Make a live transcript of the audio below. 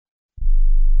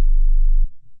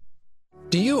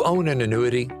Do you own an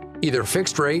annuity, either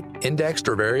fixed rate, indexed,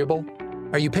 or variable?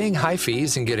 Are you paying high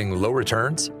fees and getting low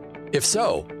returns? If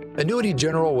so, Annuity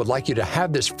General would like you to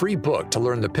have this free book to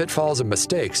learn the pitfalls and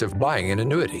mistakes of buying an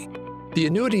annuity. The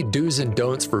Annuity Do's and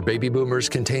Don'ts for Baby Boomers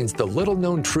contains the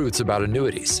little-known truths about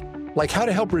annuities, like how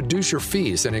to help reduce your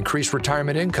fees and increase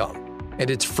retirement income. And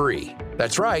it's free.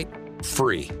 That's right,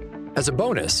 free. As a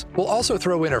bonus, we'll also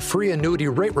throw in a free annuity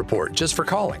rate report just for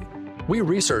calling. We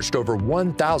researched over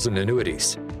 1,000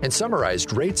 annuities and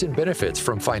summarized rates and benefits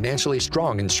from financially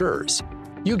strong insurers.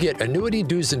 You get Annuity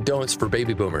Do's and Don'ts for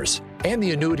Baby Boomers and the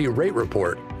Annuity Rate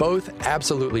Report, both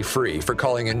absolutely free for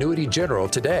calling Annuity General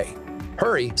today.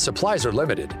 Hurry, supplies are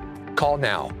limited. Call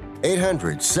now.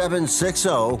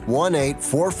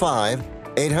 800-760-1845.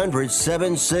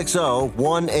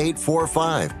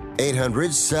 800-760-1845.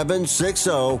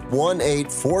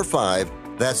 800-760-1845.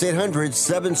 That's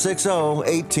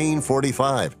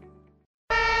 800-760-1845.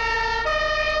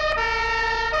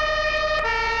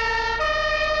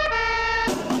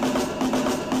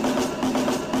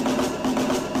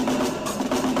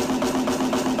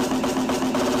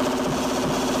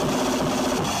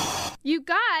 You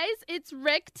guys, it's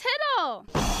Rick Tittle.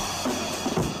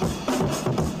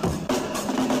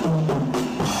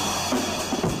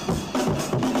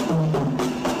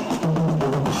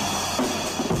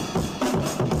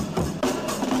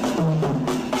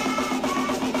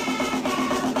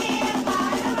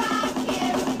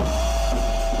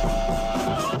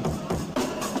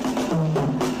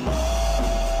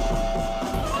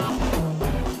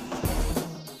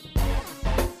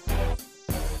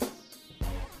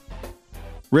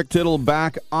 Rick Tittle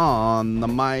back on the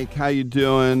mic. How you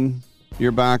doing?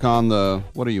 You're back on the,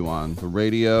 what are you on? The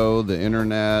radio, the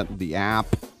internet, the app?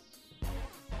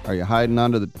 Are you hiding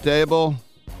under the table?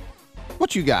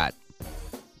 What you got?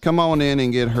 Come on in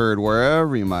and get heard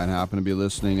wherever you might happen to be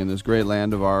listening in this great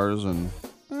land of ours and,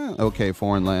 okay,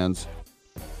 foreign lands.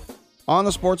 On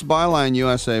the Sports Byline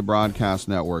USA Broadcast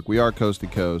Network, we are coast to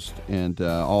coast and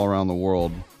all around the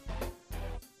world.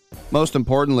 Most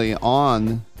importantly,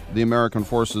 on the American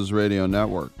Forces Radio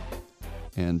Network,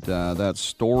 and that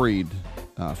storied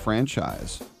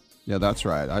franchise. Yeah, that's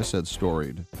right. I said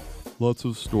storied. Lots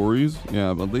of stories?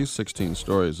 Yeah, but at least 16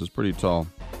 stories is pretty tall.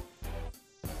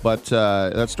 But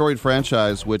that storied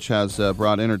franchise, which has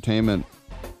brought entertainment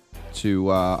to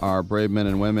our brave men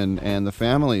and women and the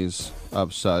families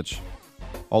of such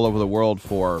all over the world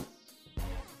for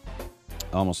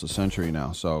almost a century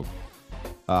now. So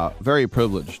very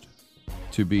privileged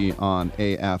to be on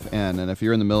AFN. And if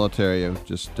you're in the military,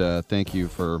 just thank you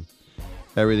for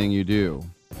everything you do.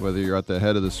 Whether you're at the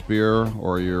head of the spear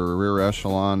or you're rear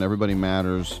echelon, everybody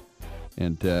matters,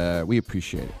 and we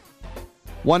appreciate it.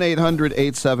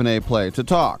 1-800-87-A-PLAY to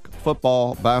talk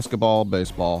football, basketball,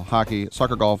 baseball, hockey,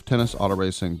 soccer, golf, tennis, auto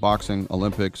racing, boxing,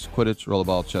 Olympics, Quidditch,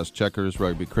 rollerball, chess, checkers,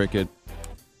 rugby, cricket.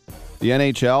 The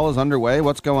NHL is underway.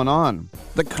 What's going on?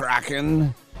 The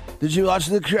Kraken. Did you watch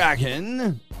the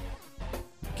Kraken?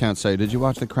 Can't say, did you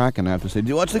watch the Kraken? I have to say, did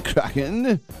you watch the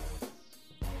Kraken?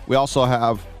 We also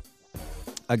have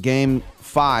a Game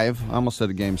 5, I almost said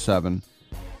a Game 7,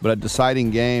 but a deciding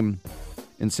game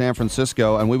in San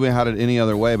Francisco, and we would have had it any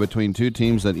other way between two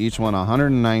teams that each won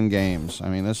 109 games. I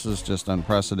mean, this is just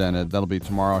unprecedented. That'll be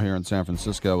tomorrow here in San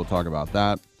Francisco. We'll talk about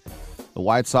that. The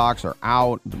White Sox are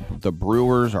out. The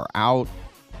Brewers are out.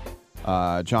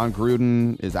 John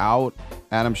Gruden is out.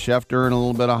 Adam Schefter in a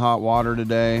little bit of hot water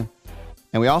today.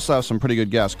 And we also have some pretty good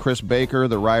guests. Chris Baker,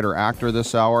 the writer-actor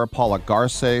this hour. Paula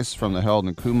Garces from the Harold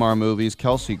and Kumar movies.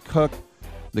 Kelsey Cook,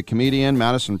 the comedian.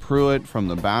 Madison Pruitt from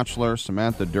The Bachelor.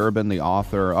 Samantha Durbin, the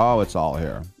author. Oh, it's all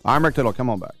here. I'm Rick Tittle. Come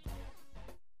on back.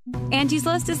 Angie's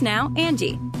List is now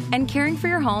Angie, and caring for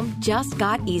your home just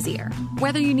got easier.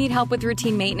 Whether you need help with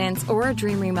routine maintenance or a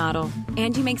dream remodel,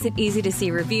 Angie makes it easy to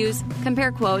see reviews,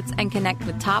 compare quotes, and connect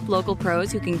with top local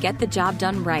pros who can get the job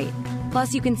done right.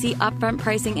 Plus, you can see upfront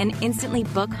pricing and instantly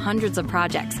book hundreds of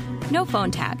projects. No phone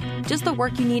tag, just the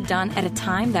work you need done at a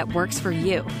time that works for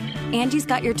you. Angie's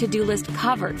got your to-do list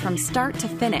covered from start to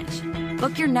finish.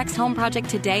 Book your next home project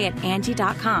today at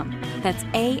Angie.com. That's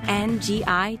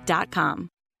ANGI.com.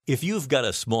 If you've got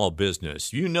a small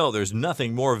business, you know there's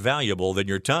nothing more valuable than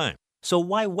your time. So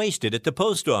why waste it at the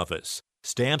post office?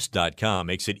 Stamps.com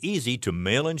makes it easy to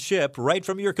mail and ship right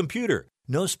from your computer.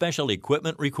 No special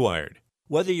equipment required.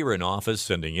 Whether you're an office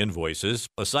sending invoices,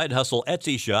 a side hustle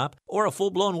Etsy shop, or a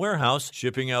full-blown warehouse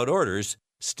shipping out orders,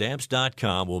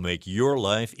 Stamps.com will make your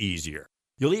life easier.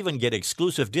 You'll even get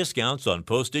exclusive discounts on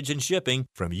postage and shipping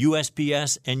from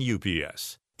USPS and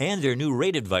UPS. And their new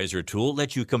Rate Advisor tool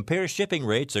lets you compare shipping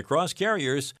rates across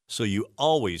carriers so you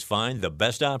always find the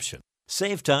best option.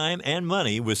 Save time and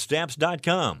money with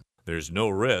Stamps.com. There's no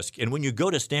risk, and when you go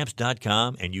to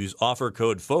Stamps.com and use offer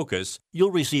code FOCUS,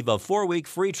 you'll receive a 4-week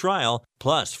free trial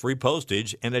plus free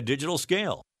postage and a digital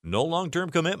scale. No long-term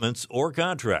commitments or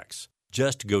contracts.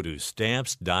 Just go to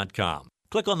Stamps.com.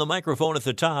 Click on the microphone at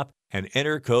the top and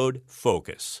enter code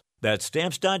FOCUS. That's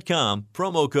Stamps.com,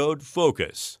 promo code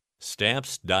FOCUS.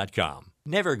 Stamps.com.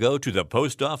 Never go to the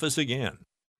post office again.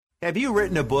 Have you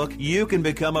written a book? You can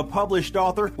become a published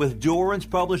author with Dorrance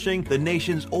Publishing, the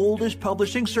nation's oldest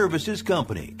publishing services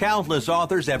company. Countless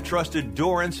authors have trusted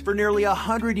Dorrance for nearly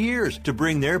 100 years to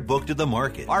bring their book to the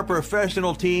market. Our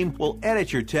professional team will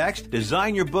edit your text,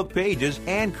 design your book pages,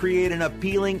 and create an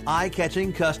appealing,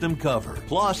 eye-catching custom cover.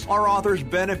 Plus, our authors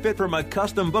benefit from a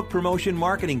custom book promotion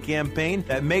marketing campaign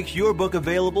that makes your book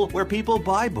available where people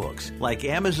buy books, like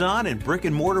Amazon and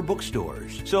brick-and-mortar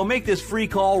bookstores. So make this free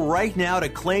call right now to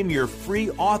claim your free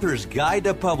author's guide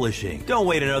to publishing. Don't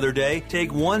wait another day.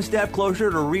 Take one step closer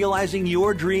to realizing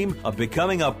your dream of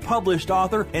becoming a published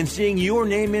author and seeing your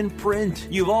name in print.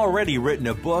 You've already written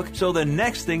a book, so the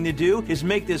next thing to do is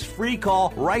make this free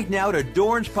call right now to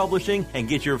Dorrance Publishing and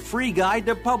get your free guide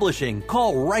to publishing.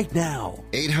 Call right now.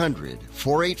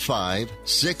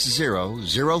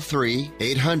 800-485-6003.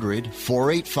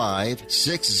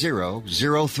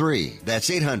 800-485-6003. That's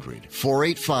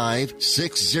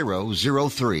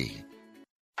 800-485-6003.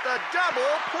 The double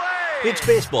play! It's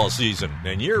baseball season,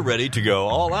 and you're ready to go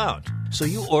all out. So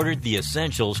you ordered the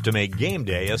essentials to make game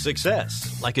day a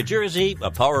success, like a jersey, a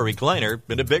power recliner,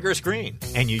 and a bigger screen.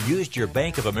 And you used your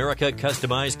Bank of America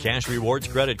customized cash rewards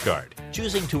credit card,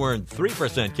 choosing to earn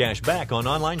 3% cash back on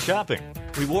online shopping.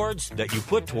 Rewards that you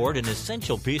put toward an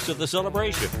essential piece of the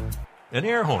celebration, an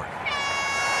air horn.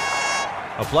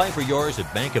 Apply for yours at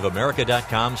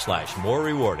bankofamerica.com/more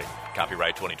rewarding.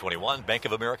 Copyright 2021, Bank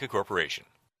of America Corporation.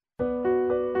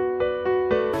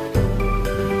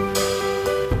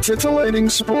 Titillating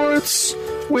Sports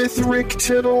with Rick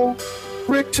Tittle.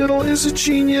 Rick Tittle is a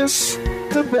genius,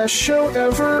 the best show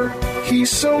ever. He's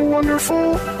so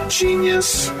wonderful,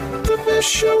 genius, the best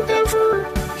show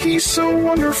ever. He's so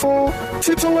wonderful.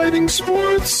 Titillating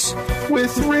Sports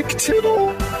with Rick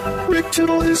Tittle. Rick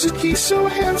Tittle he's so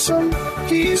handsome,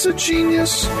 he's a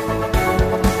genius.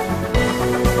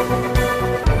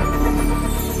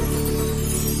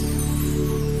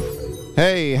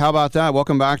 Hey, how about that?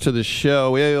 Welcome back to the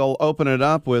show. We'll open it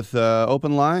up with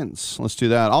open lines. Let's do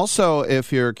that. Also,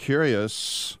 if you're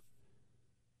curious,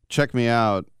 check me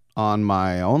out on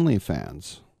my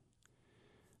OnlyFans.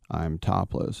 I'm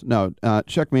topless. No,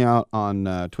 check me out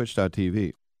on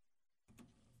twitch.tv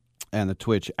and the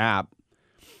Twitch app.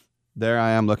 There I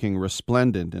am looking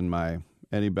resplendent in my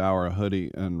Eddie Bauer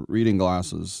hoodie and reading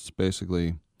glasses. It's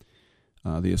basically,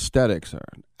 the aesthetics are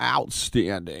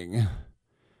outstanding.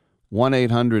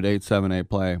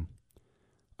 1-800-878-PLAY.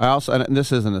 I also, and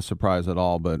this isn't a surprise at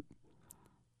all, but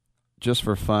just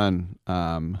for fun,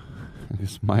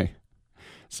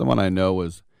 someone I know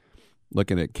was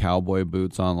looking at cowboy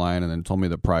boots online and then told me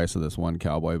the price of this one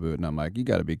cowboy boot, and I'm like, you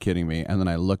got to be kidding me. And then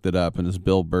I looked it up, and as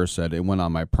Bill Burr said, it went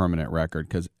on my permanent record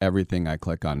because everything I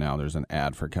click on now, there's an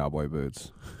ad for cowboy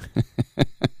boots.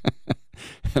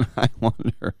 And I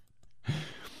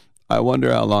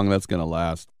wonder how long that's going to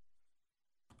last.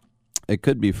 It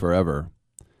could be forever,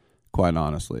 quite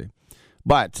honestly.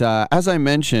 But as I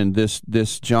mentioned,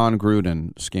 this John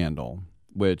Gruden scandal,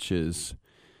 which is,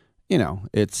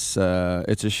 it's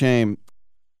a shame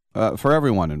for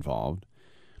everyone involved,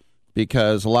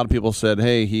 because a lot of people said,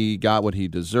 hey, he got what he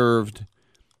deserved.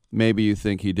 Maybe you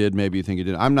think he did, maybe you think he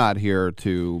didn't. I'm not here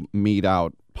to mete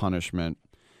out punishment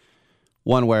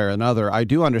one way or another. I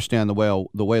do understand the way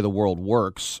the world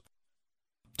works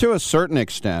to a certain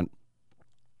extent.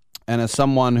 And as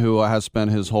someone who has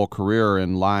spent his whole career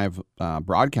in live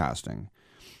broadcasting,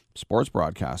 sports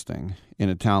broadcasting, in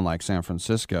a town like San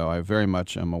Francisco, I very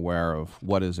much am aware of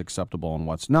what is acceptable and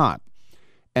what's not.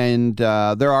 And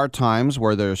there are times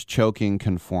where there's choking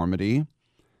conformity,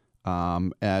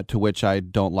 to which I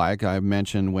don't like. I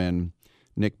mentioned when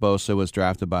Nick Bosa was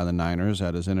drafted by the Niners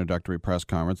at his introductory press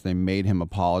conference, they made him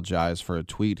apologize for a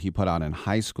tweet he put out in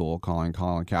high school calling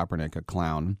Colin Kaepernick a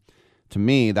clown. To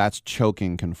me, that's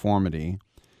choking conformity,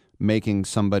 making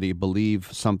somebody believe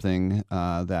something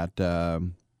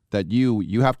that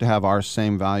you have to have our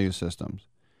same value systems.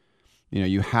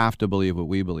 You have to believe what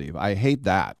we believe. I hate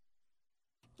that.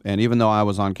 And even though I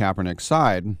was on Kaepernick's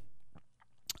side,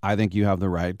 I think you have the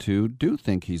right to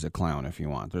think he's a clown if you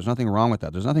want. There's nothing wrong with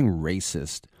that. There's nothing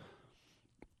racist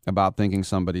about thinking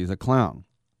somebody's a clown.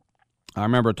 I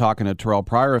remember talking to Terrell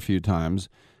Pryor a few times,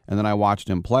 and then I watched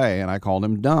him play, and I called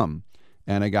him dumb.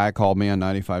 And a guy called me on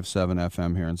 95.7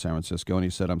 FM here in San Francisco, and he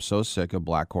said, I'm so sick of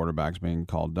black quarterbacks being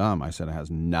called dumb. I said, it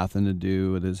has nothing to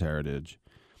do with his heritage.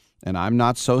 And I'm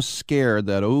not so scared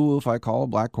that, if I call a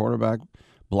black quarterback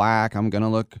black, I'm going to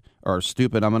look, or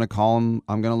stupid, I'm going to call him,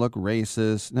 I'm going to look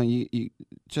racist. No,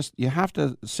 you have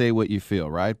to say what you feel,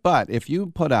 right? But if you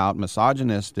put out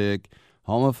misogynistic,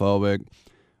 homophobic,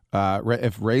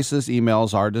 if racist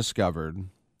emails are discovered,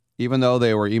 even though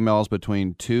they were emails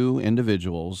between two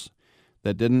individuals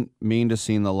that didn't mean to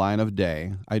see the line of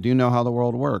day, I do know how the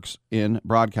world works in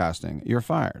broadcasting. You're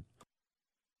fired.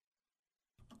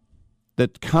 The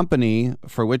company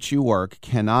for which you work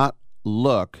cannot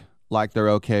look like they're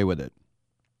okay with it.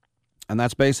 And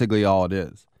that's basically all it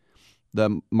is.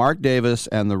 The Mark Davis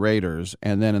and the Raiders,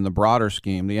 and then in the broader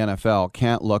scheme, the NFL,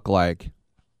 can't look like,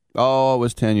 it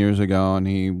was 10 years ago and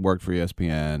he worked for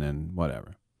ESPN and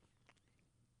whatever.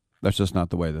 That's just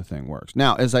not the way the thing works.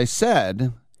 Now, as I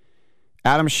said,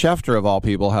 Adam Schefter, of all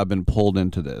people, have been pulled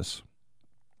into this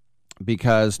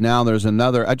because now there's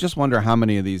another. I just wonder how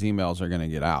many of these emails are going to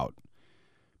get out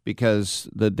because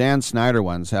the Dan Snyder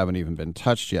ones haven't even been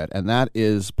touched yet, and that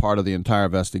is part of the entire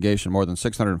investigation, more than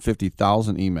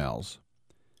 650,000 emails.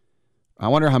 I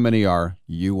wonder how many are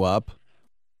you up,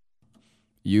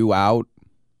 you out,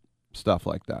 stuff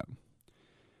like that.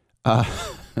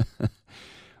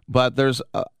 But there's,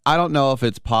 I don't know if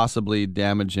it's possibly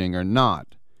damaging or not.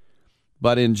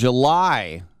 But in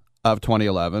July of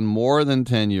 2011, more than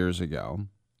 10 years ago,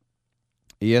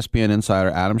 ESPN insider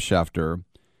Adam Schefter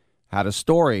had a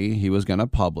story he was going to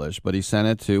publish, but he sent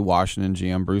it to Washington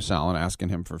GM Bruce Allen asking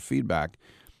him for feedback.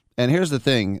 And here's the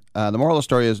thing. The moral of the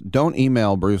story is don't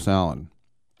email Bruce Allen.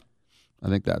 I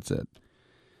think that's it.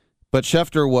 But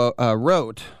Schefter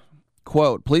wrote,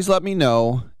 quote, please let me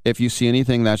know if you see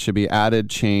anything that should be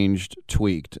added, changed,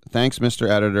 tweaked. Thanks, Mr.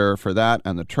 Editor, for that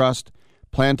and the trust.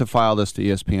 Plan to file this to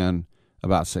ESPN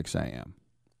about 6 a.m.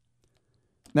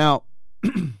 Now,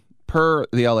 per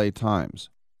the LA Times,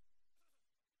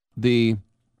 the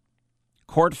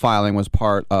court filing was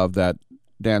part of that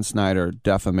Dan Snyder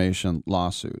defamation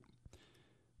lawsuit,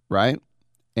 right?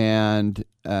 And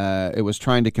it was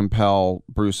trying to compel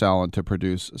Bruce Allen to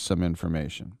produce some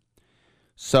information.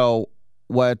 So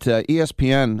what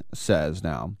ESPN says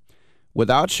now,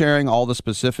 without sharing all the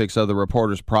specifics of the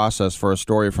reporter's process for a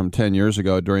story from 10 years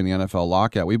ago during the NFL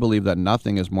lockout, we believe that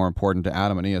nothing is more important to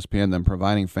Adam and ESPN than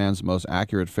providing fans the most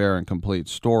accurate, fair, and complete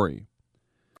story.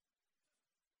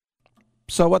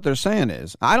 So what they're saying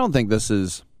is, I don't think this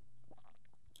is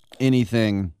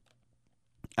anything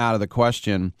out of the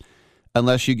question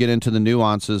unless you get into the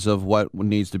nuances of what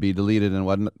needs to be deleted and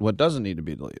what doesn't need to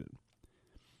be deleted.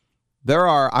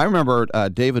 I remember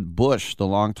David Bush, the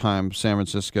longtime San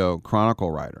Francisco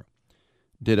Chronicle writer,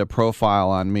 did a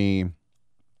profile on me,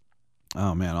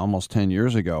 almost 10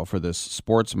 years ago for this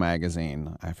sports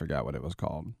magazine. I forgot what it was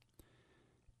called.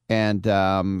 And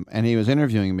he was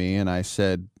interviewing me, and I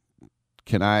said,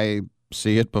 can I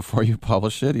see it before you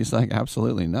publish it? He's like,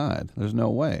 absolutely not. There's no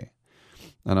way.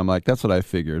 And I'm like, that's what I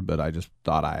figured, but I just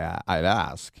thought I'd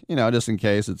ask, just in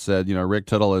case it said, Rick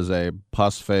Tittle is a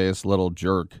puss-faced little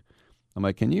jerk. I'm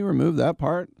like, can you remove that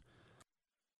part?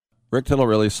 Rick Tittle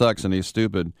really sucks and he's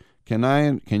stupid.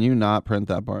 Can you not print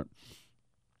that part?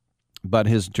 But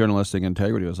his journalistic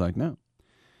integrity was like, no.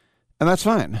 And that's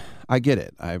fine. I get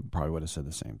it. I probably would have said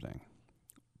the same thing.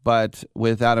 But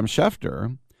with Adam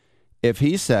Schefter, if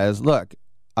he says, look,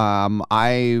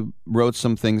 I wrote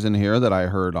some things in here that I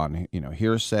heard on,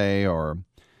 hearsay or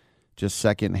just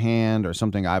secondhand or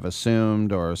something I've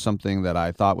assumed or something that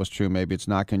I thought was true. Maybe it's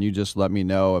not. Can you just let me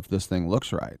know if this thing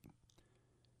looks right?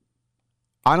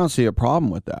 I don't see a problem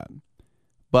with that.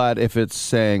 But if it's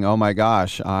saying, oh my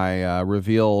gosh, I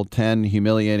reveal 10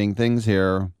 humiliating things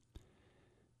here,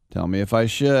 tell me if I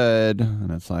should.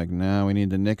 And it's like, no, we need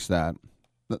to nix that.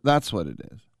 That's what it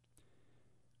is.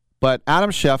 But Adam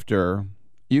Schefter,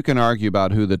 you can argue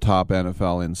about who the top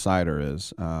NFL insider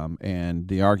is, and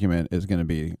the argument is going to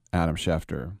be Adam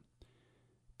Schefter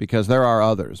because there are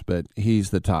others, but he's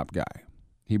the top guy.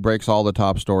 He breaks all the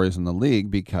top stories in the league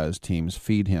because teams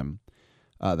feed him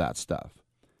that stuff.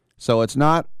 So it's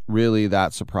not really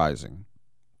that surprising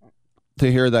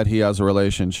to hear that he has a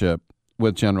relationship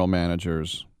with general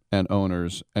managers and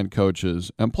owners and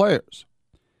coaches and players.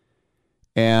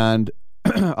 And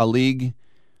a league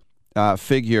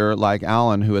figure like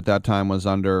Allen, who at that time was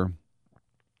under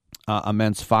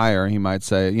immense fire, he might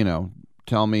say,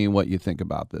 tell me what you think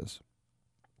about this.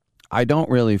 I don't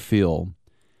really feel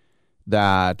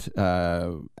that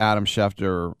Adam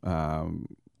Schefter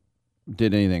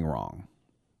did anything wrong.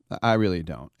 I really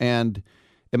don't. And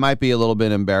it might be a little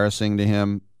bit embarrassing to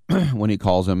him when he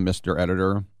calls him Mr.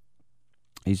 Editor.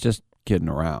 He's just kidding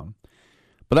around.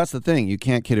 But that's the thing. You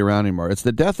can't kid around anymore. It's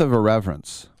the death of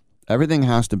irreverence. Everything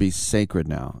has to be sacred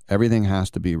now. Everything has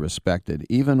to be respected,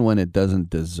 even when it doesn't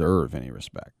deserve any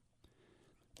respect.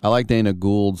 I like Dana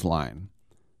Gould's line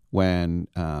when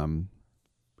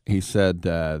he said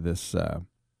this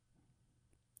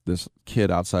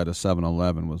kid outside of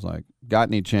 7-Eleven was like, "Got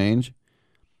any change?"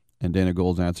 And Dana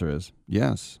Gould's answer is,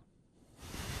 "Yes."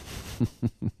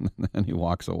 And he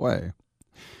walks away.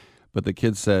 But the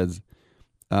kid says,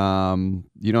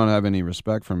 "You don't have any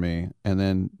respect for me." And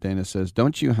then Dana says,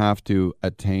 "Don't you have to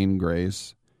attain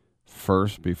grace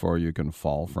first before you can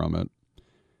fall from it?"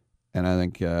 And I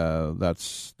think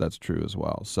that's true as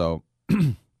well. So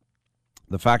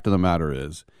the fact of the matter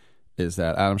is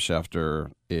that Adam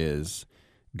Schefter is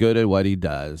good at what he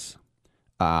does.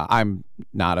 I'm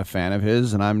not a fan of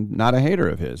his, and I'm not a hater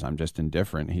of his. I'm just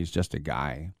indifferent. He's just a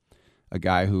guy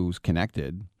who's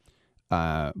connected.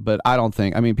 But I don't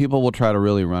think, people will try to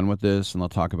really run with this, and they'll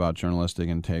talk about journalistic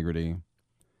integrity.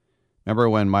 Remember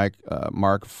when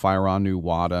Mark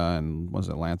Faironuwada and was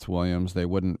it Lance Williams, they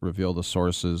wouldn't reveal the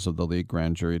sources of the leaked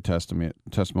grand jury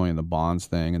testimony in the Bonds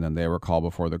thing, and then they were called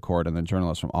before the court, and then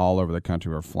journalists from all over the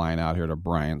country were flying out here to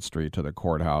Bryant Street to the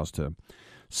courthouse to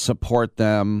support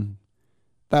them.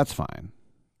 That's fine.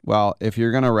 Well, if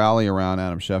you're going to rally around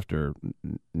Adam Schefter,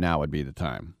 now would be the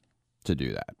time to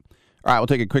do that. All right, we'll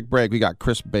take a quick break. We got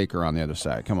Chris Baker on the other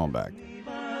side. Come on back.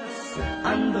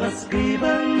 Anderes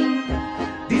geben.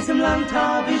 Diesem Land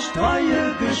hab ich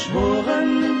Treue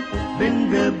geschworen, bin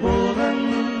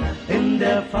geboren in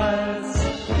der Pfalz.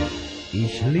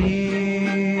 Ich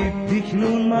lieb dich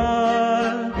nun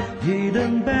mal,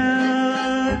 jeden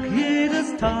Berg,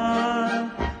 jedes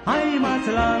Tal,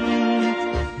 Heimatland,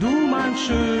 du mein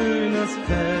schönes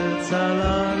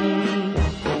Pfälzerland.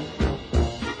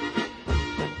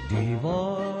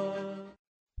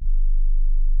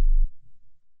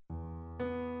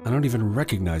 I don't even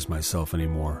recognize myself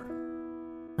anymore.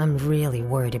 I'm really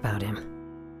worried about him.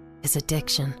 His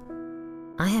addiction.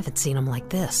 I haven't seen him like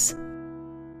this.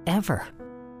 Ever.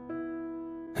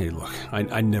 Hey, look,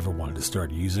 I never wanted to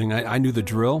start using. I knew the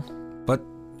drill, but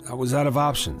I was out of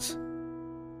options.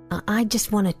 I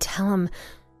just want to tell him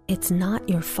it's not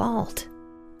your fault.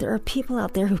 There are people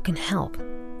out there who can help.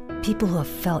 People who have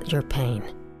felt your pain.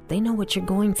 They know what you're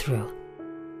going through.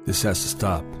 This has to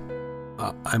stop.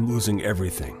 I'm losing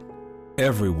everything.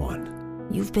 Everyone.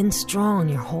 You've been strong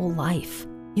your whole life.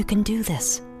 You can do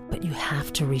this, but you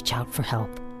have to reach out for help.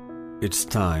 It's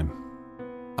time.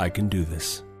 I can do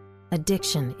this.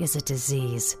 Addiction is a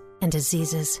disease, and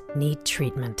diseases need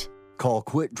treatment. Call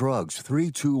Quit Drugs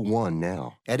 321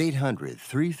 now at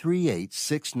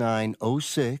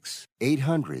 800-338-6906.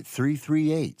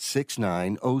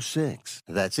 800-338-6906.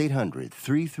 That's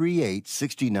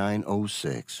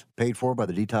 800-338-6906. Paid for by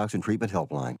the Detox and Treatment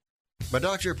Helpline. My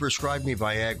doctor prescribed me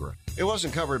Viagra. It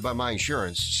wasn't covered by my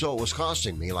insurance, so it was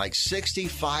costing me like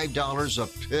 $65 a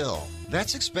pill.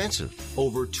 That's expensive.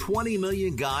 Over 20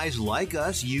 million guys like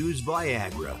us use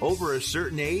Viagra. Over a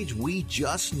certain age, we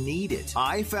just need it.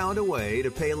 I found a way to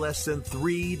pay less than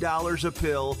 $3 a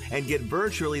pill and get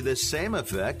virtually the same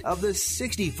effect of the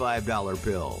 $65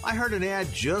 pill. I heard an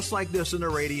ad just like this on the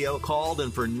radio, called,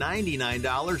 and for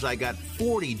 $99, I got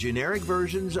 40 generic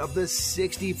versions of the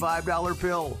 $65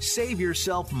 pill. Save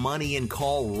yourself money and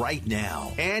call right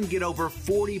now and get over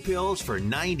 40 pills for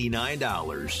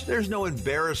 $99. There's no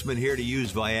embarrassment here to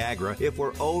use Viagra. If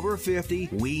we're over 50,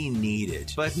 we need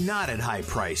it, but not at high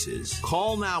prices.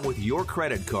 Call now with your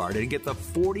credit card and get the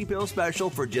 40 pill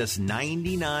special for just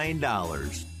 $99.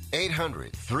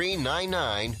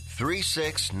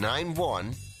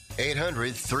 800-399-3691.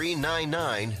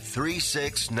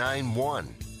 800-399-3691.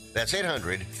 That's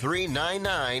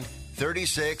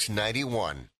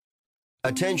 800-399-3691.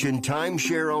 Attention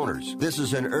timeshare owners. This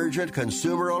is an urgent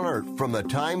consumer alert from the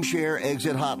Timeshare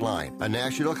Exit Hotline, a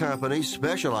national company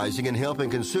specializing in helping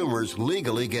consumers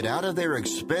legally get out of their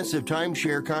expensive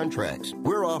timeshare contracts.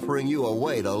 We're offering you a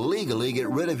way to legally get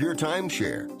rid of your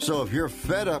timeshare. So if you're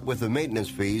fed up with the maintenance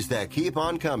fees that keep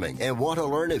on coming and want to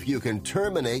learn if you can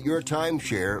terminate your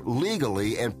timeshare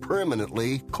legally and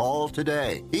permanently, call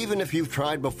today. Even if you've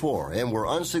tried before and were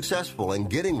unsuccessful in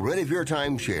getting rid of your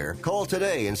timeshare, call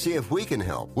today and see if we can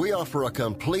help. We offer a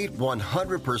complete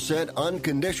 100%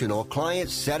 unconditional client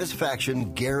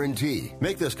satisfaction guarantee.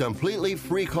 Make this completely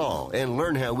free call and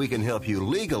learn how we can help you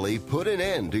legally put an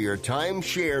end to your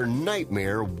timeshare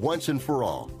nightmare once and for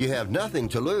all. You have nothing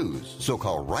to lose, so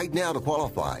call right now to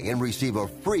qualify and receive a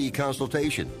free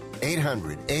consultation.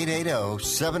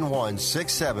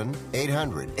 800-880-7167.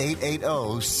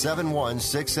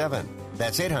 800-880-7167.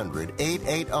 That's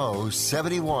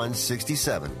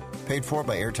 800-880-7167. Paid for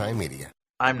by Airtime Media.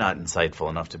 I'm not insightful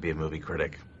enough to be a movie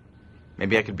critic.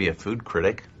 Maybe I could be a food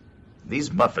critic.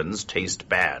 These muffins taste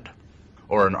bad.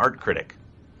 Or an art critic.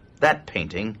 That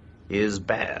painting is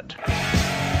bad.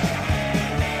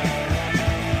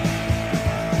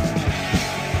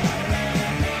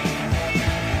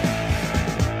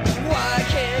 Why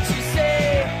can't you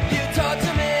say you talk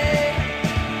to me?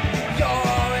 You're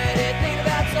already thinking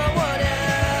about someone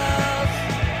else.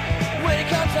 When it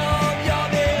comes home, your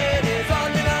bed is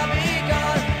on and I'll be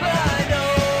gone. But I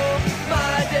know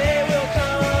my day will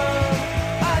come.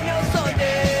 I know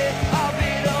someday I'll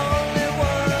be the only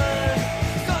one.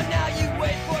 So now you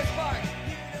wait for a spark.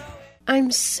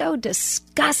 I'm so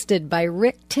disgusted by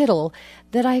Rick Tittle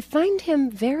that I find him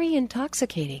very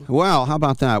intoxicating. Well, how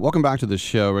about that? Welcome back to the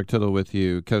show. Rick Tittle with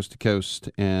you, coast to coast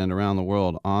and around the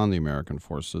world on the American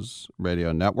Forces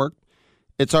Radio Network.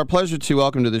 It's our pleasure to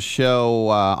welcome to the show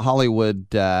Hollywood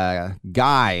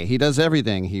guy. He does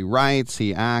everything. He writes,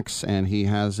 he acts, and he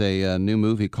has a new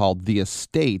movie called The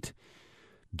Estate.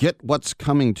 Get What's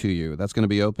Coming to You. That's going to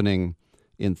be opening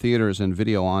in theaters and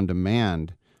video on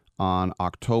demand on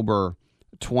October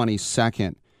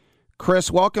 22nd.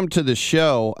 Chris, welcome to the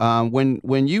show.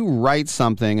 When you write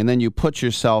something and then you put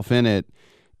yourself in it,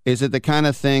 is it the kind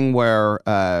of thing where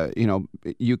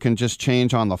you can just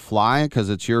change on the fly because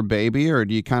it's your baby, or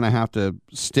do you kind of have to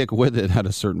stick with it at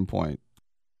a certain point?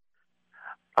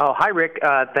 Oh, hi, Rick.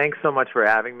 Thanks so much for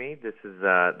having me. This is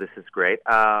great,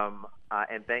 and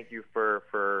thank you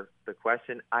for the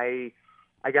question. I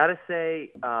gotta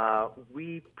say,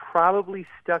 we probably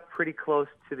stuck pretty close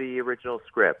to the original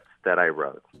script that I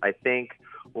wrote. I think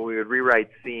when we would rewrite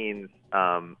scenes,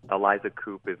 Eliza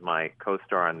Coupe is my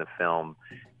co-star on the film.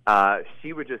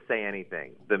 She would just say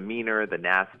anything. The meaner, the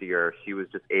nastier, she was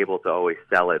just able to always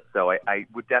sell it. So I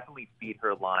would definitely feed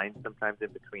her lines sometimes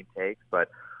in between takes, but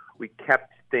we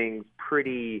kept things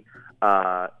pretty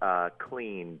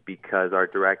clean because our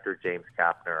director, James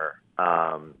Kaffner,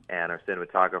 and our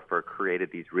cinematographer created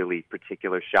these really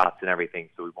particular shots and everything,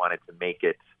 so we wanted to make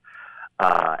it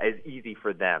as easy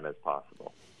for them as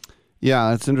possible.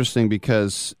 Yeah, that's interesting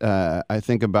because I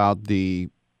think about the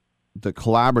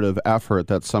collaborative effort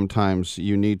that sometimes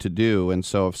you need to do, and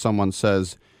so if someone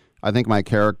says, I think my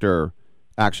character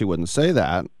actually wouldn't say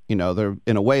that, they're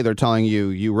in a way they're telling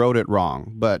you wrote it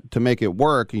wrong, but to make it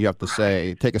work, you have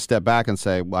to take a step back and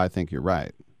say, well, I think you're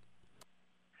right.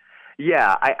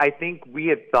 Yeah, I think we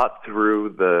had thought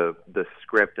through the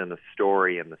script and the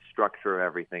story and the structure of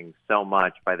everything so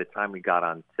much. By the time we got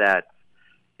on set,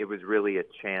 it was really a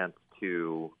chance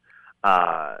to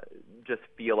just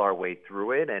feel our way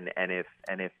through it, and if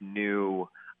new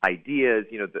ideas,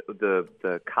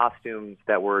 the costumes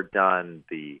that were done,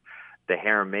 the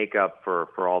hair and makeup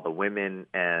for all the women,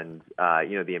 and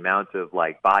the amount of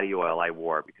body oil I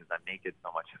wore because I'm naked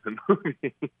so much in the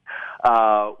movie,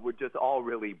 would just all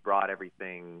really brought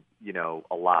everything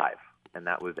alive, and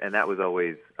that was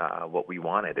always what we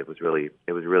wanted. It was really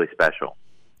special.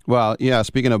 Well, yeah.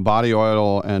 Speaking of body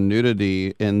oil and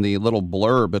nudity, in the little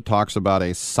blurb it talks about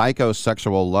a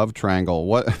psychosexual love triangle.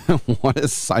 What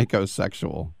is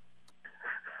psychosexual?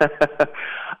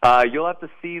 You'll have to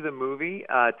see the movie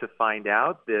to find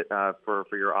out. That for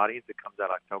your audience, it comes out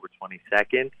October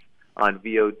 22nd on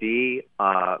VOD,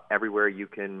 everywhere you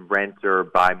can rent or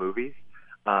buy movies,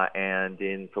 and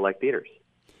in select theaters.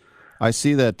 I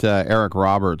see that Eric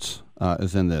Roberts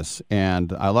is in this,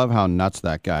 and I love how nuts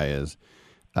that guy is.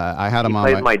 I had him on.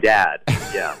 He plays my dad.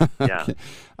 Yeah, yeah.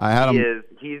 I had him.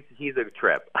 He's a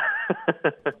trip.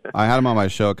 I had him on my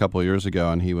show a couple of years ago,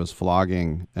 and he was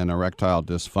flogging an erectile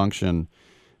dysfunction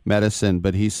medicine,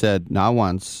 but he said not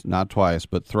once, not twice,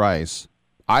 but thrice,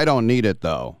 I don't need it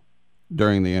though,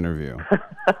 during the interview.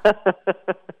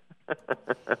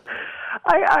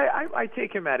 I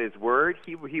take him at his word.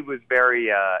 He was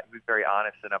very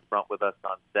honest and upfront with us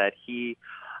on set.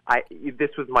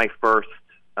 This was my first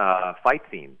fight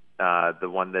scene, the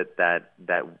one that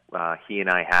he and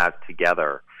I have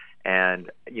together, and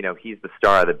he's the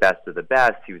star of the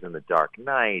best. He was in The Dark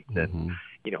Knight, and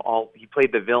he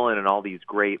played the villain in all these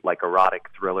great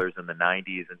erotic thrillers in the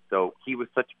 90s, and so he was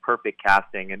such perfect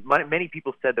casting. And many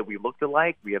people said that we looked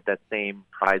alike. We have that same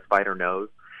prize fighter nose,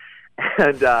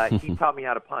 and he taught me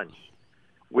how to punch,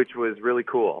 which was really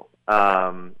cool.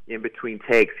 In between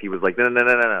takes, he was like, no,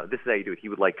 this is how you do it. He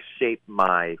would shape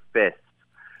my fist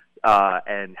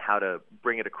and how to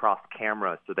bring it across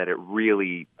camera so that it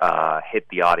really hit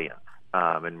the audience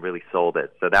and really sold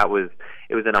it. So it was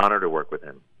an honor to work with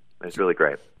him. It was really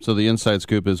great. So the inside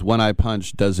scoop is, when I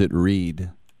punch, does it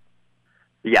read?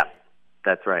 Yeah,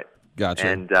 that's right. Gotcha.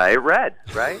 And it read,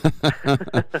 right?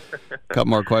 Couple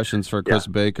more questions for Chris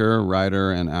Baker,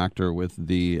 writer and actor with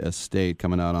The Estate,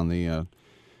 coming out on the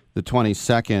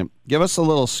 22nd. Give us a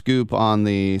little scoop on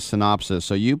the synopsis.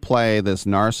 So you play this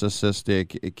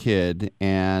narcissistic kid,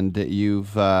 and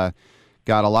you've got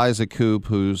Eliza Coupe,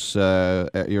 who's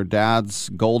your dad's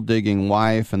gold-digging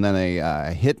wife, and then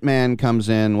a hitman comes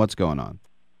in. What's going on?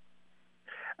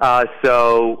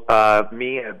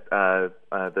 Me,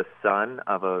 the son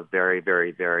of a very,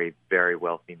 very, very, very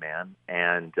wealthy man,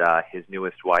 and his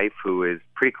newest wife, who is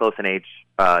pretty close in age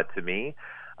to me.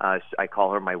 I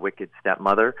call her my wicked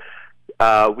stepmother.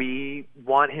 We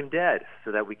want him dead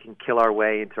so that we can kill our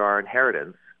way into our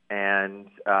inheritance. And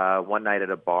one night at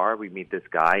a bar, we meet this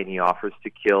guy, and he offers to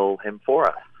kill him for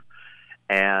us.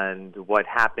 And what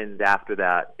happens after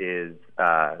that is,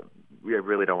 we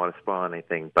really don't want to spoil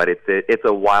anything, but it's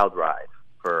a wild ride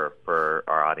for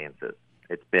our audiences.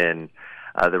 It's been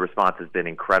the response has been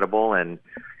incredible, and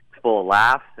it's full of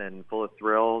laughs and full of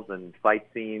thrills and fight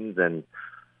scenes and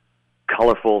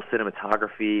colorful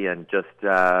cinematography, and just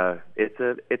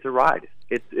it's a ride.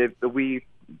 We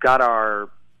got our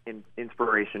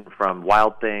inspiration from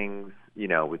Wild Things,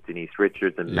 with Denise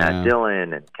Richards and Matt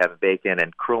Dillon and Kevin Bacon,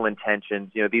 and Cruel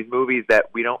Intentions. These movies that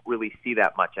we don't really see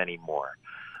that much anymore.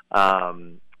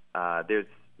 There's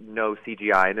no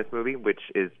CGI in this movie, which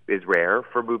is rare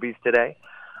for movies today.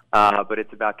 But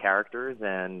it's about characters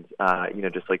and,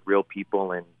 just like real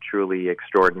people in truly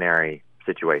extraordinary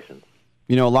situations.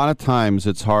 A lot of times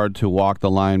it's hard to walk the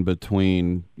line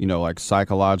between, like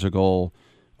psychological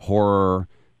horror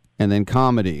and then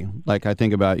comedy. Like I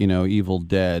think about, Evil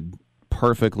Dead,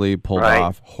 perfectly pulled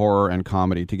off horror and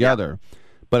comedy together. Yeah.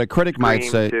 But a critic might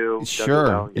say,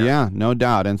 sure, no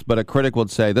doubt. But a critic would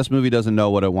say, this movie doesn't know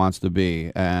what it wants to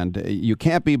be. And you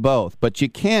can't be both, but you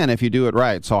can if you do it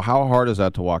right. So how hard is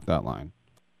that to walk that line?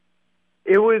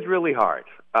 It was really hard.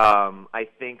 I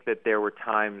think that there were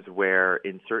times where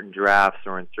in certain drafts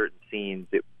or in certain scenes,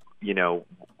 the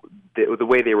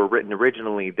way they were written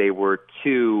originally, they were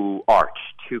too arch,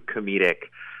 too comedic,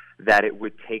 that it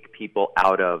would take people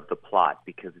out of the plot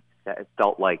because it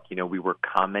felt like, we were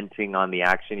commenting on the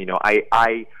action.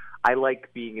 I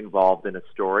like being involved in a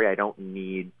story. I don't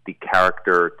need the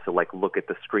character to look at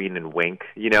the screen and wink,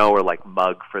 or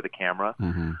mug for the camera.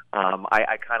 Mm-hmm.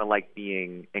 I kind of like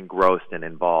being engrossed and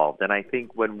involved. And I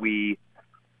think when we,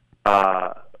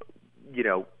 we're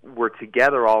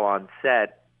together all on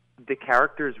set, the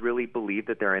characters really believe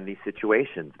that they're in these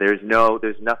situations. There's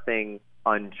nothing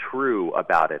untrue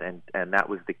about it. And that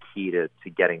was the key to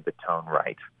getting the tone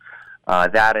right.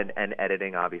 That and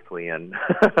editing, obviously, and,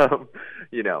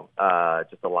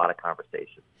 just a lot of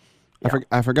conversation. Yeah.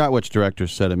 I forgot which director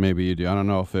said it. Maybe you do. I don't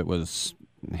know if it was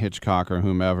Hitchcock or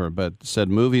whomever, but said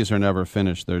movies are never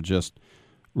finished. They're just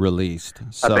released.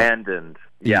 So, abandoned.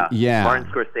 Yeah. Martin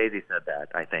Scorsese said that,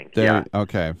 I think.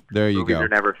 Okay. There you go. Movies are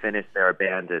never finished. They're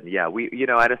abandoned. Yeah. We,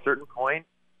 at a certain point,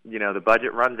 the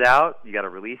budget runs out. You got a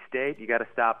release date. You got to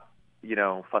stop,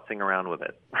 futzing around with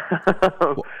it.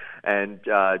 And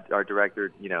our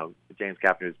director, James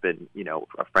Kapner, who's been,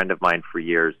 a friend of mine for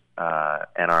years,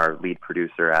 and our lead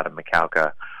producer, Adam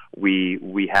McCalca,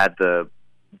 we had the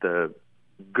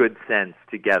good sense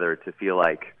together to feel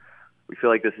like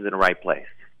this is in the right place.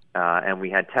 And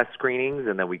we had test screenings,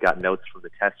 and then we got notes from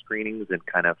the test screenings and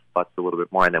kind of futzed a little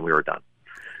bit more, and then we were done.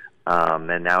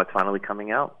 And now it's finally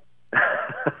coming out.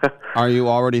 Are you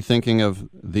already thinking of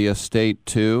The Estate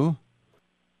 2?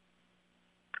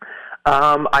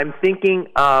 I'm thinking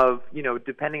of,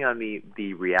 depending on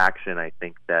the reaction, I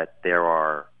think that there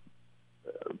are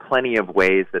plenty of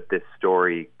ways that this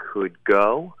story could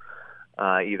go,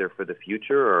 either for the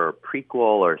future or a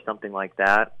prequel or something like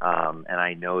that. And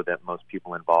I know that most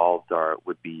people involved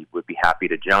would be happy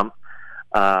to jump.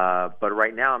 But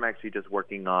right now I'm actually just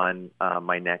working on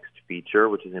my next feature,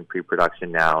 which is in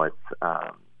pre-production now. It's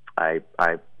I'm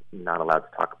not allowed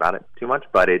to talk about it too much,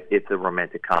 but it's a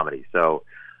romantic comedy. So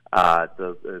it's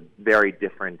a very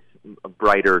different,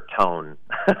 brighter tone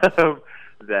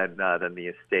than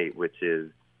The Estate, which is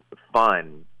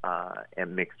fun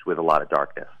and mixed with a lot of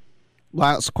darkness.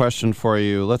 Last question for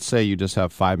you. Let's say you just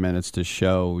have 5 minutes to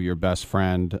show your best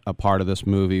friend a part of this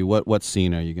movie. What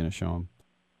scene are you going to show him?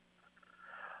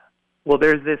 Well,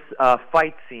 there's this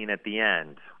fight scene at the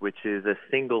end, which is a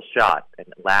single shot and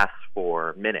it lasts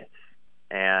for minutes.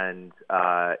 And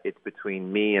it's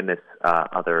between me and this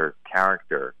other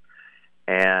character.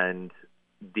 And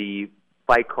the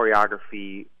fight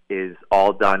choreography is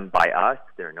all done by us.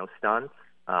 There are no stunts.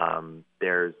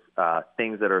 There's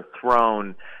things that are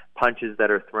thrown, punches that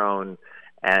are thrown,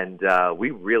 And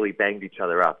we really banged each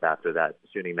other up after that,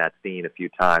 shooting that scene a few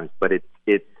times. But it's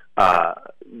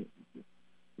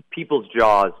people's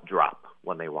jaws drop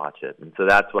when they watch it, and so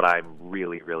that's what I'm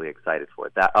really, really excited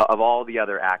for. That of all the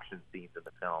other action scenes in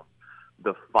the film,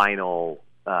 the final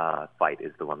fight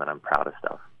is the one that I'm proudest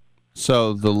of.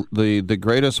 So the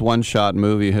greatest one-shot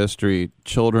movie history,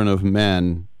 Children of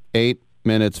Men, 8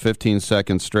 minutes 15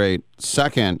 seconds straight.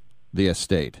 Second, The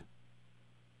Estate.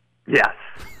 Yes,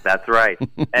 that's right.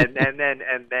 and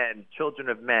then Children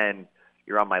of Men,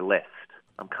 you're on my list.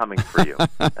 I'm coming for you.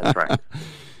 That's right.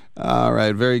 All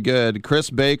right, very good. Chris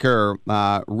Baker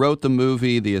wrote the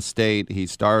movie The Estate. He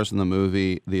stars in the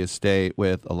movie The Estate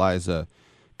with Eliza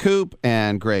Coupe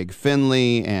and Greg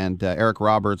Finley and Eric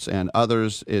Roberts and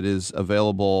others. It is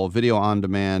available video on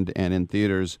demand and in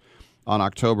theaters on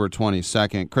October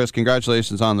 22nd. Chris,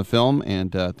 congratulations on the film,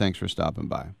 and thanks for stopping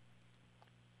by.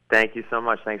 Thank you so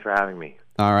much. Thanks for having me.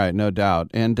 All right, no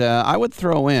doubt. And I would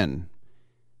throw in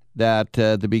that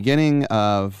the beginning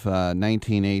of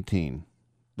 1918,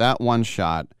 that one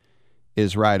shot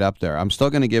is right up there. I'm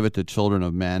still going to give it to Children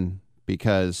of Men,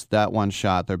 because that one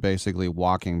shot, they're basically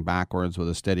walking backwards with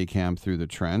a Steadicam through the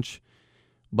trench.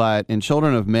 But in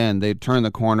Children of Men, they'd turn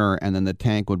the corner, and then the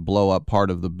tank would blow up part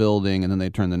of the building, and then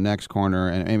they'd turn the next corner.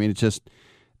 And I mean, it's just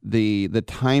the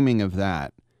timing of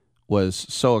that was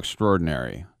so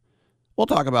extraordinary. We'll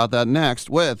talk about that next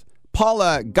with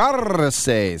Paula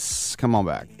Garces. Come on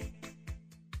back.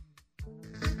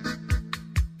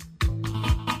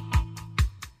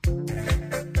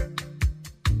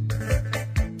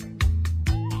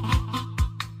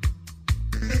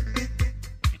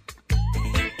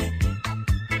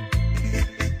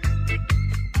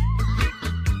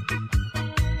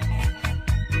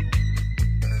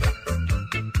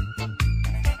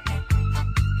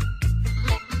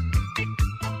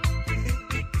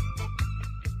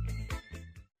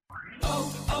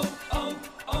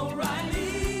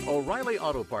 O'Reilly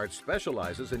Auto Parts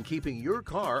specializes in keeping your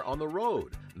car on the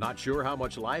road. Not sure how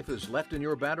much life is left in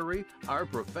your battery? Our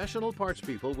professional parts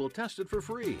people will test it for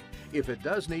free. If it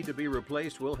does need to be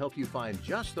replaced, we'll help you find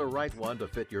just the right one to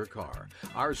fit your car.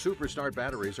 Our Superstart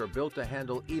batteries are built to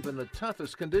handle even the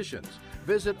toughest conditions.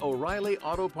 Visit O'Reilly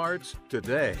Auto Parts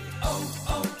today.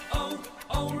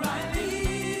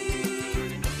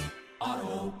 O'Reilly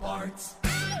Auto Parts.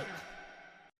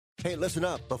 Hey, listen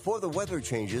up. Before the weather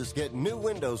changes, get new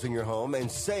windows in your home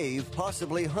and save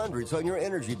possibly hundreds on your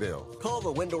energy bill. Call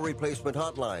the Window Replacement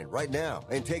Hotline right now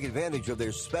and take advantage of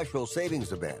their special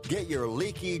savings event. Get your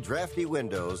leaky, drafty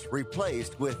windows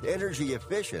replaced with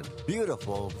energy-efficient,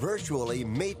 beautiful, virtually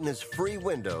maintenance-free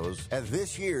windows at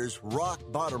this year's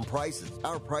rock-bottom prices.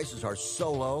 Our prices are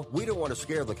so low, we don't want to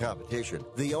scare the competition.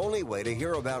 The only way to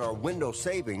hear about our window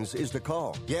savings is to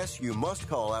call. Yes, you must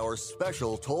call our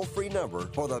special toll-free number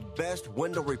for the best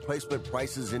window replacement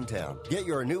prices in town. Get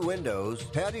your new windows,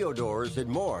 patio doors, and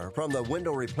more from the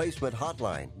Window Replacement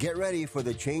Hotline. Get ready for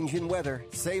the change in weather.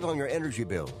 Save on your energy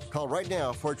bills. Call right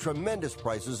now for tremendous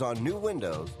prices on new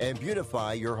windows and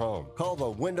beautify your home. Call the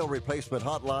Window Replacement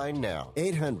Hotline now.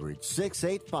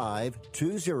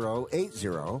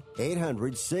 800-685-2080.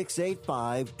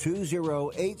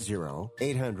 800-685-2080.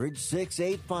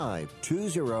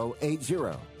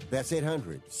 800-685-2080. That's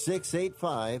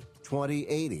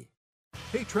 800-685-2080.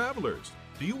 Hey travelers,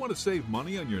 do you want to save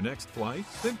money on your next flight?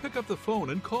 Then pick up the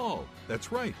phone and call.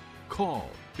 That's right, call,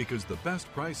 because the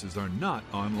best prices are not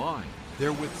online.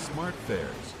 They're with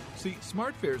SmartFares. See,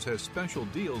 SmartFares has special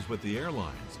deals with the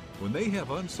airlines. When they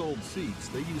have unsold seats,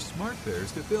 they use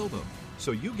SmartFares to fill them.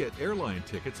 So you get airline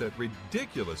tickets at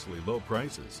ridiculously low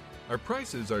prices. Our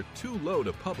prices are too low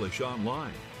to publish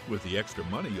online. With the extra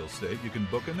money you'll save, you can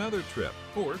book another trip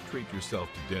or treat yourself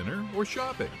to dinner or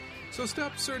shopping. So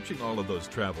stop searching all of those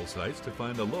travel sites to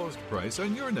find the lowest price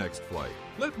on your next flight.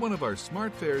 Let one of our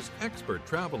SmartFares expert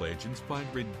travel agents find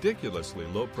ridiculously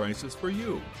low prices for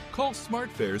you. Call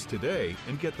SmartFares today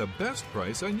and get the best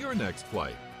price on your next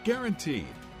flight. Guaranteed.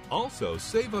 Also,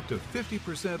 save up to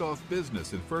 50% off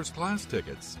business and first class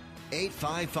tickets.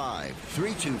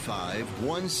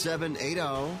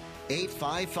 855-325-1780.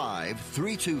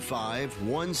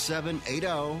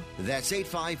 855-325-1780. That's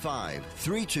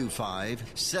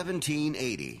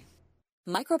 855-325-1780.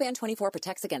 Microban 24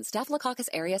 protects against Staphylococcus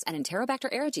aureus and Enterobacter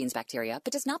aerogenes bacteria,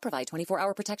 but does not provide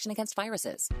 24-hour protection against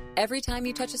viruses. Every time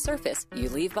you touch a surface, you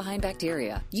leave behind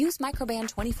bacteria. Use Microban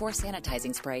 24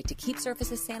 sanitizing spray to keep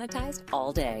surfaces sanitized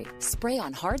all day. Spray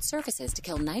on hard surfaces to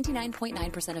kill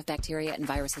 99.9% of bacteria and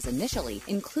viruses initially,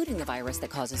 including the virus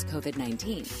that causes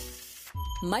COVID-19.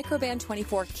 Microban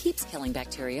 24 keeps killing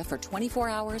bacteria for 24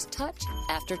 hours, touch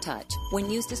after touch. When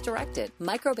used as directed,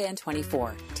 Microban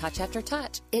 24, touch after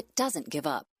touch, it doesn't give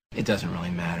up. It doesn't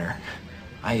really matter.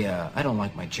 I don't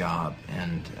like my job,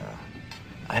 and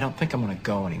I don't think I'm going to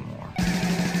go anymore.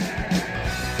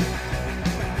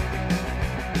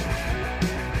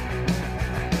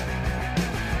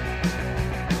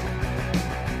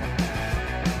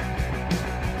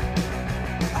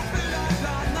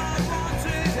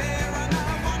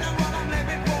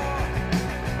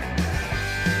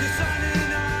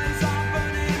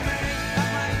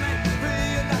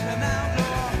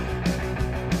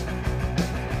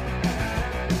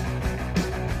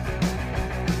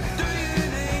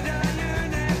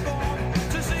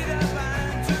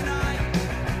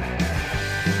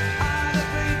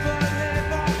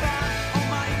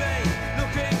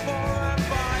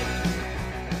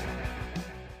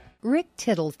 Rick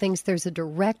Tittle thinks there's a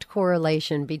direct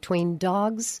correlation between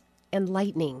dogs and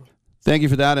lightning. Thank you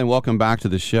for that, and welcome back to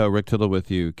the show. Rick Tittle with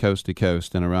you, coast to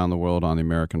coast and around the world on the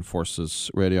American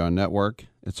Forces Radio Network.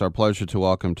 It's our pleasure to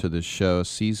welcome to the show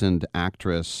seasoned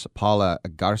actress Paula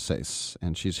Garces,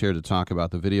 and she's here to talk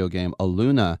about the video game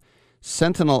Aluna,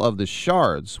 Sentinel of the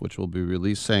Shards, which will be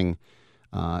releasing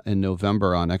in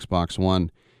November on Xbox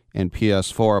One and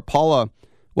PS4. Paula,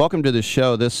 welcome to the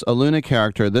show. This Aluna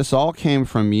character, this all came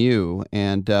from you,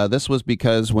 and this was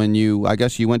because when I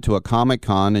guess you went to a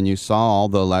Comic-Con and you saw all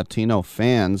the Latino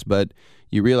fans, but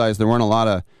you realized there weren't a lot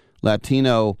of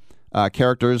Latino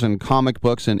characters and comic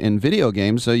books and video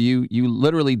games, so you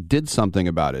literally did something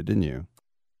about it, didn't you?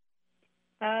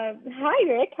 Hi,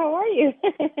 Rick. How are you?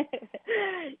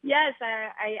 Yes,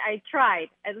 I tried.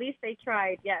 At least I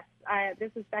tried, yes.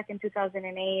 This was back in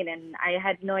 2008, and I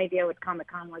had no idea what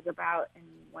Comic-Con was about. And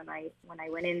when I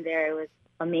went in there, it was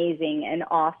amazing and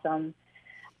awesome.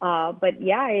 But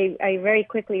yeah, I very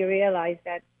quickly realized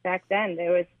that back then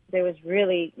there was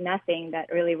really nothing that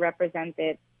really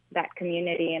represented that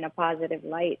community in a positive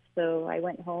light. So I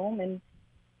went home and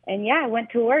I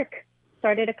went to work,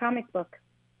 started a comic book.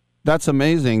 That's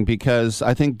amazing, because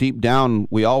I think deep down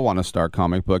we all want to start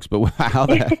comic books, but how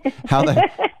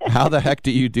the heck do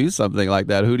you do something like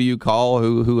that? Who do you call?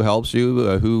 Who helps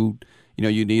you?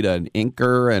 You need an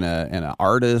inker and an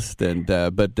artist,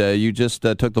 but you just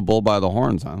took the bull by the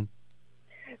horns, huh?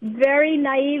 Very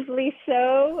naively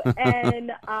so,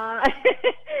 and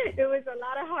it was a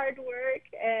lot of hard work,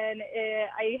 and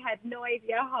I had no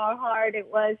idea how hard it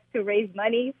was to raise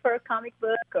money for a comic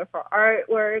book or for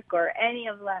artwork or any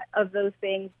of those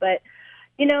things. But,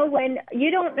 when you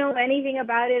don't know anything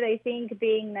about it, I think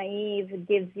being naive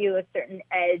gives you a certain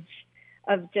edge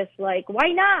of just like, why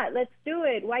not? Let's do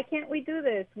it. Why can't we do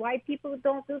this? Why people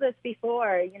don't do this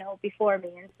before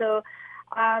me? And so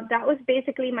that was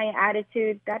basically my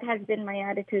attitude. That has been my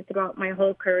attitude throughout my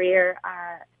whole career.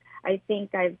 I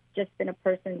think I've just been a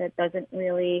person that doesn't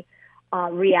really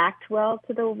react well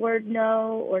to the word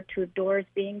no or to doors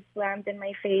being slammed in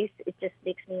my face. It just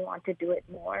makes me want to do it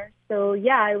more. So,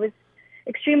 yeah, I was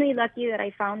extremely lucky that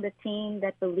I found a team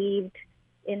that believed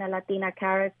in a Latina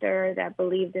character, that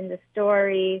believed in the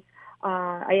story.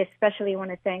 I especially want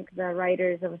to thank the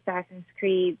writers of Assassin's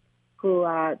Creed, who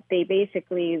they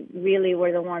basically really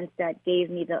were the ones that gave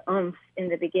me the oomph in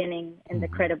the beginning and the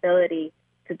credibility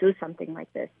to do something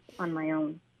like this on my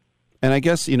own. And I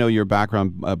guess, your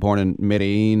background, born in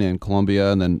Medellin in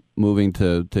Colombia and then moving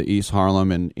to East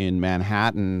Harlem in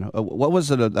Manhattan. What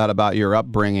was it that about your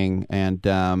upbringing, and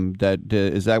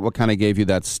is that what kind of gave you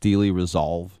that steely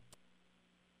resolve?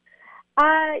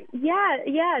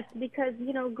 Yes, because,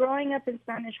 growing up in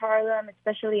Spanish Harlem,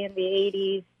 especially in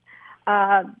the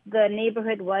 80s, the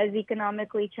neighborhood was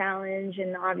economically challenged,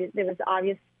 and there was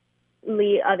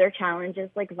obviously other challenges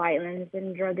like violence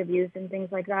and drug abuse and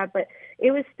things like that. But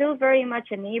it was still very much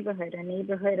a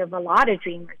neighborhood of a lot of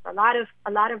dreamers. A lot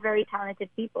of very talented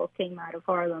people came out of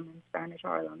Harlem and Spanish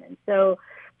Harlem. And so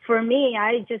for me,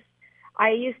 I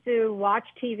used to watch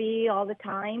TV all the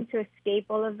time to escape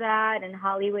all of that, and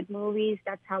Hollywood movies.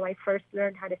 That's how I first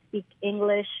learned how to speak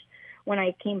English when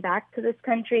I came back to this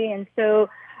country. And so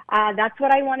that's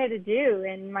what I wanted to do.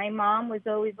 And my mom was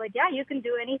always like, yeah, you can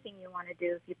do anything you want to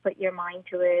do if you put your mind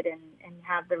to it and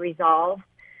have the resolve.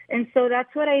 And so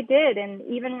that's what I did. And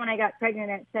even when I got pregnant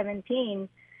at 17,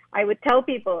 I would tell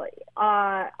people,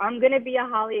 I'm going to be a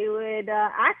Hollywood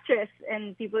actress.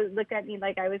 And people would look at me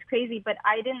like I was crazy, but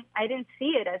I didn't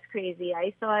see it as crazy.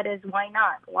 I saw it as, why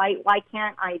not? Why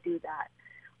can't I do that?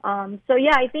 So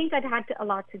yeah, I think I'd had a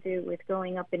lot to do with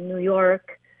growing up in New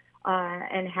York,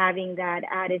 and having that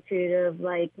attitude of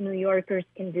like New Yorkers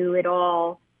can do it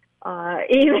all.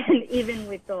 even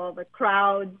with all the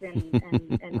crowds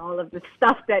and all of the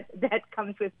stuff that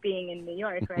comes with being in New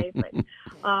York, right? But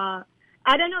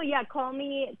I don't know. Yeah, call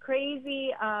me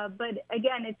crazy, but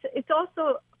again, it's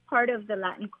also part of the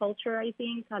Latin culture. I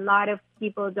think a lot of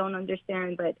people don't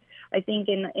understand, but I think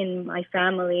in my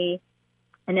family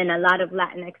and in a lot of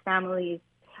Latinx families,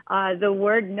 the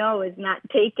word no is not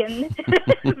taken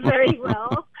very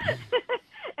well,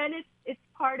 and it's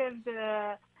part of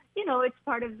the. It's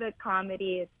part of the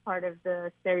comedy. It's part of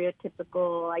the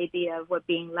stereotypical idea of what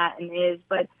being Latin is.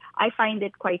 But I find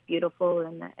it quite beautiful,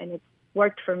 and it's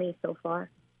worked for me so far.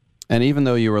 And even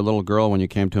though you were a little girl when you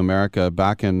came to America,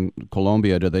 back in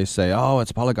Colombia, did they say, "Oh,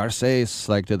 it's Paula Garcés"?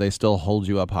 Like, did they still hold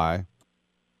you up high?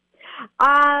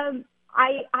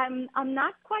 I'm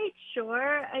not quite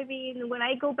sure. I mean, when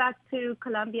I go back to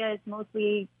Colombia, it's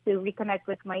mostly to reconnect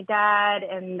with my dad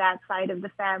and that side of the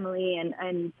family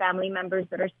and family members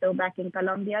that are still back in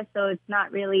Colombia. So it's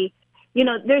not really,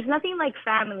 there's nothing like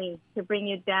family to bring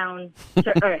you down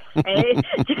to earth. Right?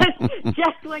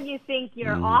 just when you think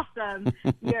you're awesome,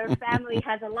 your family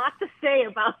has a lot to say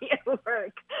about your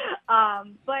work.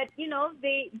 But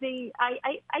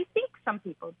I think some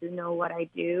people do know what I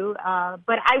do.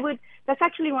 But that's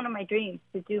actually one of my dreams,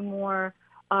 to do more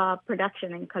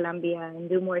production in Colombia and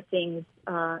do more things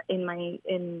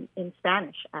in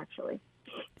Spanish, actually.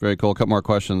 Very cool. A couple more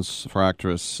questions for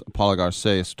actress Paula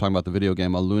Garcés, talking about the video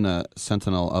game Aluna,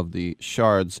 Sentinel of the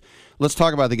Shards. Let's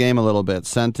talk about the game a little bit.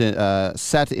 Set in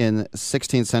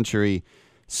 16th century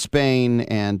Spain,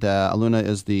 and Aluna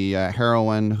is the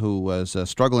heroine who was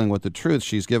struggling with the truth.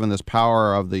 She's given this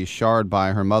power of the shard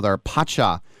by her mother,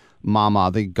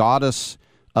 Pachamama, the goddess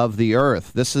of the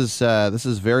earth. This is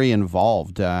very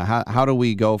involved. How do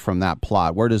we go from that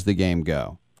plot? Where does the game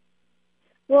go?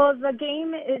 Well, the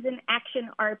game is an action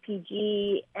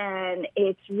RPG, and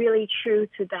it's really true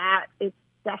to that. It's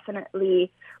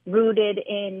definitely rooted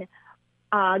in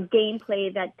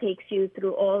gameplay that takes you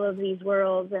through all of these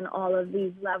worlds and all of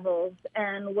these levels.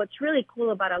 And what's really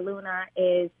cool about Aluna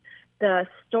is the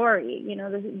story.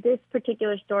 This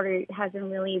particular story hasn't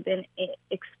really been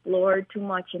explored too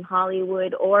much in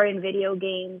Hollywood or in video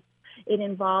games. It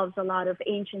involves a lot of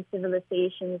ancient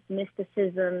civilizations,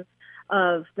 mysticism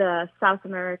of the South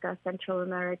America, Central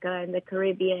America, and the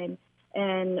Caribbean.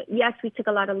 And yes, we took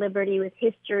a lot of liberty with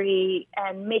history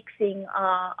and mixing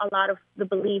a lot of the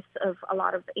beliefs of a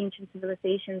lot of ancient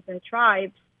civilizations and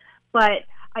tribes. But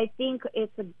I think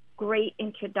it's a great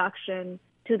introduction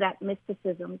to that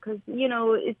mysticism because,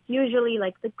 it's usually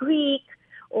like the Greek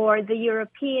or the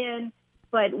European,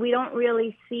 but we don't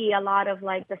really see a lot of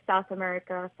like the South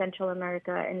America, Central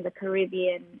America, and the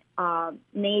Caribbean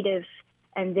natives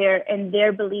and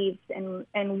their beliefs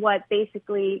and what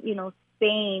basically,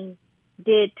 Spain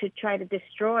did to try to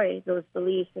destroy those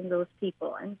beliefs and those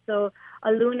people. And so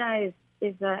Aluna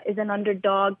is an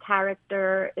underdog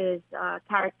character, is a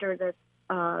character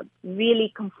that's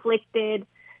really conflicted.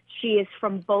 She is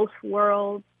from both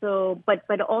worlds,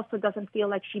 but also doesn't feel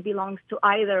like she belongs to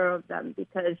either of them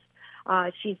because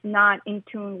she's not in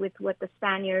tune with what the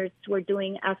Spaniards were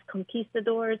doing as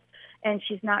conquistadors, and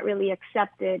she's not really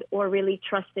accepted or really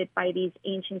trusted by these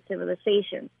ancient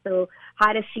civilizations. So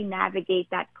how does she navigate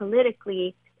that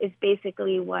politically is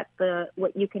basically what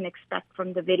you can expect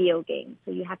from the video game.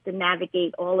 So you have to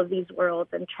navigate all of these worlds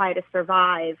and try to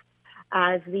survive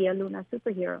as the Aluna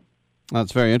superhero.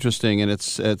 That's very interesting, and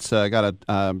it's got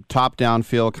a top-down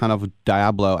feel, kind of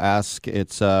Diablo-esque.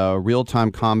 It's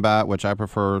real-time combat, which I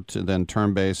prefer than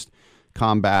turn-based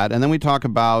combat. And then we talk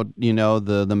about,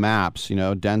 the maps,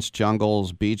 dense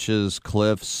jungles, beaches,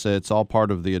 cliffs. It's all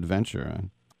part of the adventure.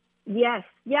 Yes,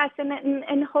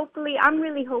 and hopefully, I'm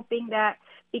really hoping that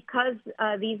because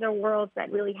these are worlds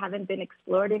that really haven't been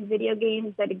explored in video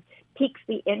games, that it piques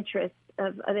the interest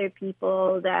of other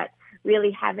people that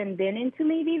really haven't been into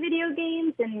maybe video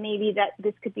games, and maybe that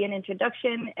this could be an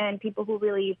introduction, and people who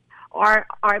really are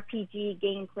RPG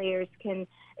game players can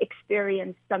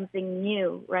experience something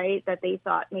new, right, that they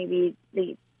thought maybe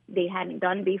they hadn't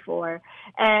done before.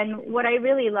 And what I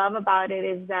really love about it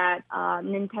is that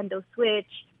Nintendo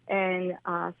Switch and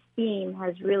Steam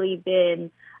has really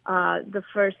been the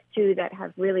first two that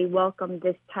have really welcomed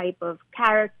this type of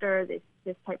character,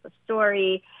 this type of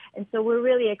story. And so we're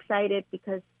really excited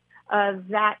because of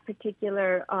that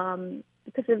particular,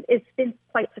 because it's been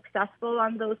quite successful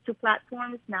on those two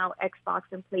platforms. Now Xbox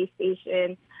and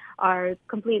PlayStation are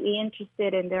completely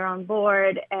interested and they're on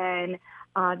board, and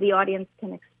the audience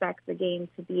can expect the game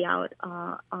to be out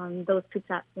on those two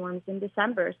platforms in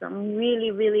December. So I'm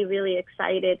really, really, really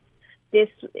excited. This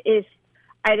is,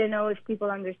 I don't know if people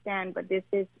understand, but this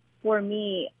is, for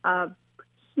me, a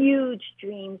huge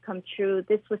dream come true.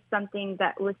 This was something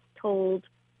that was told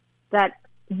that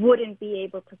wouldn't be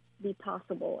able to be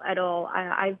possible at all.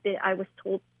 I was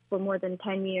told for more than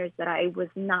 10 years that I was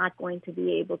not going to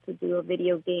be able to do a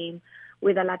video game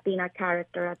with a Latina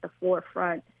character at the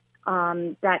forefront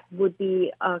that would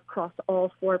be across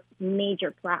all 4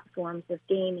 major platforms of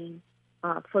gaming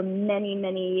for many,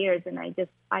 many years. And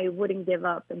I wouldn't give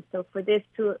up. And so for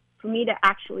me to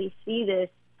actually see this,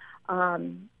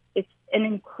 it's an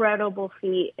incredible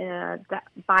feat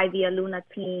by the Aluna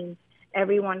team.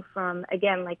 Everyone from,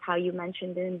 again, like how you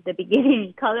mentioned in the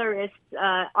beginning, colorists,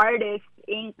 artists,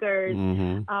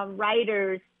 inkers,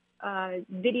 writers,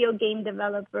 video game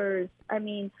developers. I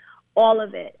mean, all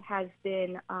of it has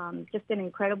been just an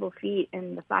incredible feat.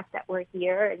 And the fact that we're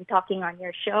here and talking on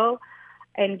your show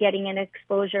and getting an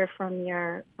exposure from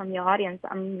your audience,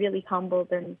 I'm really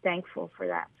humbled and thankful for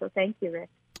that. So thank you, Rick.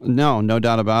 No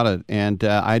doubt about it. And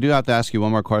I do have to ask you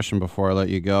one more question before I let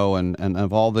you go. And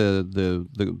of all the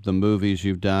movies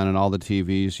you've done and all the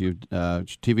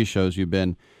TV shows you've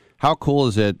been, how cool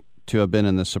is it to have been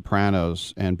in The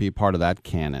Sopranos and be part of that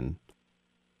canon?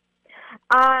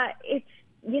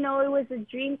 It was a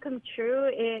dream come true.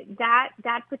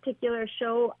 That particular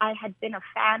show I had been a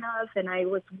fan of, and I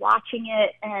was watching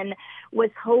it and was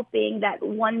hoping that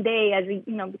one day,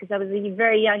 because I was a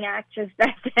very young actress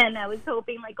back then, I was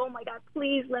hoping like, oh my God,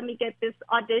 please let me get this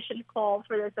audition call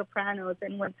for The Sopranos.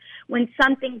 And when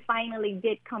something finally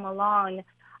did come along,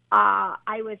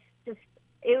 I was just,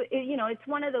 it's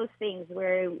one of those things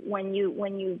where when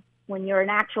you're an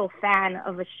actual fan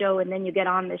of a show and then you get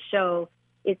on the show,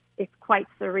 it's quite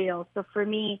surreal. So for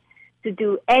me to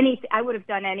do anything, I would have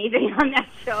done anything on that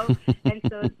show. And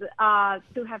so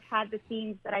to have had the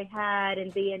scenes that I had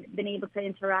and been able to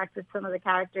interact with some of the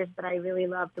characters that I really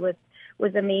loved was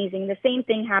amazing. The same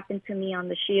thing happened to me on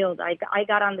The Shield. I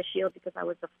got on The Shield because I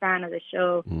was a fan of the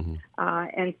show.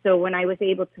 And so when I was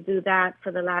able to do that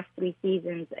for the last 3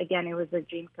 seasons, again, it was a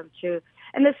dream come true.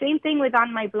 And the same thing with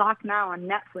On My Block Now on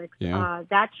Netflix. Yeah.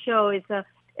 That show is a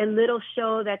little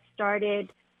show that started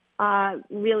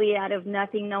really out of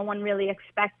nothing. No one really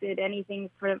expected anything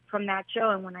from that show.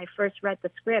 And when I first read the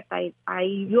script, I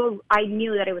knew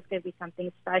that it was going to be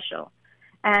something special.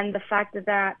 And the fact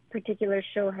that particular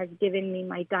show has given me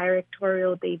my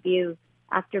directorial debut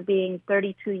after being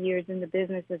 32 years in the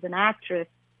business as an actress,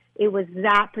 it was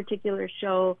that particular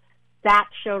show, that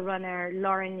showrunner,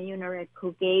 Lauren Unerick,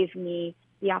 who gave me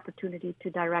the opportunity to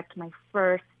direct my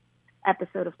first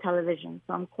episode of television.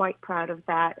 So I'm quite proud of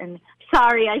that. And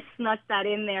sorry I snuck that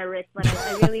in there, Rick, but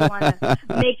I really want to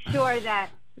make sure that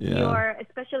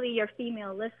especially your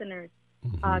female listeners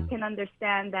can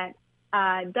understand that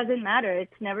it doesn't matter.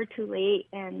 It's never too late.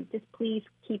 And just please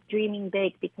keep dreaming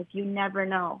big, because you never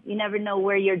know. You never know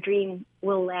where your dream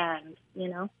will land,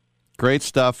 Great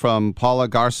stuff from Paula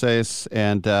Garces,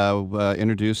 and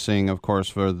introducing, of course,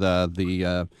 for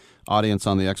the audience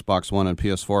on the Xbox One and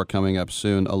PS4 coming up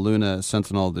soon, Aluna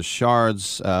Sentinel of the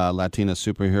Shards, Latina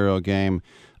superhero game,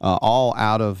 all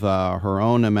out of her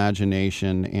own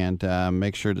imagination, and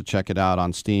make sure to check it out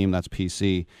on Steam, that's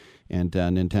PC, and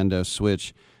Nintendo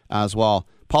Switch as well.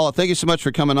 Paula, thank you so much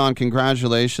for coming on.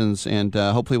 Congratulations, and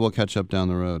hopefully we'll catch up down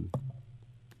the road.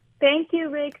 Thank you,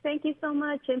 Rick. Thank you so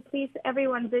much. And please,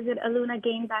 everyone, visit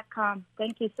alunagame.com.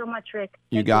 Thank you so much, Rick.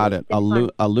 You got it.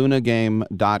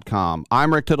 alunagame.com.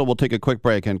 I'm Rick Tittle. We'll take a quick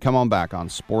break and come on back on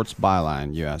Sports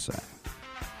Byline USA.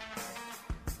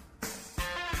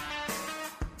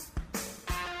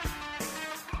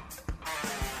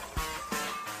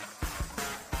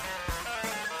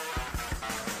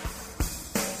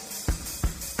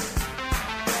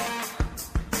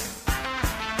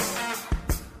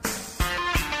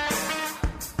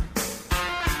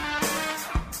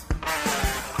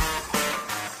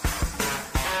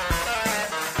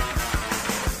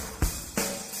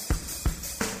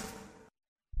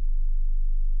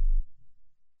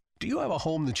 Do you have a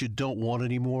home that you don't want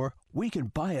anymore? We can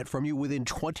buy it from you within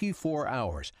 24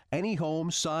 hours. Any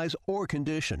home, size, or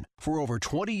condition. For over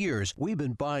 20 years, we've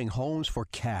been buying homes for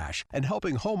cash and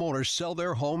helping homeowners sell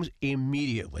their homes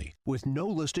immediately, with no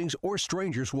listings or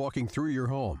strangers walking through your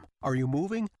home. Are you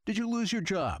moving? Did you lose your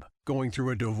job? Going through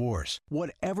a divorce?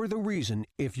 Whatever the reason,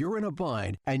 if you're in a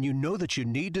bind and you know that you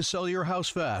need to sell your house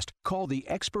fast, call the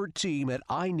expert team at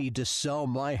I Need to Sell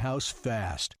My House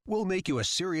Fast. We'll make you a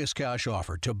serious cash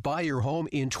offer to buy your home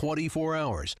in 24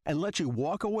 hours and let you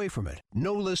walk away from it.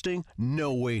 No listing,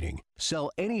 no waiting.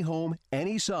 Sell any home,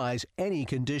 any size, any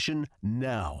condition,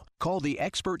 now. Call the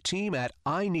expert team at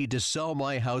I Need to Sell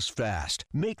My House Fast.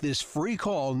 Make this free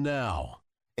call now.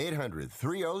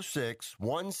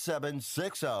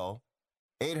 800-306-1760.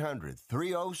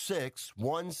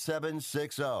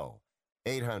 800-306-1760.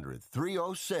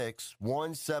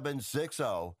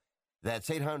 800-306-1760. That's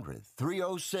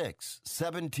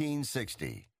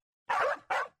 800-306-1760.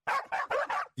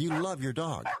 You love your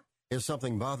dog. Is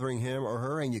something bothering him or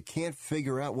her and you can't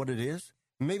figure out what it is?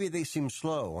 Maybe they seem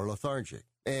slow or lethargic,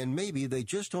 and maybe they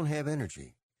just don't have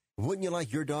energy. Wouldn't you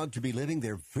like your dog to be living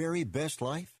their very best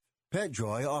life?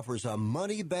 PetJoy offers a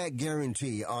money-back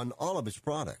guarantee on all of its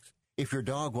products. If your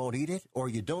dog won't eat it or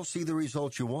you don't see the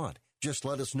results you want, just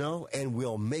let us know and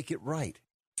we'll make it right.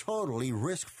 Totally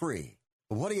risk-free.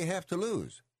 What do you have to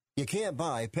lose? You can't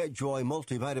buy PetJoy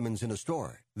multivitamins in a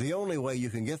store. The only way you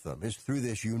can get them is through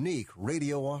this unique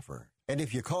radio offer. And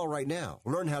if you call right now,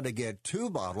 learn how to get 2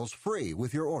 bottles free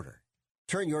with your order.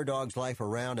 Turn your dog's life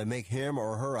around and make him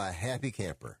or her a happy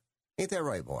camper. Ain't that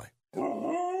right, boy?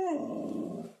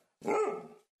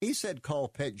 He said call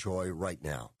PetJoy right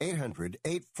now.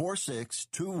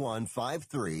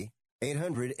 800-846-2153.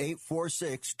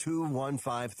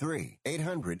 800-846-2153.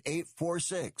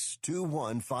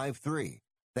 800-846-2153.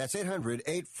 That's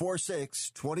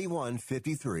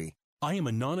 800-846-2153. I am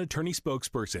a non-attorney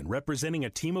spokesperson representing a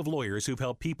team of lawyers who've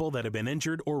helped people that have been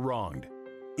injured or wronged.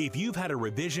 If you've had a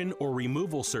revision or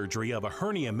removal surgery of a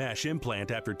hernia mesh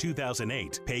implant after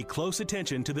 2008, pay close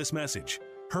attention to this message.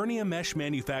 Hernia mesh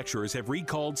manufacturers have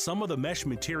recalled some of the mesh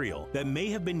material that may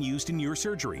have been used in your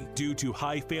surgery due to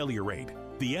high failure rate.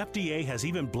 The FDA has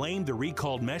even blamed the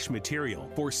recalled mesh material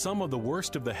for some of the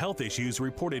worst of the health issues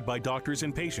reported by doctors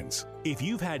and patients. If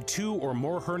you've had 2 or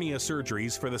more hernia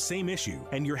surgeries for the same issue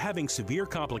and you're having severe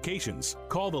complications,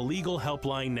 call the legal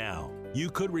helpline now.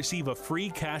 You could receive a free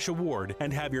cash award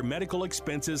and have your medical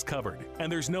expenses covered.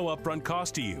 And there's no upfront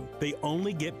cost to you. They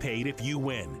only get paid if you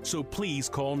win. So please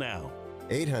call now.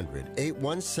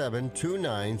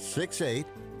 800-817-2968.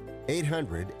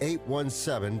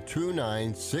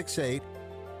 800-817-2968.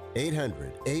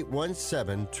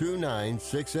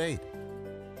 800-817-2968.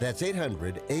 That's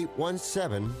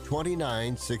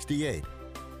 800-817-2968.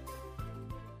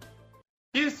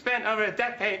 You spent over a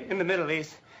decade in the Middle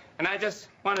East, and I just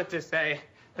wanted to say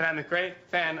that I'm a great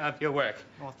fan of your work.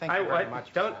 Well, thank you very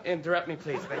much. Don't interrupt me,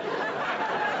 please. Thank you.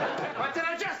 What did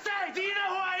I just say? Do you know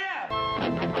who I am?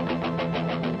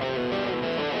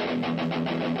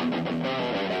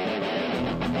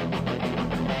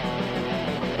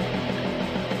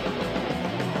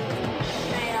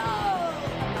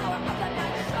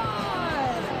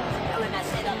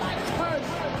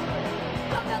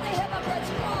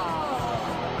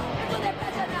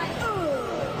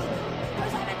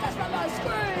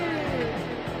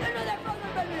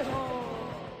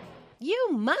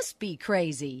 You must be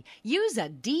crazy. You's a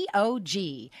DOG.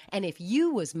 And if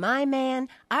you was my man,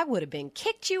 I would have been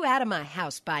kicked you out of my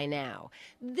house by now.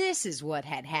 This is what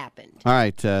had happened. All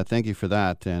right, thank you for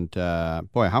that. And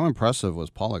boy, how impressive was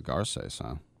Paula Garces,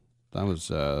 huh? That was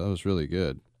really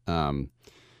good.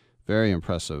 Very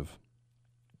impressive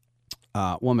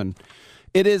woman.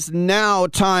 It is now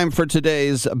time for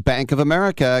today's Bank of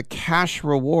America Cash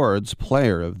Rewards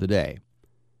Player of the Day.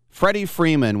 Freddie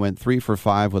Freeman went 3 for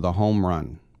 5 with a home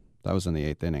run. That was in the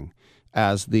 8th inning,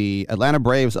 as the Atlanta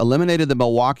Braves eliminated the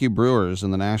Milwaukee Brewers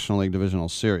in the National League Divisional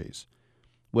Series.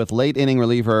 With late inning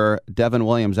reliever Devin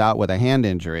Williams out with a hand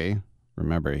injury,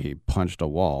 remember he punched a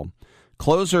wall,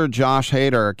 closer Josh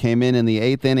Hader came in the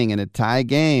 8th inning in a tie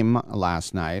game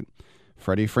last night.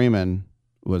 Freddie Freeman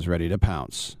was ready to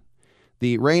pounce.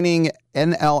 The reigning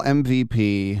NL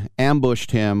MVP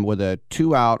ambushed him with a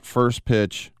 2-out first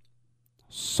pitch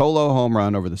solo home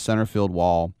run over the center field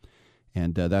wall,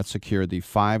 and that secured the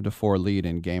 5-4 lead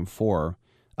in Game 4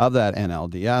 of that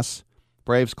NLDS.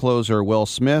 Braves closer Will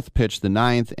Smith pitched the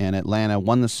 9th, and Atlanta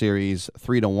won the series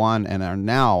 3-1 and are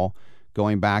now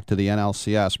going back to the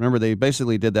NLCS. Remember, they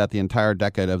basically did that the entire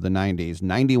decade of the 90s,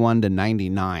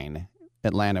 91-99.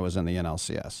 Atlanta was in the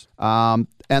NLCS.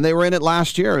 And they were in it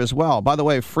last year as well. By the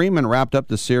way, Freeman wrapped up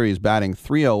the series batting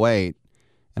 .308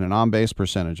 and an on-base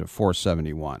percentage of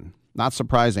 .471. Not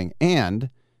surprising. And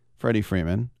Freddie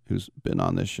Freeman, who's been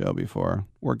on this show before,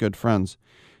 we're good friends.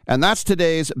 And that's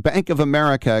today's Bank of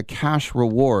America Cash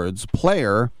Rewards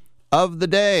Player of the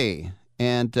Day.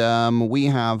 And we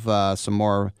have some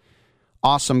more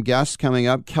awesome guests coming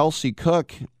up. Kelsey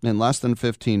Cook in less than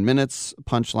 15 minutes,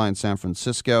 Punchline San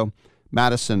Francisco.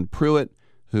 Madison Pruitt,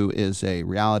 who is a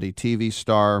reality TV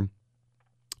star,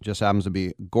 just happens to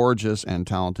be gorgeous and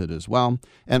talented as well.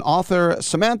 And author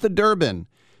Samantha Durbin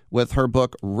with her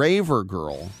book Raver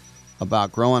Girl,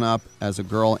 about growing up as a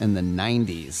girl in the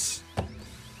 90s.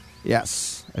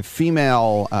 Yes, a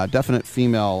female, definite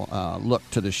female look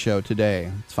to the show today.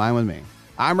 It's fine with me.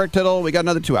 I'm Rick Tittle. We got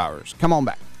another 2 hours. Come on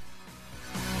back.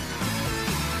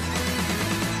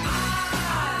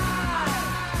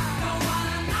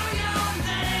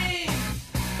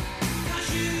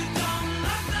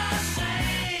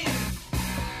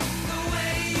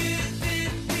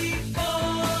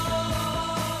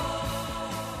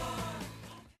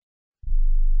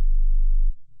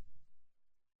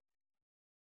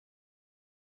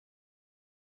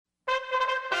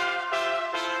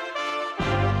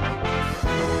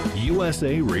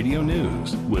 USA Radio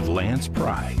News with Lance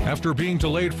Pry. After being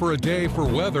delayed for a day for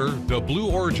weather, the Blue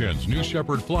Origin's New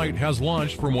Shepard flight has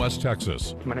launched from West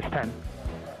Texas. Minus 10,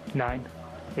 9,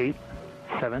 8,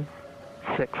 7,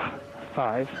 6,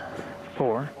 5,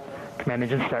 4. Command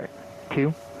engine start. 2,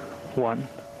 1.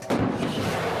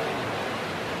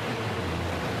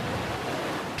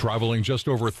 Traveling just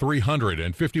over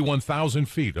 351,000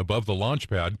 feet above the launch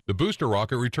pad, the booster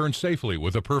rocket returned safely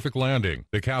with a perfect landing.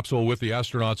 The capsule with the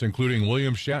astronauts, including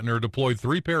William Shatner, deployed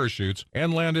 3 parachutes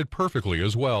and landed perfectly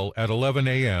as well at 11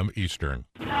 a.m. Eastern.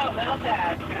 How about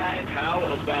that, guys?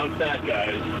 How about that,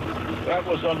 guys? That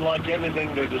was unlike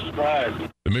anything they described.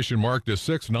 The mission marked a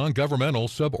 6th non-governmental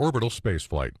suborbital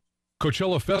spaceflight.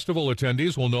 Coachella Festival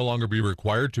attendees will no longer be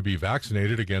required to be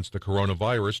vaccinated against the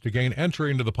coronavirus to gain entry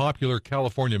into the popular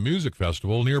California Music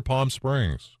Festival near Palm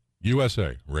Springs.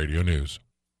 USA Radio News.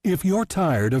 If you're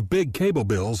tired of big cable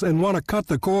bills and want to cut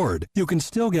the cord, you can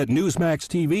still get Newsmax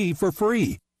TV for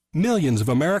free. Millions of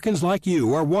Americans like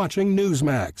you are watching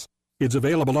Newsmax. It's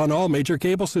available on all major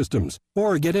cable systems,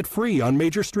 or get it free on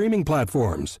major streaming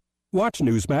platforms. Watch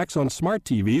Newsmax on smart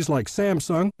TVs like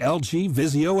Samsung, LG,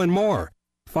 Vizio, and more.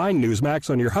 Find Newsmax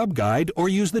on your Hub Guide or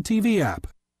use the TV app.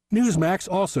 Newsmax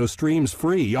also streams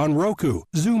free on Roku,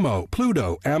 Zumo,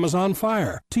 Pluto, Amazon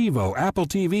Fire, TiVo, Apple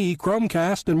TV,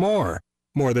 Chromecast, and more.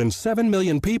 More than 7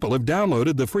 million people have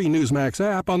downloaded the free Newsmax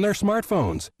app on their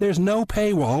smartphones. There's no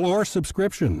paywall or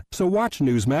subscription, so watch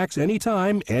Newsmax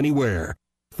anytime, anywhere.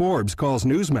 Forbes calls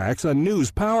Newsmax a news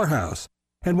powerhouse.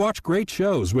 And watch great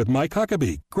shows with Mike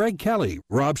Huckabee, Greg Kelly,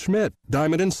 Rob Schmidt,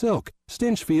 Diamond and Silk,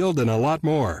 Stinchfield, and a lot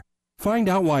more. Find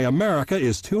out why America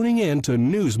is tuning in to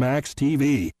Newsmax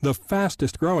TV, the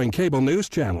fastest growing cable news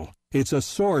channel. It's a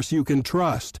source you can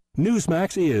trust.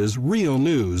 Newsmax is real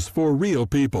news for real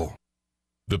people.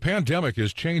 The pandemic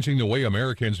is changing the way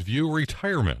Americans view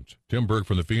retirement. Tim Berg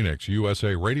from the Phoenix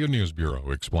USA Radio News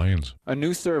Bureau explains. A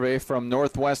new survey from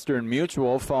Northwestern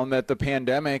Mutual found that the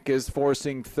pandemic is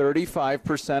forcing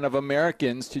 35% of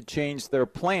Americans to change their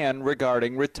plan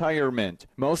regarding retirement.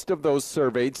 Most of those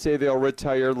surveyed say they'll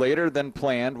retire later than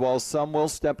planned, while some will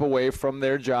step away from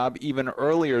their job even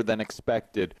earlier than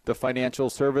expected. The financial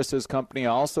services company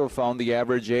also found the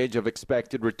average age of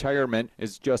expected retirement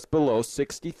is just below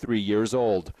 63 years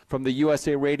old. From the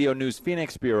USA Radio News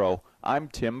Phoenix Bureau, I'm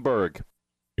Tim Berg.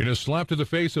 In a slap to the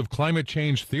face of climate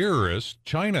change theorists,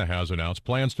 China has announced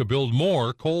plans to build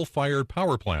more coal-fired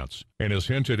power plants and has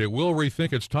hinted it will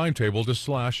rethink its timetable to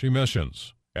slash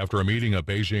emissions. After a meeting of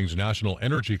Beijing's National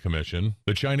Energy Commission,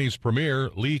 the Chinese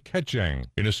Premier Li Keqiang,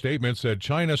 in a statement, said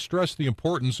China stressed the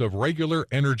importance of regular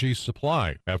energy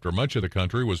supply after much of the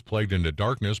country was plagued into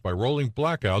darkness by rolling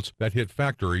blackouts that hit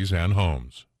factories and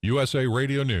homes. USA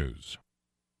Radio News.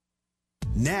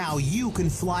 Now you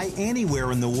can fly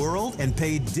anywhere in the world and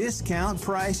pay discount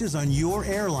prices on your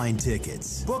airline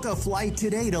tickets. Book a flight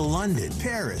today to London,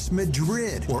 Paris,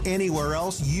 Madrid, or anywhere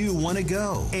else you want to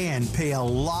go and pay a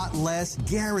lot less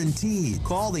guaranteed.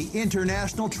 Call the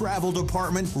International Travel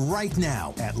Department right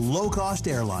now at Low Cost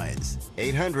Airlines.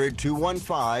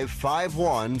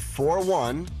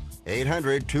 800-215-5141.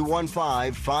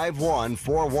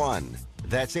 800-215-5141.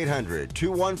 That's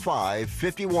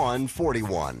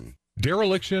 800-215-5141.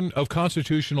 Dereliction of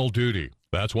constitutional duty.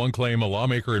 That's one claim a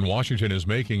lawmaker in Washington is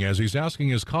making as he's asking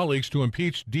his colleagues to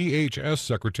impeach DHS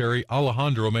Secretary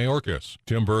Alejandro Mayorkas.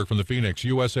 Tim Berg from the Phoenix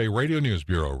USA Radio News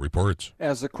Bureau reports.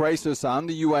 As the crisis on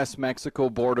the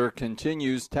U.S.-Mexico border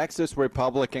continues, Texas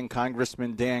Republican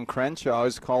Congressman Dan Crenshaw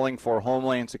is calling for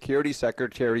Homeland Security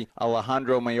Secretary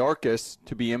Alejandro Mayorkas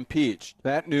to be impeached.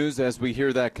 That news as we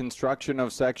hear that construction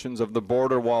of sections of the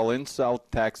border wall in South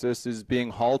Texas is being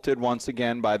halted once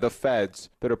again by the feds.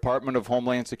 The Department of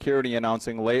Homeland Security announced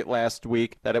late last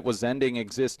week that it was ending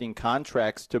existing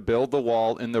contracts to build the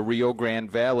wall in the Rio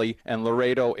Grande Valley and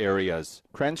Laredo areas.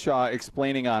 Crenshaw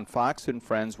explaining on Fox and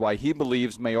Friends why he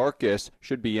believes Mayorkas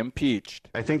should be impeached.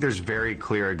 I think there's very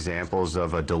clear examples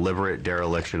of a deliberate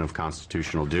dereliction of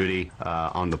constitutional duty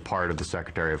on the part of the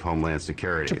Secretary of Homeland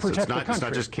Security. To protect the country. It's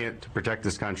not just to protect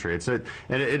this country. It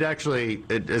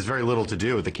has very little to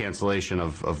do with the cancellation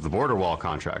of the border wall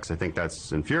contracts. I think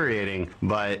that's infuriating.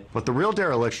 But the real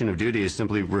dereliction of duty is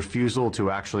simply refusal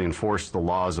to actually enforce the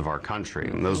laws of our country.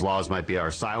 And those laws might be our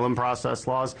asylum process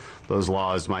laws. Those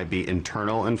laws might be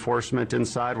internal enforcement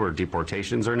inside where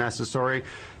deportations are necessary.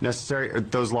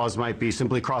 Those laws might be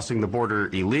simply crossing the border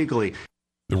illegally.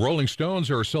 The Rolling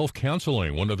Stones are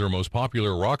self-canceling one of their most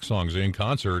popular rock songs in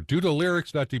concert due to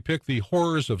lyrics that depict the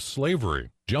horrors of slavery.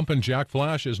 Jumpin' Jack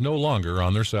Flash is no longer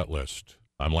on their set list.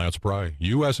 I'm Lance Pry,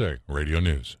 USA Radio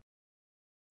News.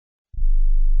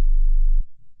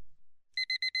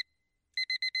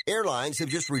 Airlines have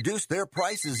just reduced their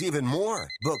prices even more.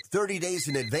 Book 30 days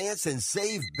in advance and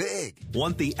save big.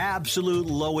 Want the absolute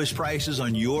lowest prices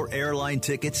on your airline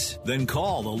tickets? Then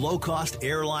call the Low Cost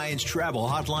Airlines Travel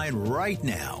Hotline right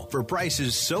now for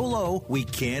prices so low we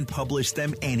can't publish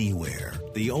them anywhere.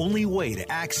 The only way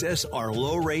to access our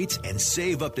low rates and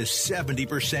save up to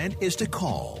 70% is to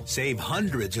call. Save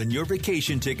hundreds on your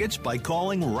vacation tickets by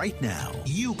calling right now.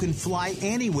 You can fly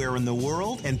anywhere in the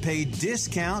world and pay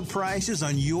discount prices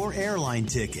on your airline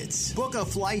tickets. Book a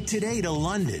flight today to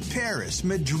London, Paris,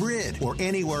 Madrid, or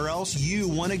anywhere else you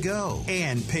want to go.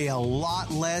 And pay a lot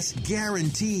less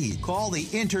guaranteed. Call the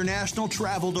International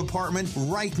Travel Department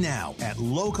right now at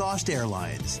Low Cost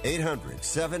Airlines.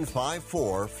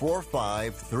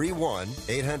 800-754-4531.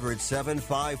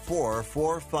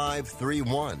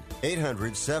 800-754-4531.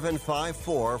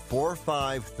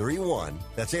 800-754-4531.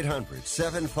 That's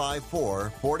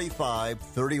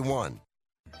 800-754-4531.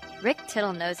 Rick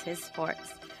Tittle knows his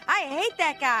sports. I hate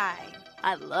that guy.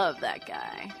 I love that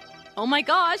guy. Oh my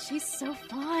gosh, he's so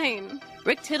fine.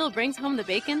 Rick Tittle brings home the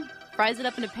bacon, fries it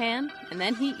up in a pan, and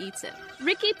then he eats it.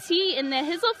 Ricky T in the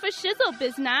hizzle for shizzle,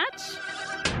 biznatch.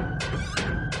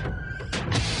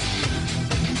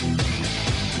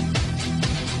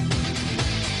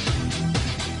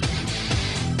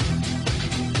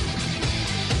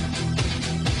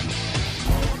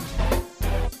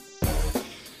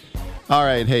 All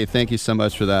right. Hey, thank you so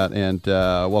much for that. And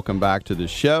welcome back to the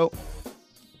show.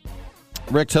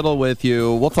 Rick Tittle with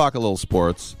you. We'll talk a little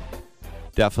sports,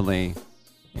 definitely.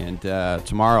 And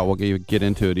tomorrow we'll get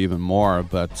into it even more.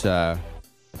 But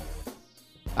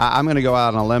I'm going to go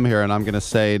out on a limb here, and I'm going to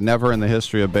say never in the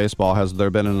history of baseball has there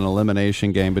been an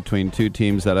elimination game between two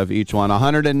teams that have each won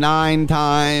 109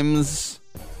 times.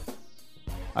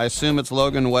 I assume it's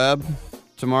Logan Webb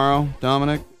tomorrow,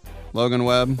 Dominic? Logan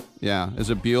Webb? Yeah. Is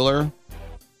it Bueller?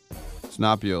 It's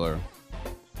not Bueller.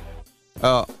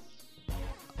 Oh.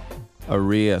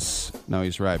 Arias. No,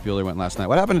 he's right. Bueller went last night.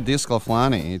 What happened to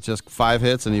DeSclafani? It's just 5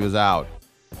 hits and he was out.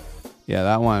 Yeah,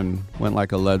 that one went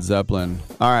like a Led Zeppelin.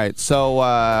 All right, so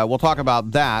we'll talk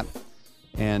about that.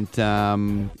 And,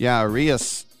 yeah,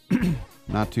 Arias,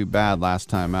 not too bad last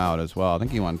time out as well. I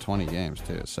think he won 20 games,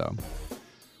 too. So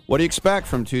what do you expect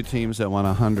from two teams that won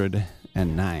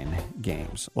 109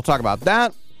 games? We'll talk about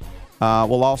that.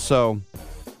 We'll also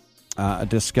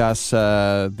discuss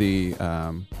the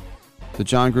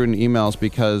John Gruden emails,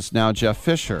 because now Jeff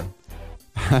Fisher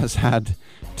has had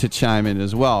to chime in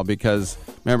as well, because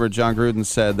remember John Gruden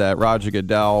said that Roger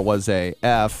Goodell was a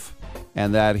F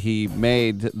and that he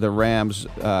made the Rams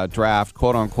draft,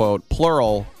 quote unquote,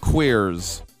 plural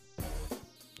queers,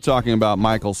 talking about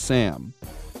Michael Sam.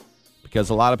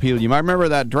 Because a lot of people, you might remember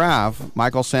that draft,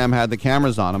 Michael Sam had the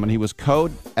cameras on him and he was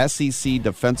SEC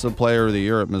Defensive Player of the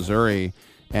Year at Missouri,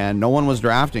 and no one was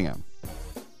drafting him.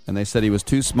 And they said he was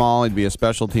too small. He'd be a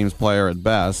special teams player at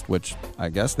best, which I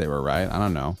guess they were right. I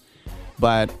don't know.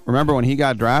 But remember when he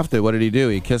got drafted, what did he do?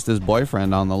 He kissed his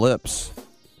boyfriend on the lips.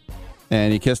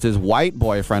 And he kissed his white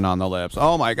boyfriend on the lips.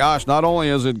 Oh, my gosh. Not only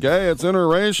is it gay, it's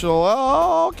interracial.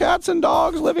 Oh, cats and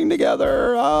dogs living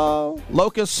together. Oh,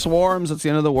 locust swarms. It's the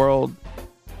end of the world.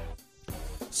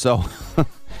 So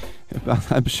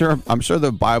I'm sure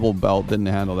the Bible Belt didn't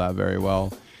handle that very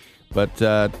well. But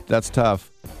that's tough.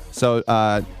 So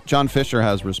John Fisher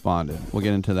has responded. We'll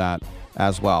get into that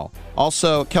as well.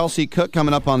 Also, Kelsey Cook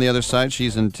coming up on the other side.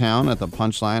 She's in town at the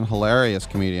Punchline. Hilarious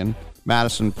comedian.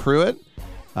 Madison Pruitt,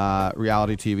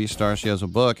 reality TV star. She has a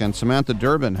book. And Samantha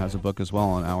Durbin has a book as well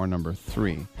on hour number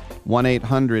 3.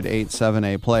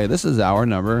 1-800-87-A-PLAY. This is hour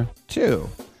number 2.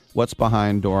 What's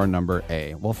behind door number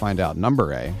A? We'll find out.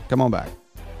 Number A. Come on back.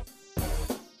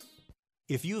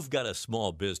 If you've got a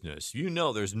small business, you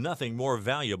know there's nothing more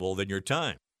valuable than your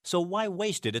time. So why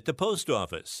waste it at the post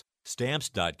office?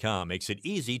 Stamps.com makes it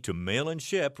easy to mail and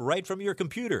ship right from your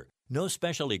computer. No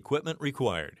special equipment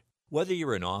required. Whether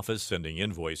you're an office sending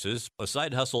invoices, a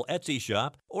side hustle Etsy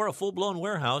shop, or a full-blown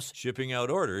warehouse shipping out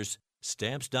orders,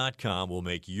 Stamps.com will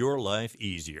make your life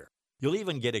easier. You'll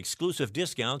even get exclusive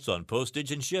discounts on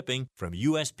postage and shipping from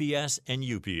USPS and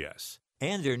UPS.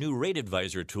 And their new Rate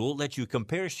Advisor tool lets you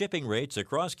compare shipping rates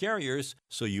across carriers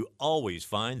so you always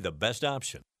find the best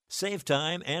option. Save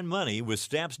time and money with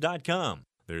Stamps.com.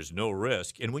 There's no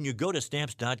risk, and when you go to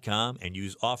Stamps.com and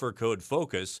use offer code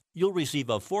FOCUS, you'll receive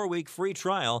a 4-week free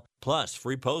trial plus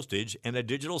free postage and a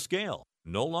digital scale.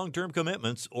 No long-term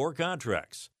commitments or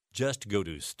contracts. Just go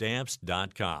to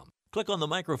Stamps.com. Click on the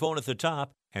microphone at the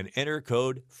top and enter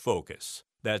code FOCUS.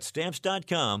 That's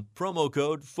Stamps.com, promo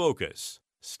code FOCUS.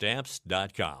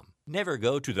 Stamps.com. Never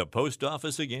go to the post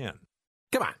office again.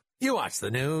 Come on. You watch the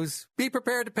news. Be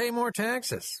prepared to pay more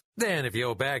taxes. Then if you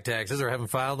owe back taxes or haven't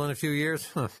filed in a few years,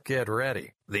 get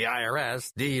ready. The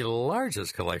IRS, the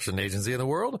largest collection agency in the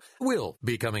world, will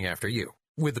be coming after you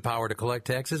with the power to collect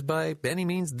taxes by any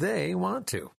means they want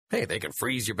to. Hey, they can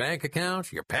freeze your bank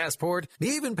account, your passport,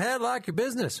 even padlock your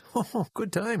business. Oh,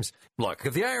 good times. Look,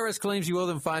 if the IRS claims you owe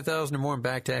them $5,000 or more in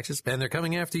back taxes and they're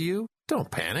coming after you, don't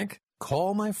panic.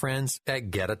 Call my friends at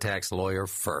Get a Tax Lawyer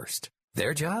first.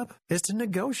 Their job is to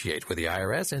negotiate with the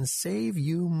IRS and save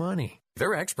you money.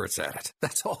 They're experts at it.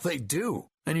 That's all they do.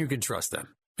 And you can trust them.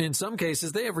 In some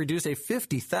cases, they have reduced a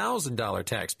 $50,000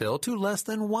 tax bill to less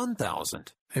than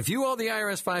 $1,000. If you owe the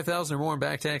IRS $5,000 or more in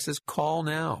back taxes, call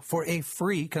now for a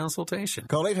free consultation.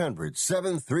 Call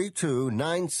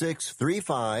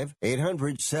 800-732-9635.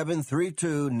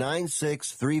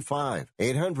 800-732-9635.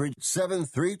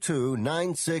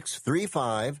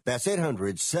 800-732-9635. That's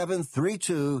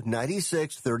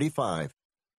 800-732-9635.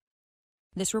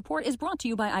 This report is brought to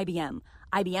you by IBM.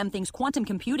 IBM thinks quantum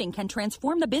computing can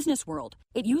transform the business world.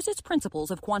 It uses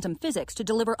principles of quantum physics to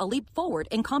deliver a leap forward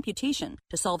in computation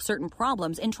to solve certain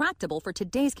problems intractable for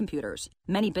today's computers.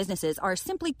 Many businesses are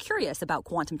simply curious about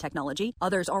quantum technology.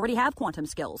 Others already have quantum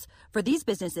skills. For these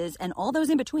businesses and all those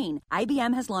in between,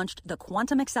 IBM has launched the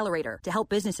Quantum Accelerator to help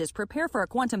businesses prepare for a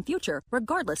quantum future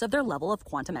regardless of their level of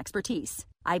quantum expertise.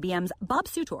 IBM's Bob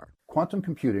Sutor. Quantum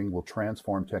computing will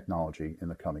transform technology in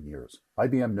the coming years.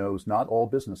 IBM knows not all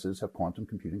businesses have quantum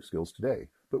computing skills today,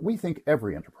 but we think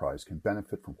every enterprise can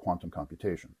benefit from quantum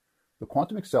computation. The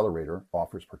Quantum Accelerator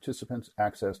offers participants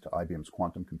access to IBM's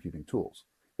quantum computing tools.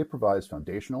 It provides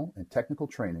foundational and technical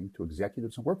training to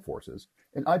executives and workforces,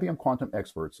 and IBM quantum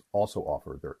experts also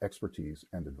offer their expertise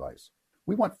and advice.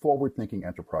 We want forward-thinking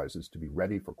enterprises to be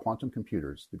ready for quantum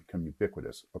computers to become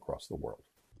ubiquitous across the world.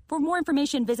 For more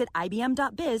information, visit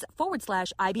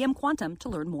ibm.biz/IBM Quantum to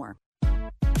learn more.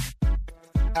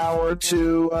 Hour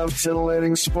 2 of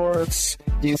titillating sports.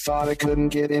 You thought it couldn't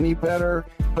get any better,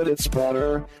 but it's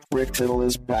better. Rick Tittle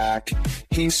is back.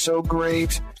 He's so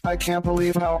great. I can't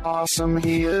believe how awesome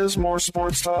he is. More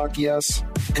sports talk, yes.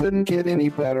 Couldn't get any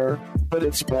better, but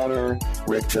it's better.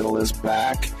 Rick Tittle is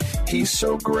back. He's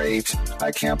so great.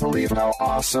 I can't believe how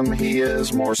awesome he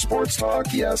is. More sports talk,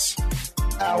 yes.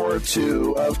 Hour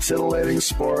 2 of titillating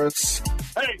sports.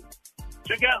 Hey,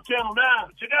 check out Channel 9.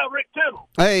 Check out Rick Tittle.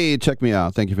 Hey, check me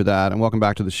out. Thank you for that. And welcome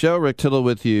back to the show. Rick Tittle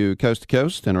with you coast to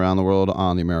coast and around the world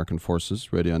on the American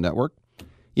Forces Radio Network.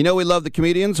 You know, we love the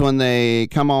comedians when they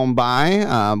come on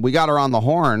by. We got her on the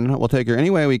horn. We'll take her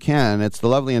any way we can. It's the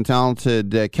lovely and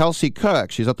talented Kelsey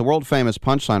Cook. She's at the world-famous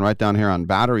Punchline right down here on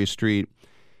Battery Street.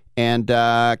 And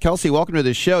Kelsey, welcome to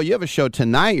the show. You have a show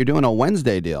tonight. You're doing a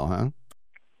Wednesday deal, huh?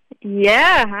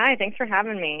 Yeah, hi. Thanks for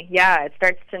having me. Yeah, it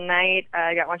starts tonight.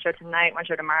 I got one show tonight, one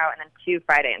show tomorrow, and then 2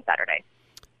 Friday and Saturday.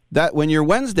 That when your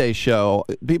Wednesday show,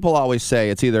 people always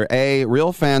say it's either A,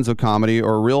 real fans of comedy,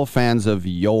 or real fans of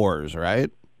yours,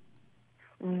 right?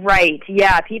 Right.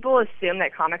 Yeah, people assume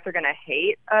that comics are going to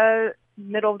hate a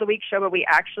middle-of-the-week show, but we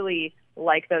actually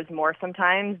like those more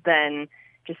sometimes than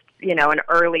just, you know, an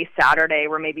early Saturday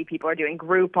where maybe people are doing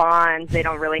Groupons. They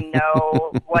don't really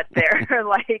know what they're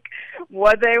like,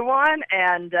 what they want.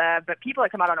 And but people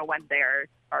that come out on a Wednesday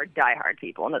are diehard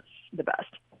people, and that's the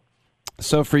best.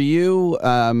 So for you,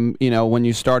 you know, when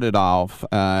you started off,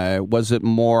 was it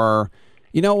more,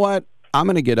 you know what, I'm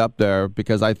going to get up there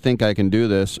because I think I can do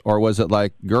this, or was it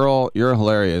like, girl, you're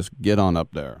hilarious, get on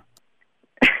up there?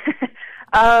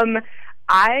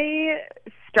 I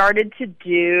started to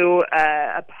do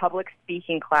a public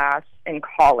speaking class in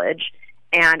college,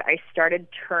 and I started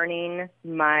turning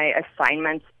my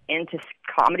assignments into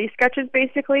comedy sketches,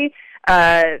 basically,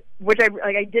 which I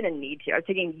didn't need to. I was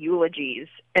taking eulogies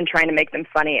and trying to make them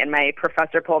funny, and my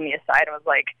professor pulled me aside and was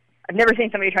like, I've never seen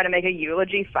somebody try to make a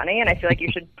eulogy funny, and I feel like you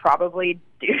should probably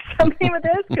do something with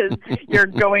this because you're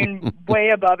going way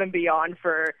above and beyond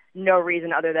for no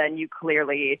reason other than you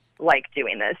clearly like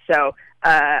doing this. So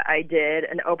I did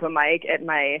an open mic at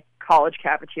my college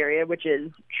cafeteria, which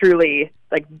is truly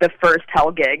like the first hell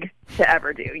gig to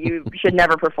ever do. You should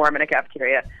never perform in a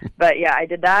cafeteria. But yeah, I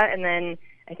did that, and then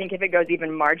I think if it goes even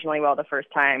marginally well the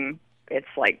first time, it's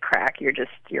like crack. You're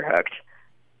hooked.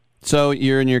 So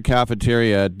you're in your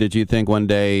cafeteria. Did you think one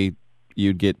day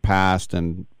you'd get past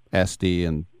and Esty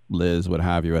and Liz would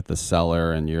have you at the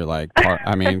Cellar, and you're like,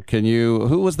 I mean,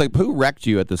 who wrecked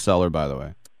you at the Cellar, by the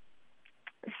way?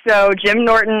 So Jim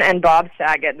Norton and Bob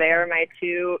Saget, they are my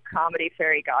two comedy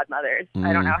fairy godmothers.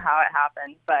 I don't know how it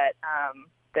happened, but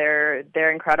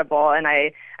they're incredible. And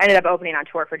I ended up opening on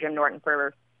tour for Jim Norton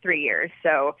for 3 years.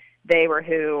 So they were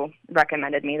who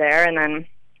recommended me there. And then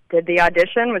did the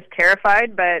audition, was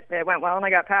terrified, but it went well and I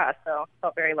got passed, so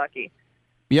felt very lucky.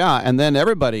 Yeah, and then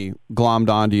everybody glommed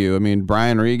onto you. I mean,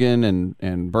 Brian Regan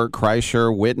and Bert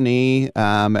Kreischer, Whitney,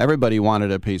 everybody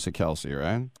wanted a piece of Kelsey,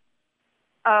 right?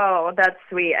 Oh, that's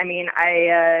sweet. I mean,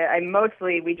 I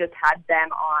mostly, we just had them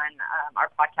on our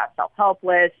podcast,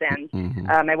 Self-Helpless, and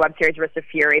my web series, Wrist of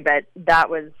Fury, but that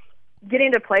was,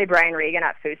 getting to play Brian Regan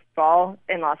at foosball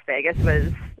in Las Vegas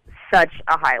was such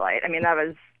a highlight. I mean, that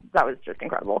was just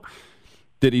incredible.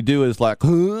 Did he do his,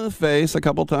 face a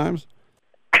couple times?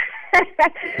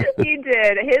 He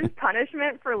did. His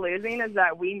punishment for losing is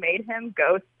that we made him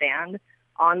go stand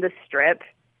on the strip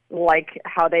like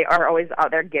how they are always out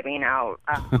there giving out,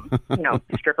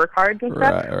 stripper cards and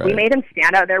stuff. Right. We made him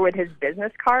stand out there with his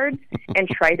business cards and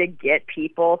try to get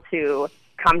people to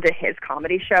come to his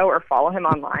comedy show or follow him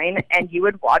online. And you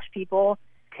would watch people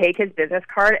take his business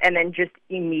card and then just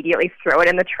immediately throw it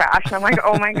in the trash. And I'm like,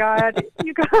 oh my God,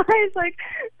 you guys,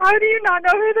 how do you not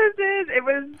know who this is? It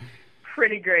was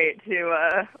pretty great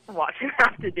to watch him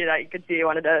have to do that. You could see he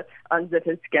wanted to unzip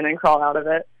his skin and crawl out of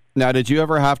it. Now, did you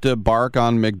ever have to bark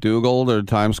on McDougal or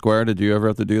Times Square? Did you ever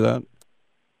have to do that?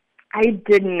 I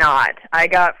did not. I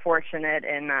got fortunate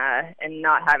in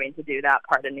not having to do that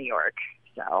part in New York.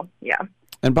 So, yeah.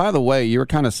 And by the way, you were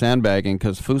kind of sandbagging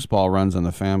because foosball runs in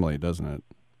the family, doesn't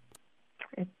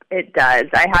it? It does.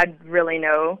 I had really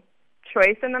no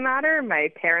choice in the matter.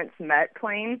 My parents met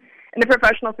playing in the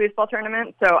professional foosball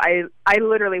tournament, so I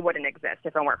literally wouldn't exist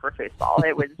if it weren't for foosball.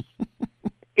 It was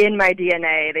in my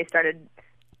DNA. They started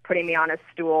putting me on a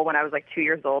stool when I was 2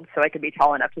 years old so I could be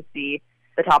tall enough to see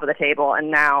the top of the table. And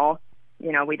now,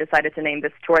 we decided to name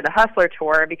this tour the Hustler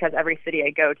Tour because every city I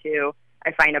go to,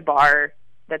 I find a bar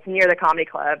that's near the comedy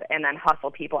club and then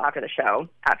hustle people after the show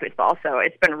at foosball. So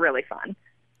it's been really fun.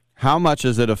 How much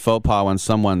is it a faux pas when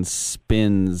someone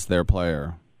spins their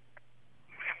player?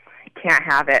 Can't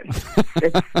have it.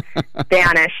 It's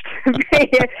banished.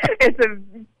 It's a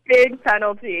big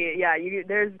penalty. Yeah,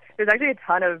 there's actually a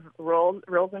ton of rules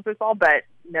in football, but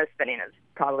no spinning is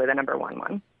probably the number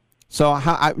one. So,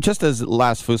 just as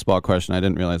last football question, I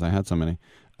didn't realize I had so many.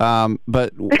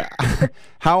 But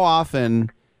how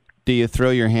often do you throw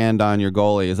your hand on your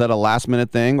goalie? Is that a last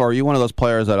minute thing, or are you one of those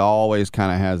players that always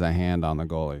kind of has a hand on the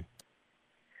goalie?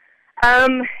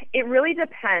 It really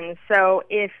depends. So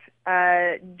if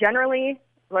generally,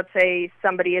 let's say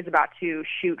somebody is about to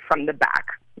shoot from the back,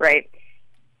 right?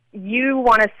 You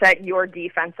want to set your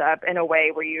defense up in a way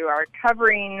where you are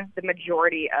covering the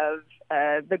majority of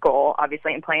the goal,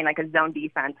 obviously, and playing like a zone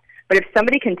defense. But if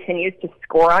somebody continues to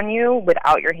score on you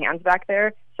without your hands back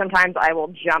there, sometimes I will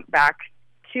jump back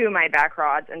to my back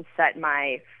rods and set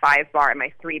my 5-bar and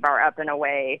my 3-bar up in a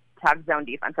way to have zone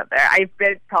defense up there.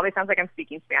 It probably sounds like I'm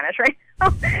speaking Spanish right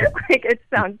now. It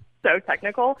sounds so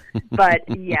technical. But,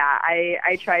 yeah,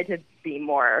 I try to be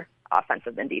more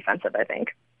offensive than defensive, I think.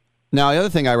 Now, the other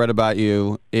thing I read about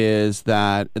you is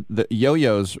that the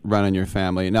yo-yos run in your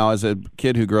family. Now, as a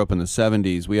kid who grew up in the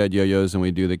 70s, we had yo-yos and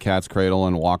we do the cat's cradle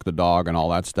and walk the dog and all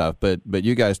that stuff. But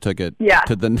you guys took it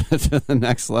to the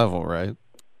next level, right?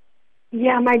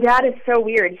 Yeah, my dad is so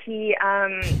weird. He,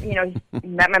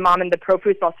 met my mom in the pro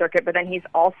football circuit, but then he's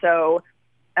also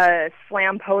a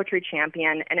slam poetry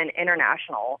champion and an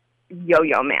international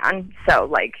yo-yo man.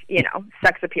 So,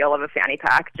 sex appeal of a fanny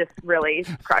pack, just really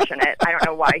crushing it. I don't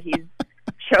know why he's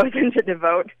chosen to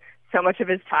devote so much of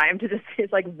his time to just his,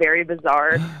 very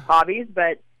bizarre hobbies,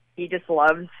 but he just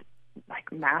loves,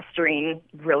 mastering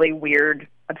really weird,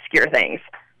 obscure things.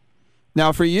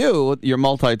 Now, for you, you're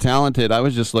multi-talented. I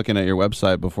was just looking at your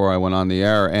website before I went on the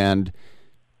air, and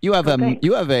you have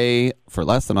a for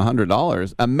less than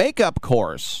 $100, a makeup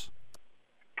course.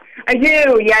 I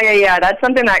do, yeah. That's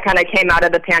something that kind of came out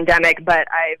of the pandemic, but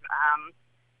I've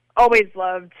always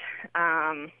loved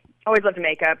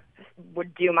makeup.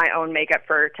 Would do my own makeup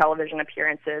for television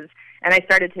appearances, and I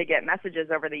started to get messages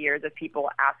over the years of people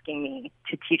asking me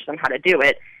to teach them how to do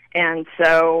it. And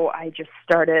so I just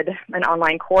started an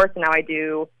online course, and now I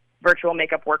do virtual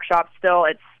makeup workshops still.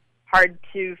 It's hard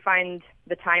to find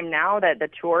the time now that the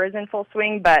tour is in full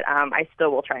swing, but I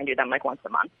still will try and do them once a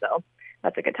month, so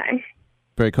that's a good time.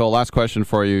 Very cool. Last question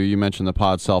for you. You mentioned the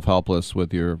pod Self-Helpless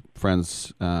with your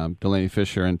friends Delaney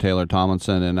Fisher and Taylor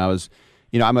Tomlinson, and I was,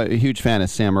 I'm a huge fan of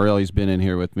Sam Morril. He's been in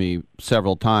here with me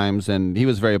several times, and he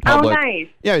was very public. Oh, nice.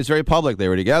 Yeah, he was very public. They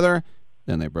were together,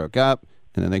 then they broke up,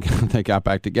 and then they got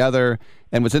back together.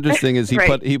 And what's interesting is he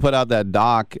put out that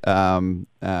doc,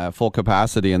 Full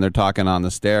Capacity, and they're talking on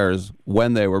the stairs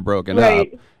when they were broken up.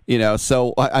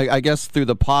 So I guess through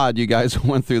the pod, you guys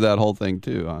went through that whole thing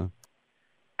too, huh?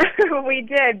 We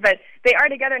did, but they are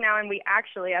together now, and we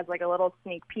actually, as like a little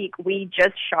sneak peek, we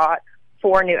just shot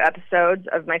 4 new episodes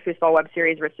of my foosball web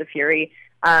series, Wrists of Fury,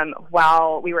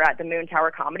 while we were at the Moon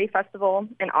Tower Comedy Festival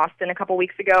in Austin a couple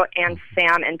weeks ago, and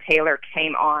Sam and Taylor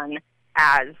came on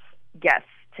as guests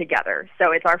together.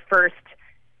 So it's our first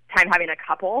time having a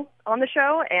couple on the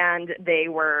show, and they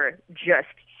were just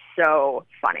so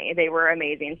funny. They were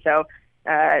amazing. So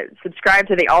subscribe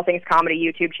to the All Things Comedy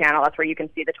YouTube channel. That's where you can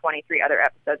see the 23 other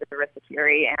episodes of The Wrists of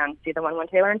Fury and see the one when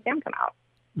Taylor and Sam come out.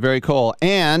 Very cool.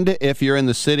 And if you're in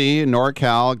the city,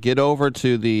 NorCal, get over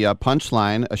to the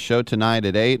Punchline, a show tonight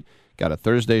at 8. Got a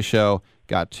Thursday show.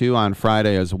 Got 2 on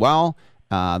Friday as well.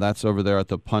 That's over there at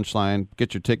the Punchline.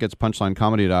 Get your tickets,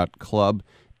 punchlinecomedy.club.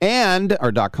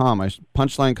 Or .com,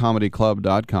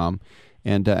 punchlinecomedyclub.com.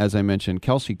 And as I mentioned,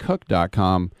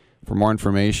 kelseycook.com for more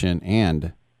information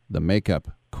and the makeup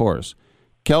course.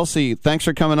 Kelsey, thanks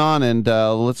for coming on, and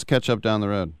let's catch up down the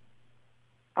road.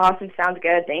 Awesome. Sounds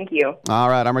good. Thank you. All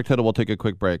right, I'm Rick Tittle. We'll take a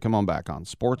quick break. Come on back on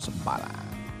Sports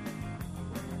Byline.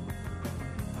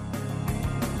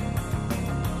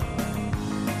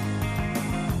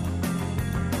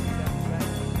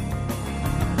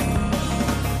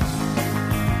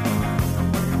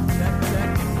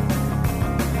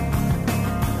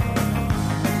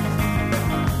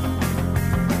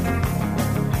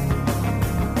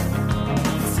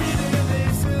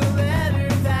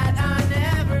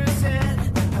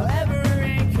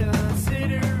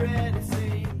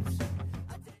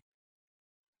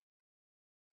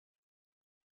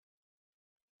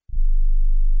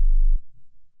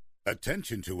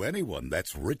 Attention to anyone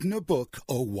that's written a book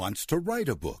or wants to write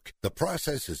a book. The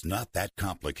process is not that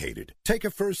complicated. Take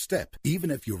a first step. Even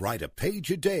if you write a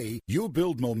page a day, you'll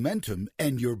build momentum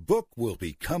and your book will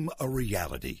become a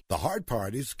reality. The hard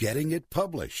part is getting it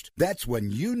published. That's when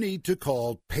you need to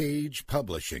call Page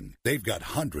Publishing. They've got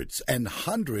hundreds and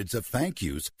hundreds of thank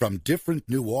yous from different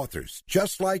new authors,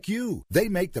 just like you. They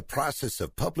make the process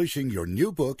of publishing your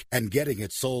new book and getting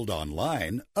it sold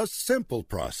online a simple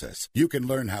process. You can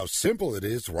learn how simple it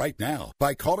is right now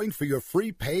by calling for your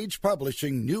free Page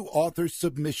Publishing New Author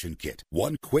Submission Kit.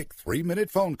 One quick 3-minute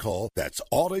phone call, that's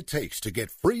all it takes to get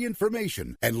free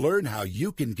information and learn how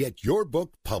you can get your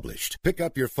book published. Pick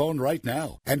up your phone right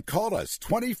now and call us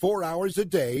 24 hours a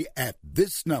day at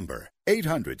this number.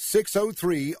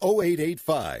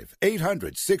 800-603-0885.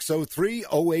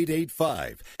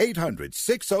 800-603-0885.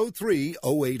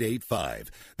 800-603-0885.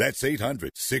 That's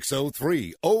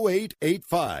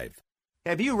 800-603-0885.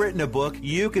 Have you written a book?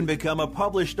 You can become a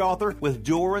published author with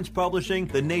Dorrance Publishing,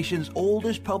 the nation's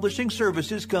oldest publishing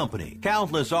services company.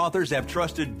 Countless authors have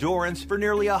trusted Dorrance for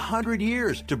nearly 100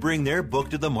 years to bring their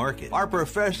book to the market. Our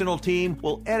professional team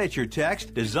will edit your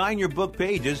text, design your book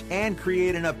pages, and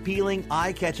create an appealing,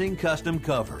 eye-catching custom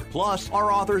cover. Plus,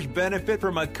 our authors benefit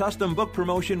from a custom book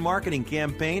promotion marketing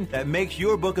campaign that makes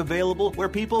your book available where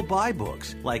people buy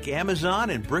books, like Amazon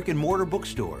and brick-and-mortar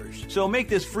bookstores. So make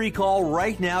this free call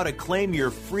right now to claim your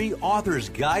free author's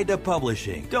guide to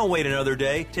publishing. Don't wait another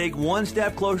day. Take one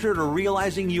step closer to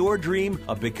realizing your dream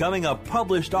of becoming a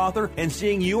published author and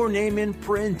seeing your name in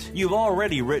print. You've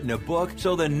already written a book,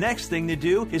 so the next thing to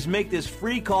do is make this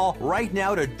free call right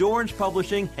now to Dorrance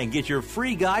Publishing and get your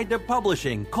free guide to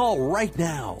publishing. Call right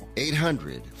now.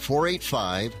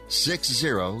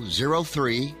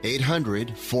 800-485-6003.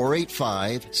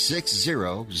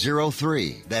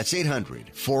 800-485-6003. That's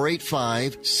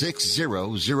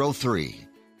 800-485-6003.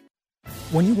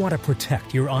 When you want to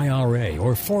protect your IRA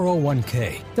or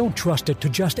 401k, don't trust it to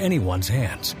just anyone's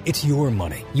hands. It's your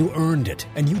money. You earned it,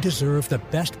 and you deserve the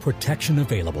best protection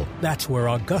available. That's where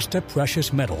Augusta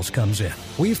Precious Metals comes in.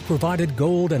 We've provided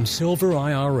gold and silver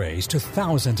IRAs to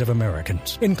thousands of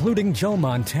Americans, including Joe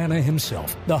Montana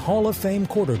himself, the Hall of Fame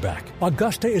quarterback.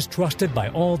 Augusta is trusted by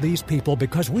all these people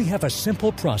because we have a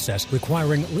simple process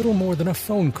requiring little more than a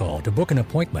phone call to book an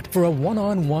appointment for a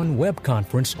one-on-one web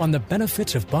conference on the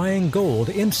benefits of buying gold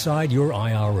inside your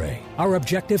IRA. Our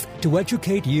objective, to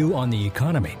educate you on the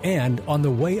economy and on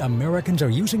the way Americans are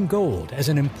using gold as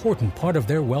an important part of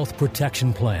their wealth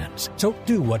protection plans. So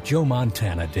do what Joe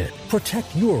Montana did.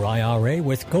 Protect your IRA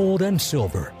with gold and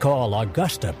silver. Call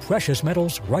Augusta Precious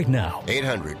Metals right now.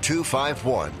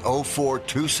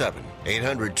 800-251-0427.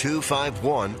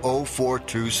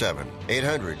 800-251-0427.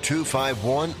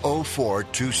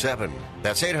 800-251-0427.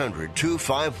 That's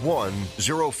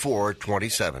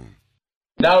 800-251-0427.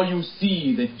 Now you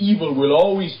see that evil will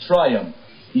always triumph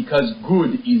because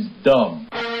good is dumb.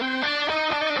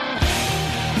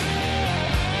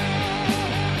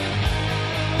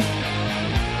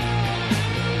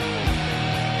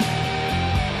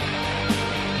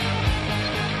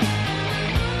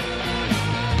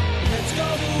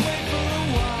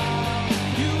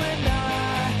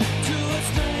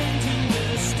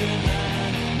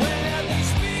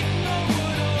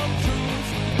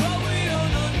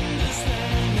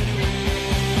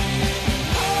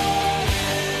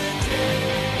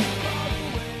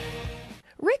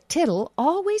 Tittle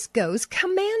always goes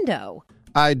commando.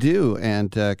 I do.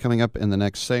 And coming up in the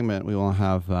next segment, we will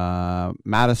have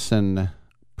Madison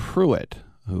Pruitt,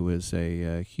 who is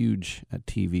a huge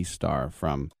TV star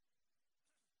from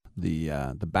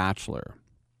the Bachelor.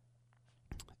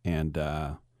 And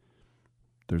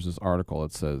there's this article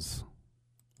that says,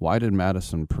 "Why did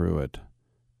Madison Pruitt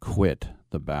quit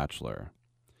The Bachelor?"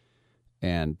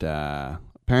 And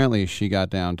apparently she got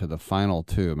down to the final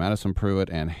two, Madison Pruitt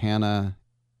and Hannah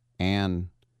Ann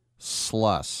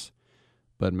Sluss.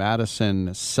 But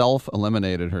Madison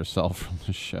self-eliminated herself from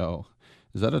the show.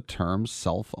 Is that a term,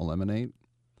 self-eliminate?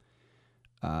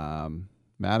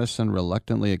 Madison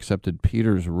reluctantly accepted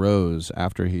Peter's rose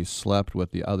after he slept with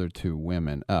the other two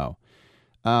women. I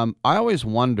always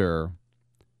wonder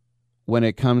when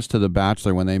it comes to The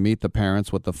Bachelor, when they meet the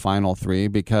parents with the final three,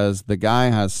 because the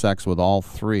guy has sex with all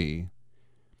three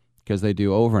because they do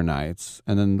overnights.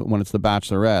 And then when it's the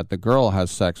Bachelorette, the girl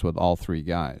has sex with all three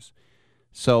guys.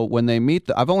 So when they meet,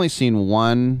 I've only seen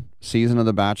one season of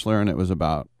The Bachelor, and it was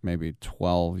about maybe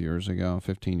 12 years ago,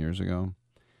 15 years ago.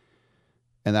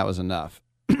 And that was enough.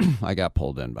 I got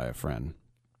pulled in by a friend.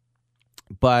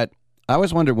 But I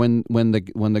always wonder when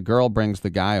the girl brings the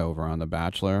guy over on The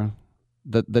Bachelor,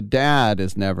 the dad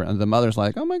is never, and the mother's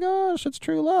like, "Oh my gosh, it's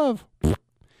true love."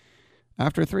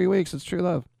 After 3 weeks, it's true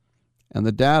love. And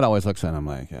the dad always looks at him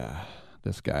like,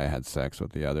 this guy had sex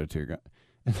with the other two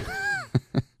guys.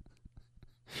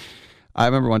 I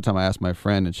remember one time I asked my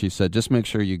friend, and she said, "Just make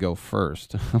sure you go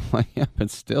first." I'm like, "Yeah, but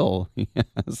still,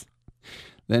 yes."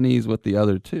 Then he's with the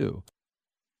other two.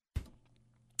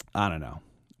 I don't know.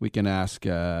 We can ask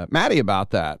Maddie about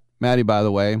that. Maddie, by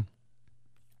the way,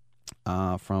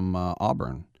 from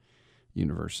Auburn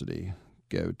University.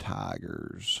 Go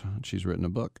Tigers. She's written a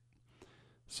book.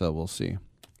 So we'll see.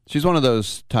 She's one of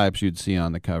those types you'd see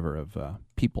on the cover of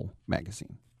People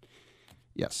magazine.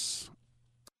 Yes.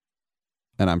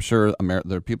 And I'm sure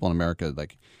there are people in America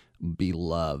like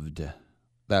beloved.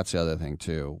 That's the other thing,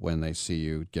 too. When they see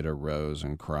you get a rose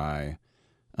and cry,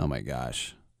 oh, my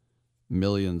gosh.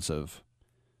 Millions of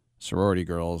sorority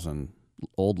girls and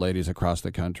old ladies across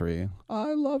the country.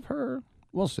 I love her.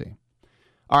 We'll see.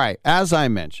 All right. As I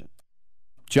mentioned,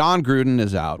 Jon Gruden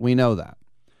is out. We know that.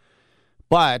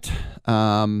 But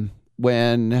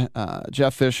when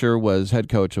Jeff Fisher was head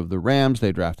coach of the Rams,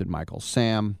 they drafted Michael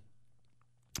Sam.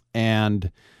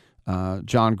 And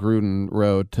Jon Gruden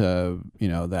wrote,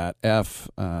 that F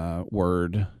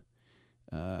word,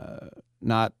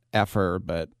 not effer,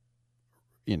 but,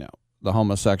 the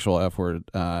homosexual F word.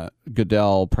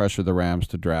 Goodell pressured the Rams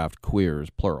to draft queers,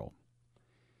 plural.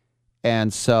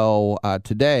 And so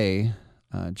today,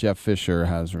 Jeff Fisher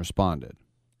has responded.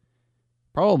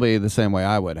 Probably the same way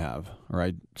I would have, or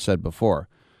I said before.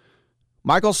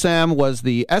 Michael Sam was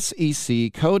the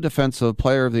SEC Co-Defensive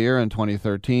Player of the Year in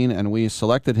 2013, and we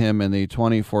selected him in the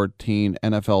 2014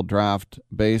 NFL Draft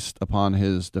based upon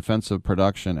his defensive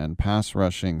production and pass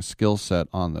rushing skill set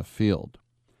on the field.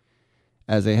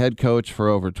 As a head coach for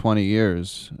over 20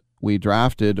 years, we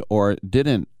drafted or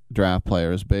didn't draft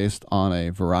players based on a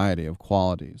variety of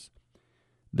qualities.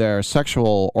 Their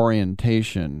sexual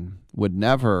orientation would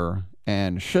never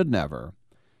and should never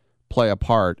play a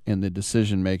part in the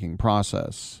decision-making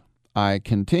process. I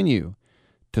continue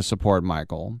to support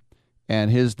Michael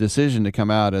and his decision to come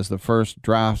out as the first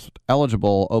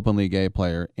draft-eligible openly gay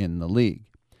player in the league.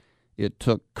 It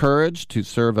took courage to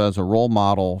serve as a role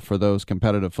model for those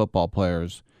competitive football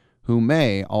players who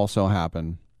may also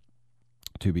happen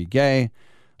to be gay.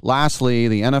 Lastly,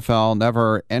 the NFL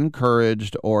never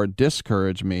encouraged or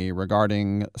discouraged me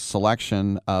regarding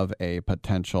selection of a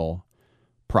potential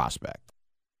prospect.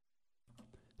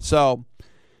 So,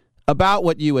 about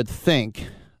what you would think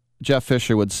Jeff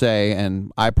Fisher would say,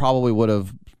 and I probably would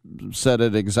have said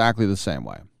it exactly the same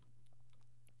way.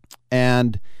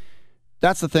 And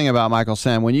that's the thing about Michael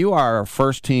Sam. When you are a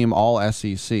first-team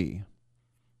All-SEC,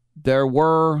 there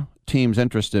were teams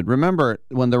interested. Remember,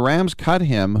 when the Rams cut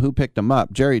him, who picked him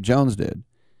up? Jerry Jones did.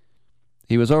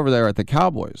 He was over there at the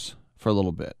Cowboys for a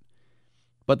little bit.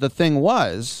 But the thing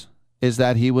is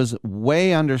that he was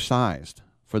way undersized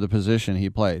for the position he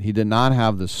played. He did not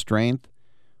have the strength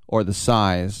or the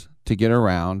size to get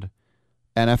around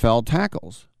NFL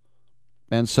tackles.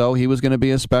 And so he was going to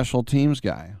be a special teams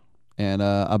guy and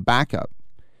a backup.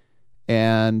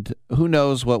 And who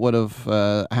knows what would have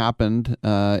happened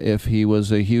if he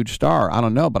was a huge star. I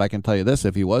don't know, but I can tell you this.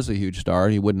 If he was a huge star,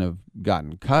 he wouldn't have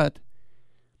gotten cut.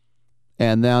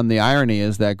 And then the irony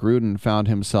is that Gruden found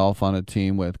himself on a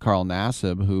team with Carl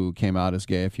Nassib, who came out as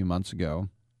gay a few months ago.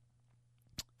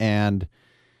 And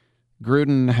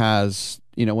Gruden has,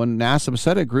 when Nassib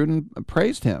said it, Gruden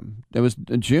praised him. It was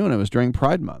in June. It was during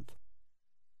Pride Month.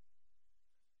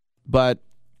 But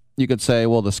you could say,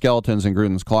 well, the skeletons in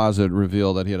Gruden's closet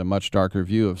reveal that he had a much darker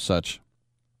view of such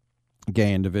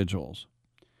gay individuals.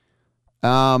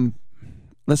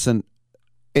 Listen,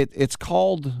 it's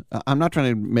called, I'm not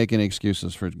trying to make any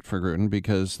excuses for Gruden,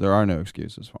 because there are no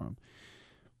excuses for him.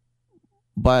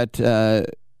 But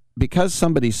because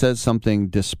somebody says something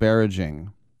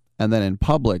disparaging and then in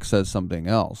public says something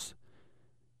else,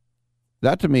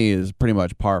 that to me is pretty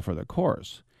much par for the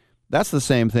course. That's the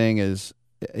same thing as,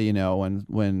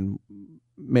 when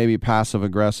maybe passive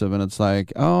aggressive and it's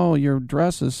like, oh, your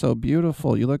dress is so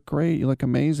beautiful, you look great, you look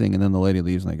amazing, and then the lady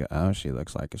leaves and they go, oh, she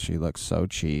looks so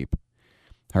cheap,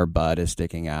 her butt is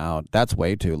sticking out, that's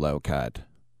way too low cut.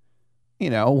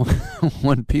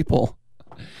 When people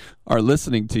are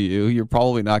listening to you, you're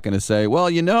probably not going to say, well,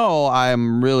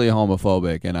 I'm really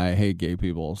homophobic and I hate gay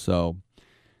people. So,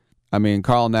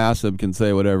 Carl Nassib can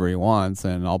say whatever he wants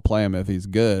and I'll play him if he's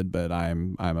good, but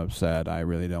I'm upset. I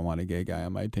really don't want a gay guy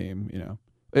on my team,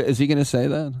 Is he going to say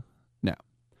that? No.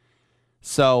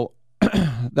 So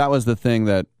that was the thing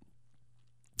that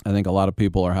I think a lot of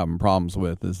people are having problems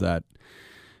with, is that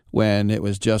when it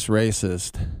was just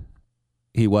racist,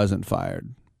 he wasn't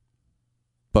fired.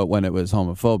 But when it was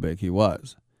homophobic, he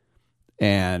was.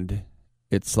 And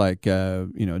it's like, Dave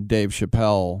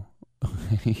Chappelle,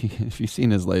 if you've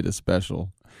seen his latest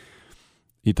special,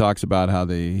 he talks about how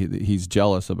he's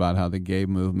jealous about how the gay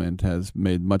movement has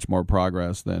made much more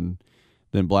progress than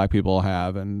black people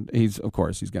have. And he's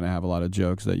going to have a lot of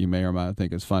jokes that you may or may not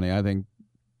think is funny. I think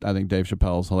Dave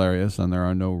Chappelle's hilarious, and there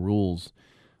are no rules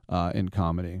in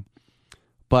comedy.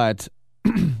 But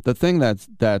the thing that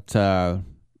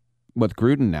with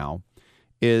Gruden now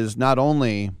is, not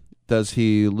only does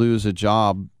he lose a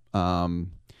job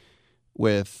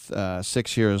with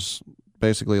 6 years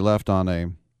basically left on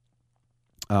a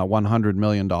 $100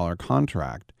 million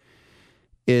contract,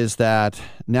 is that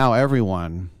now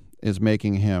everyone is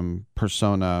making him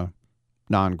persona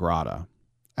non grata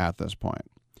at this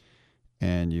point.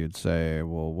 And you'd say,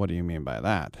 well, what do you mean by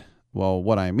that? Well,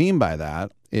 what I mean by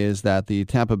that is that the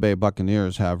Tampa Bay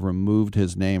Buccaneers have removed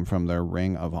his name from their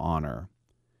Ring of Honor.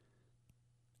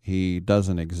 He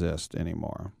doesn't exist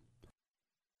anymore.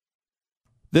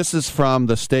 This is from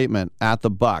the statement at the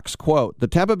Bucs. Quote, the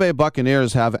Tampa Bay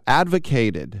Buccaneers have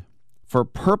advocated for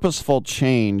purposeful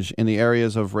change in the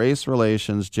areas of race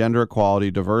relations, gender equality,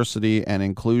 diversity, and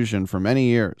inclusion for many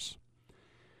years.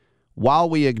 While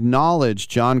we acknowledge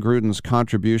John Gruden's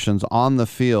contributions on the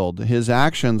field, his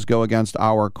actions go against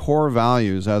our core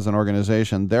values as an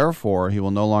organization. Therefore, he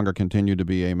will no longer continue to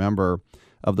be a member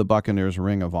of the Buccaneers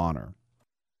Ring of Honor.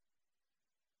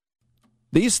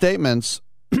 These statements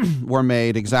were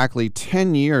made exactly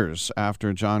 10 years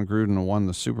after John Gruden won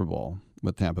the Super Bowl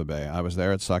with Tampa Bay. I was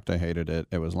there. It sucked. I hated it.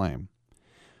 It was lame.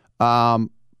 So,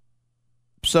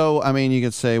 you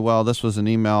could say, well, this was an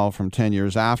email from 10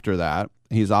 years after that.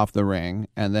 He's off the ring,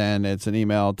 and then it's an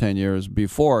email 10 years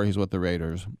before he's with the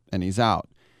Raiders, and he's out.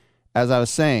 As I was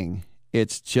saying,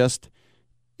 it's just,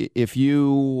 if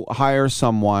you hire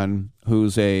someone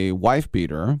who's a wife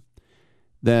beater,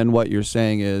 then what you're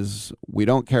saying is, we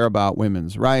don't care about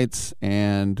women's rights,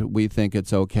 and we think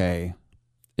it's okay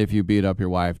if you beat up your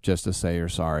wife just to say you're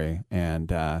sorry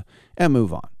and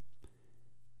move on.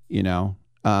 You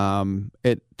have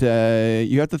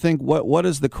to think, what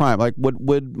is the crime? Like,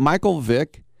 would Michael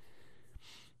Vick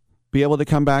be able to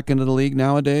come back into the league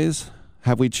nowadays?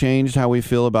 Have we changed how we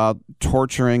feel about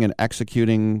torturing and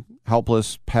executing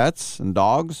helpless pets and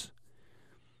dogs?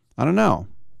 I don't know.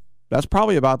 That's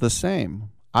probably about the same.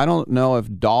 I don't know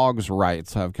if dogs'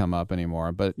 rights have come up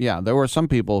anymore, but yeah, there were some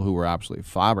people who were absolutely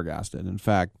flabbergasted. In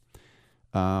fact,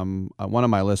 one of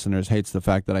my listeners hates the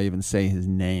fact that I even say his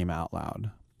name out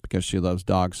loud, because she loves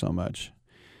dogs so much.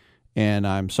 And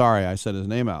I'm sorry I said his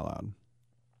name out loud.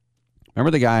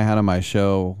 Remember the guy I had on my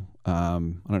show? I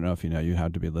don't know if you know, you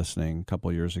had to be listening, a couple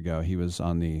of years ago. He was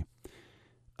on the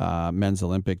men's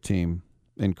Olympic team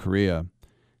in Korea,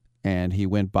 and he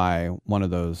went by one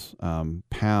of those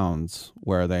pounds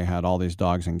where they had all these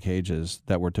dogs in cages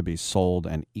that were to be sold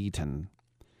and eaten.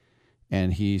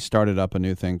 And he started up a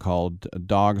new thing called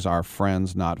Dogs Are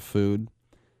Friends, Not Food.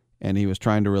 And he was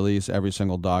trying to release every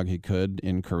single dog he could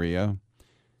in Korea.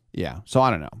 Yeah, so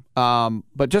I don't know.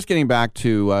 But just getting back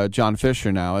to John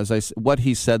Fisher now, what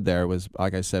he said there was,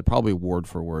 like I said, probably word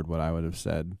for word what I would have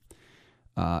said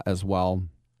as well.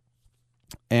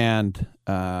 And,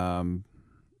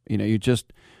 you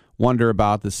just wonder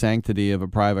about the sanctity of a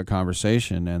private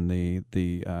conversation, and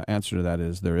the answer to that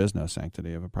is there is no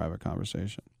sanctity of a private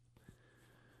conversation.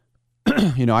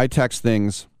 I text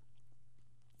things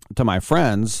to my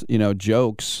friends,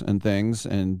 jokes and things,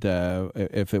 and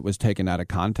if it was taken out of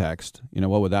context,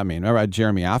 what would that mean? Remember, I had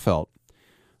Jeremy Affeldt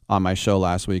on my show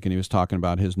last week, and he was talking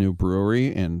about his new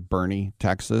brewery in Boerne,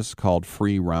 Texas, called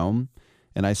Free Roam.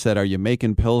 And I said, are you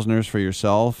making Pilsners for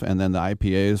yourself and then the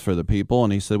IPAs for the people?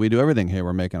 And he said, we do everything. Hey,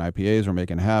 we're making IPAs, we're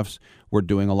making hefts, we're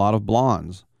doing a lot of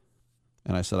blondes.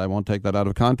 And I said, I won't take that out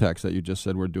of context that you just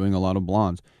said we're doing a lot of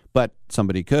blondes. But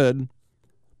somebody could.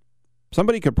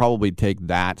 Somebody could probably take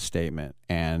that statement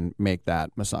and make that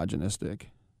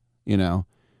misogynistic.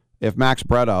 If Max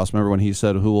Bredhaus, remember when he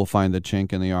said, who will find the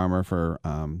chink in the armor for,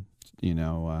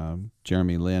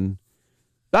 Jeremy Lin?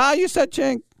 You said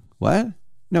chink. What?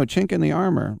 No, chink in the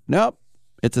armor. Nope.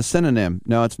 It's a synonym.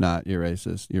 No, it's not. You're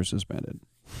racist. You're suspended.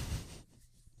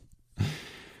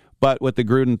 But with the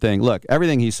Gruden thing, look,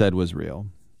 everything he said was real.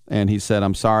 And he said,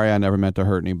 I'm sorry, I never meant to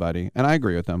hurt anybody. And I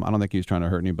agree with him. I don't think he was trying to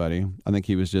hurt anybody. I think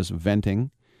he was just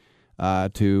venting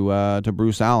to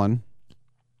Bruce Allen.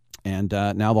 And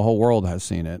now the whole world has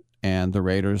seen it. And the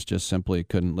Raiders just simply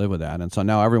couldn't live with that. And so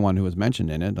now everyone who was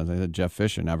mentioned in it, as I said, Jeff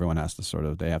Fisher, and everyone has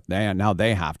to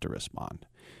they have to respond.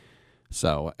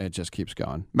 So it just keeps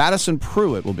going. Madison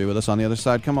Pruitt will be with us on the other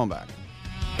side. Come on back.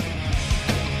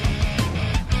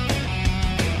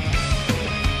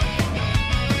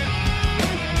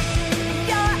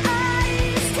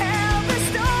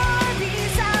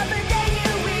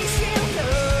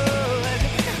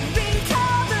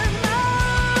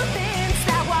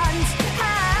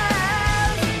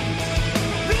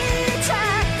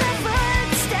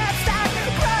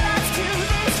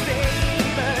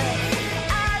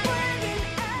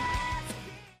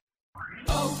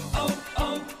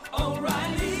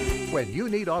 When you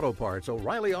need auto parts,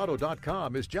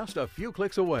 O'ReillyAuto.com is just a few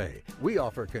clicks away. We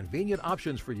offer convenient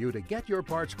options for you to get your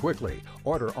parts quickly.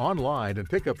 Order online and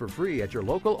pick up for free at your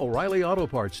local O'Reilly Auto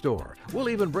Parts store. We'll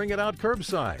even bring it out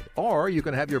curbside. Or you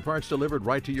can have your parts delivered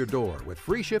right to your door with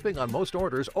free shipping on most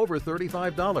orders over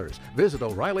 $35. Visit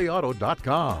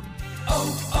O'ReillyAuto.com.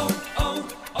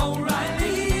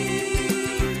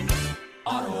 O'Reilly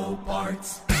Auto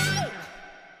Parts.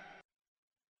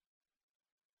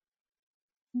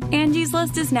 Angie's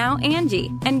List is now Angie,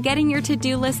 and getting your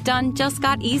to-do list done just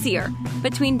got easier.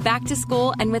 Between back to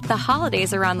school and with the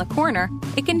holidays around the corner,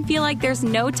 it can feel like there's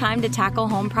no time to tackle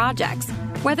home projects.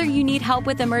 Whether you need help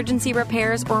with emergency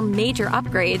repairs or major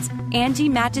upgrades, Angie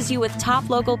matches you with top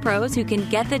local pros who can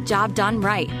get the job done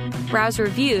right. Browse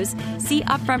reviews, see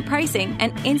upfront pricing,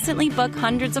 and instantly book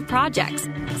hundreds of projects.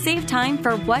 Save time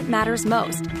for what matters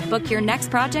most. Book your next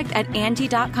project at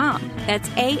Angie.com. That's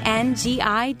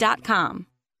ANGI.com.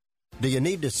 Do you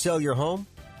need to sell your home?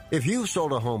 If you've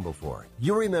sold a home before,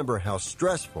 you remember how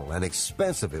stressful and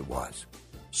expensive it was.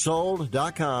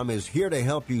 Sold.com is here to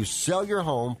help you sell your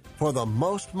home for the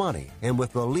most money and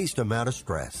with the least amount of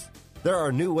stress. There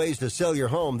are new ways to sell your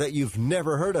home that you've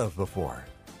never heard of before.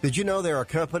 Did you know there are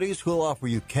companies who'll offer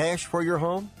you cash for your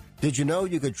home? Did you know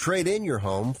you could trade in your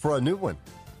home for a new one?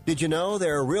 Did you know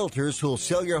there are realtors who'll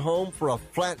sell your home for a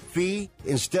flat fee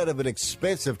instead of an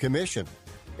expensive commission?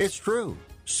 It's true.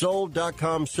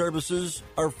 Sold.com services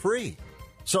are free.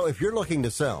 So if you're looking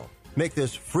to sell, make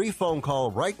this free phone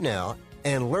call right now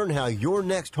and learn how your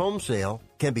next home sale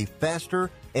can be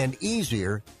faster and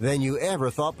easier than you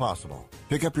ever thought possible.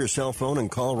 Pick up your cell phone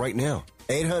and call right now.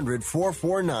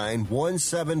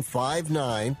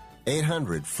 800-449-1759.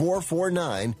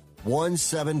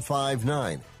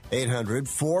 800-449-1759.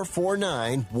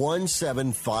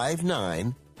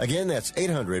 800-449-1759. Again, that's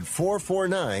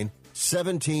 800-449-1759.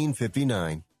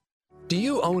 Do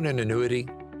you own an annuity,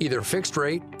 either fixed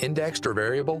rate, indexed, or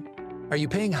variable? Are you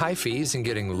paying high fees and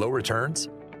getting low returns?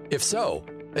 If so,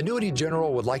 Annuity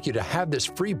General would like you to have this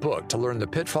free book to learn the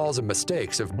pitfalls and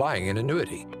mistakes of buying an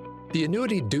annuity. The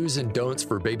Annuity Do's and Don'ts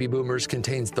for Baby Boomers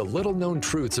contains the little-known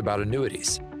truths about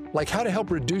annuities, like how to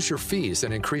help reduce your fees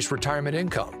and increase retirement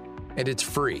income. And it's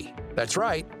free. That's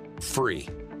right, free.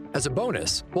 As a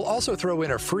bonus, we'll also throw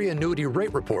in a free annuity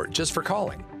rate report just for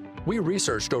calling. We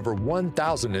researched over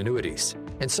 1,000 annuities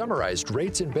and summarized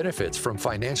rates and benefits from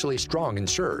financially strong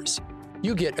insurers.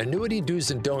 You get Annuity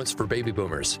Do's and Don'ts for Baby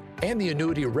Boomers and the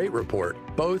Annuity Rate Report,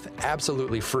 both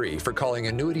absolutely free for calling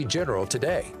Annuity General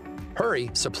today. Hurry,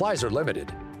 supplies are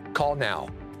limited. Call now.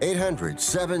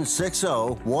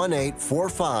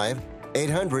 800-760-1845.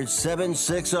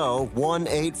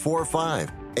 800-760-1845.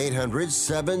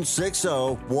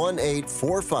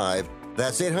 800-760-1845.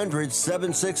 That's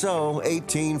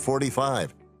 800-760-1845.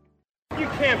 You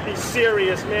can't be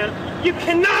serious, man. You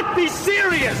cannot be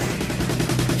serious!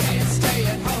 Can't stay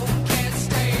at home, can't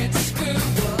stay at school.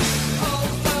 Old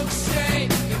folks say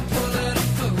you're pulling a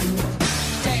fool.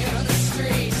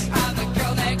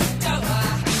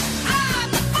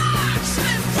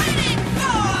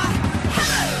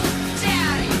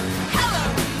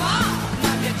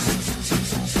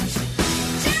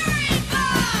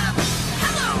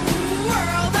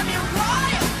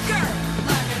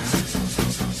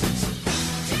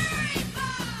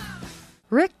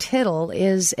 Tittle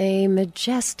is a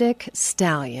majestic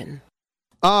stallion.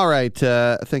 All right.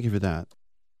 Thank you for that.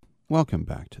 Welcome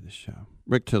back to the show.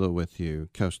 Rick Tittle with you,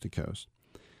 coast to coast.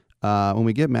 When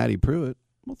we get Maddie Pruitt,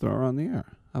 we'll throw her on the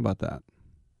air. How about that?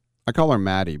 I call her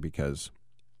Maddie because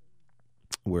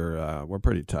we're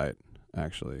pretty tight,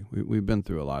 actually. We've been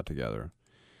through a lot together.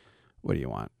 What do you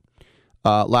want?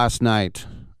 Last night,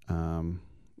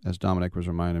 as Dominic was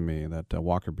reminding me, that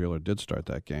Walker Buehler did start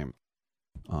that game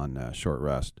on short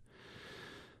rest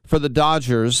for the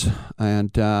Dodgers,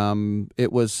 and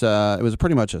it was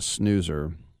pretty much a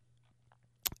snoozer.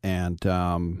 And it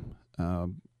was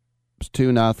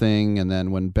 2-0, and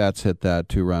then when Betts hit that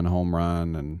 2-run home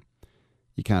run, and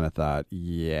you kind of thought,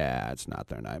 yeah, it's not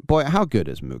their night. Boy, how good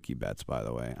is Mookie Betts, by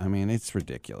the way? I mean, it's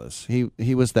ridiculous.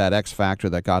 He was that X factor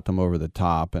that got them over the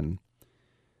top, and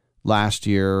last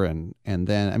year, and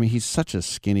then, I mean, he's such a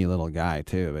skinny little guy,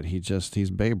 too, but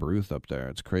he's Babe Ruth up there.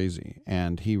 It's crazy.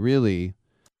 And he really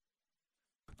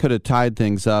could have tied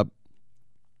things up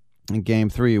in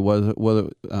Game 3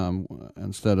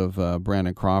 instead of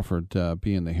Brandon Crawford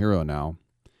being the hero now.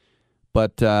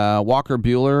 But Walker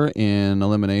Buehler in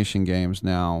elimination games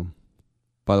now,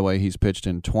 by the way, he's pitched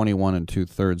in 21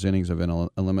 2/3 innings of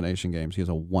elimination games. He has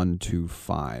a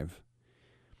 1.25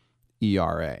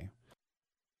 ERA.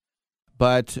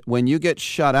 But when you get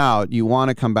shut out, you want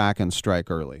to come back and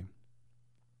strike early.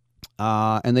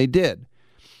 And they did.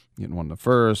 Getting one in the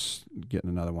first, getting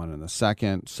another one in the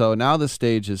second. So now the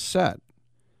stage is set.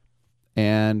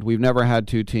 And we've never had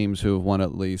two teams who have won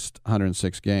at least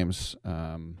 106 games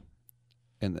in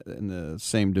the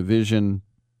same division.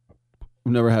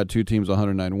 We've never had two teams with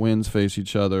 109 wins face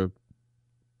each other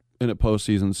in a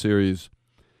postseason series.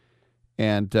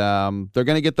 And they're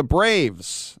going to get the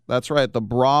Braves. That's right, the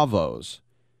Bravos.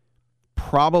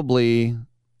 Probably,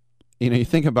 you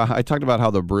think about, I talked about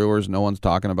how the Brewers, no one's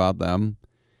talking about them.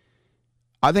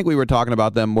 I think we were talking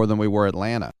about them more than we were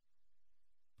Atlanta.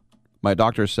 My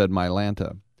doctor said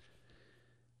Mylanta.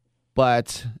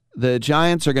 But the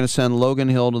Giants are going to send Logan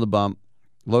Hill to the bump.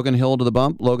 Logan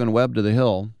Webb to the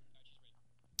hill.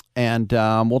 And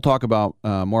we'll talk about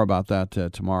more about that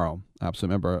tomorrow. So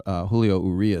remember, Julio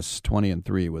Urias,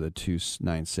 20-3 with a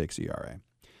 2.96 ERA.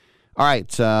 All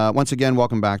right. Once again,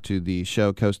 welcome back to the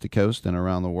show Coast to Coast and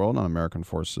Around the World on American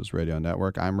Forces Radio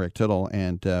Network. I'm Rick Tittle,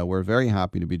 and we're very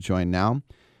happy to be joined now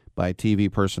by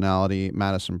TV personality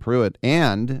Madison Pruitt,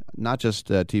 and not just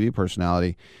TV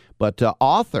personality, but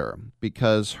author,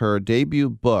 because her debut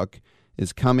book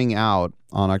is coming out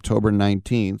on October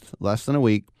 19th, less than a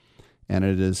week, and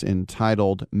it is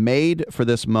entitled Made for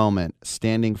This Moment,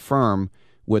 Standing Firm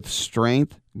with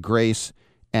Strength, Grace,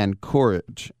 and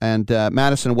Courage. And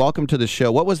Madison, welcome to the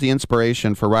show. What was the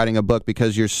inspiration for writing a book?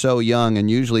 Because you're so young, and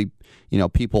usually,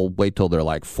 people wait till they're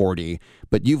like 40,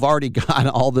 but you've already got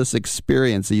all this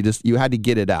experience. So you had to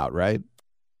get it out, right?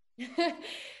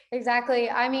 Exactly.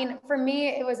 I mean, for me,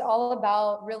 it was all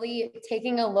about really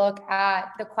taking a look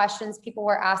at the questions people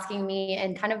were asking me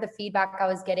and kind of the feedback I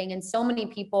was getting. And so many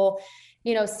people,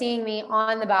 seeing me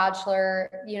on The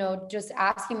Bachelor, just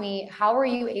asking me, how are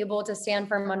you able to stand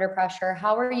firm under pressure?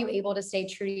 How are you able to stay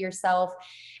true to yourself?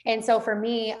 And so for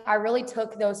me, I really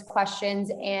took those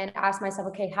questions and asked myself,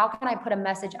 okay, how can I put a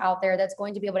message out there that's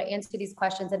going to be able to answer these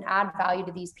questions and add value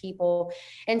to these people?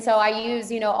 And so I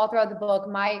use, all throughout the book,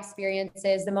 my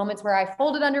experiences, the moments where I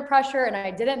folded under pressure and I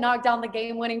didn't knock down the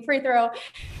game-winning free throw,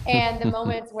 and the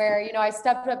moments where, I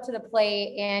stepped up to the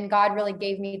plate and God really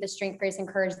gave me the strength, grace, and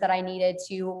courage that I needed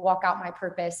to walk out my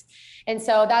purpose. And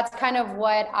so that's kind of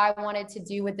what I wanted to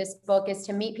do with this book, is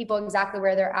to meet people exactly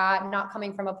where they're at, not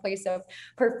coming from a place of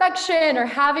perfection or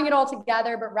having it all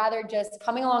together, but rather just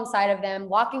coming alongside of them,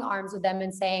 locking arms with them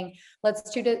and saying, let's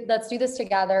do this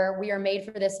together. We are made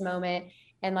for this moment,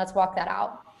 and let's walk that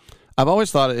out. I've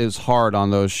always thought it is hard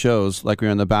on those shows like we're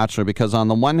in The Bachelor, because on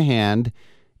the one hand,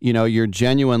 you're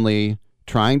genuinely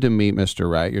trying to meet Mr.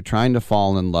 Right. You're trying to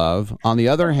fall in love. On the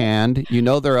other hand,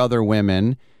 there are other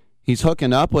women. He's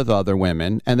hooking up with other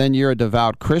women, and then you're a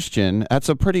devout Christian. That's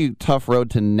a pretty tough road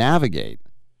to navigate.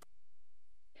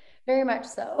 Very much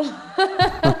so.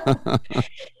 That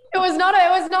was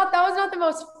not the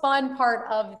most fun part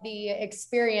of the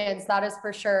experience. That is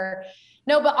for sure.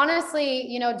 No, but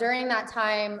honestly, during my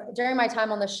time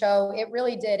on the show, it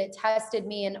really did. It tested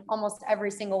me in almost every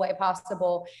single way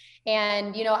possible.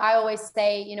 And, I always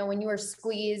say, when you are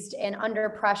squeezed and under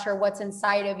pressure, what's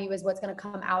inside of you is what's going to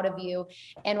come out of you.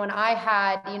 And when I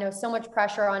had, so much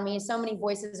pressure on me, so many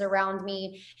voices around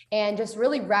me, and just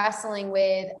really wrestling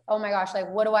with, oh my gosh,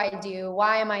 like, what do I do?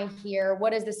 Why am I here?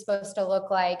 What is this supposed to look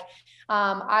like?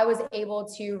 I was able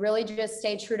to really just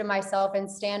stay true to myself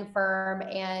and stand firm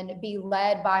and be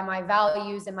led by my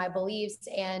values and my beliefs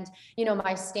and, you know,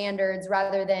 my standards,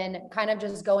 rather than kind of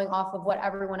just going off of what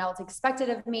everyone else expected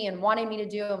of me and wanting me to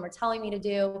do and were telling me to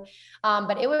do.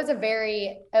 But it was a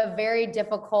very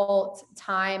difficult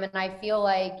time. And I feel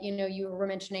like, you know, you were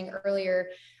mentioning earlier,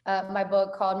 my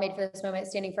book called Made for This Moment,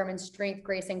 Standing Firm in Strength,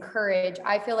 Grace, and Courage.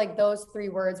 I feel like those 3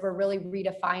 words were really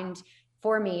redefined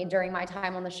for me during my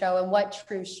time on the show, and what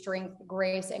true strength,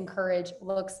 grace, and courage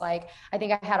looks like. I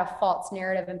think I had a false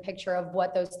narrative and picture of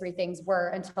what those 3 things were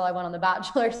until I went on The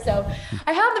Bachelor. So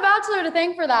I have The Bachelor to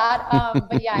thank for that.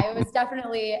 But yeah, it was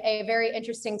definitely a very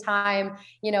interesting time.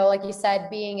 You know, like you said,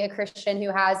 being a Christian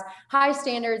who has high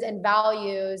standards and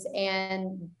values,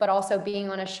 but also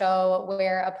being on a show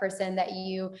where a person that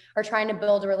you are trying to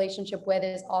build a relationship with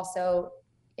is also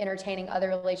entertaining other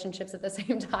relationships at the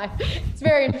same time. It's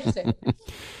very interesting.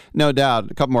 No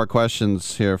doubt. A couple more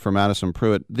questions here for Madison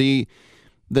Pruitt. The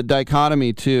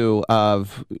dichotomy too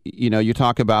of, you know, you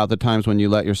talk about the times when you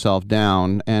let yourself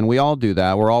down, and we all do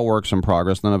that. We're all works in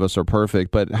progress. None of us are perfect.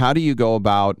 But how do you go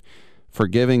about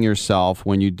forgiving yourself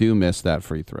when you do miss that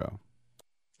free throw?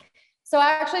 So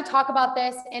I actually talk about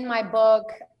this in my book,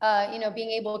 you know,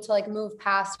 being able to like move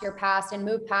past your past and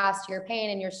move past your pain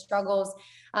and your struggles,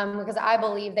 because I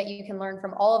believe that you can learn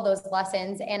from all of those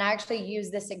lessons. And I actually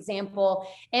use this example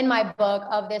in my book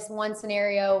of this one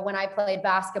scenario when I played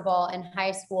basketball in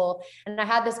high school. And I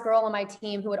had this girl on my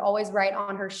team who would always write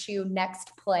on her shoe,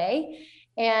 "Next play."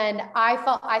 And I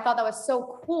thought that was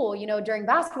so cool, you know, during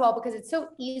basketball, because it's so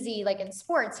easy, like in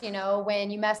sports, you know,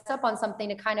 when you mess up on something,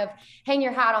 to kind of hang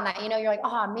your hat on that. You know, you're like,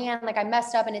 oh man, like I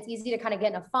messed up, and it's easy to kind of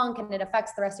get in a funk, and it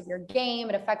affects the rest of your game.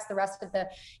 It affects the rest of the,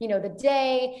 you know, the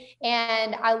day.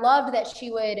 And I loved that she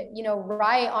would, you know,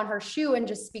 write on her shoe and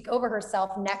just speak over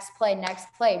herself, "Next play, next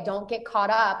play." Don't get caught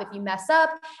up. If you mess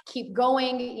up, keep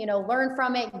going, you know, learn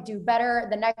from it, do better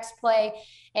the next play.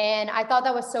 And I thought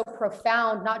that was so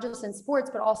profound, not just in sports,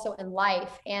 but also in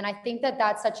life. And I think that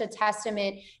that's such a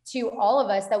testament to all of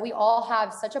us, that we all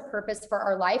have such a purpose for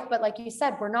our life. But like you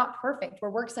said, we're not perfect. We're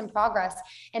works in progress.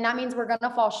 And that means we're going to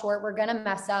fall short. We're going to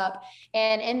mess up.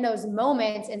 And in those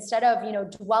moments, instead of, you know,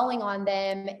 dwelling on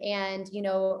them and, you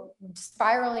know,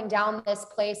 spiraling down this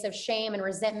place of shame and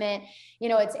resentment, you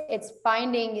know, it's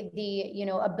finding the, you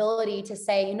know, ability to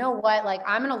say, you know what, like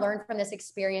I'm going to learn from this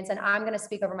experience, and I'm going to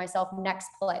speak over myself next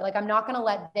play. Like, I'm not going to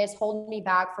let this hold me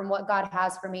back from what God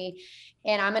has for me.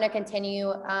 And I'm going to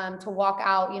continue to walk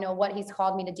out, you know, what he's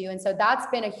called me to do. And so that's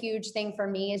been a huge thing for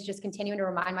me, is just continuing to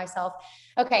remind myself,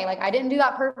 okay, like I didn't do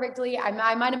that perfectly.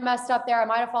 I might've messed up there. I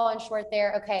might've fallen short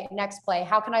there. Okay, next play.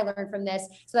 How can I learn from this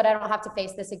so that I don't have to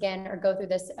face this again or go through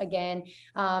this again,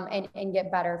 and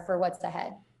get better for what's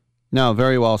ahead? No,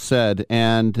 very well said.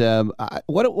 And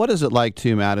what is it like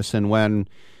too, Madison, when,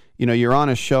 you know, you're on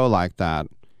a show like that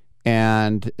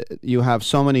and you have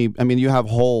so many, I mean, you have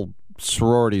whole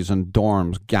sororities and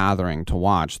dorms gathering to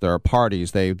watch. There are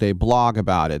parties, they blog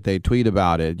about it, they tweet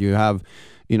about it. You have,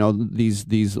 you know,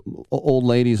 these old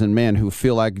ladies and men who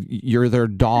feel like you're their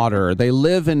daughter. They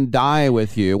live and die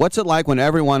with you. What's it like when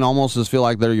everyone almost just feel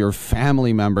like they're your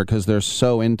family member because they're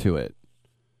so into it?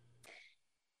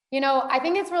 You know, I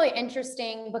think it's really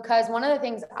interesting, because one of the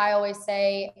things I always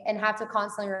say and have to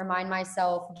constantly remind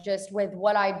myself, just with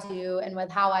what I do and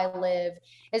with how I live,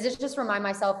 is just remind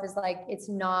myself is like, it's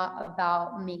not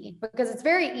about me. Because it's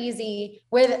very easy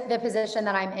with the position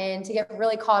that I'm in to get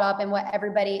really caught up in what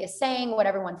everybody is saying, what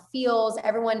everyone feels.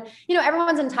 Everyone, you know,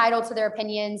 everyone's entitled to their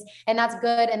opinions, and that's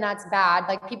good and that's bad.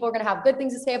 Like, people are going to have good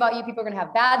things to say about you. People are going to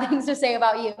have bad things to say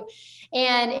about you.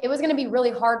 And it was going to be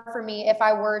really hard for me if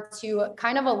I were to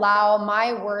kind of allow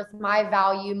my worth, my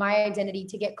value, my identity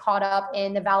to get caught up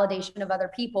in the validation of other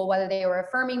people, whether they were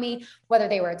affirming me, whether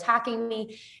they were attacking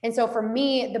me. And so for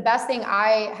me, the best thing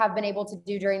I have been able to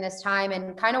do during this time,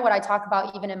 and kind of what I talk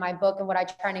about even in my book and what I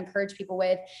try and encourage people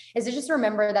with, is to just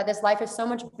remember that this life is so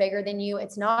much bigger than you.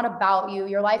 It's not about you.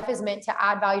 Your life is meant to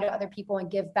add value to other people and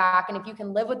give back. And if you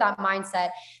can live with that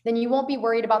mindset, then you won't be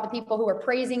worried about the people who are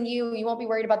praising you. You won't be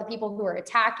worried about the people who are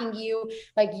attacking you.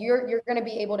 Like, you're going to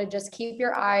be able to just keep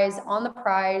your eyes on the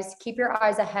prize, keep your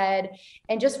eyes ahead,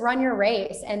 and just run your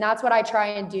race. And that's what I try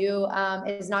and do,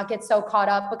 is not get so caught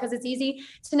up, because it's easy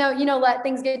to let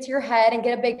things get to your head and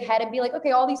get a big head and be like,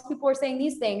 okay, all these people are saying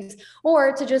these things,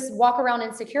 or to just walk around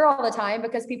insecure all the time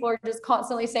because people are just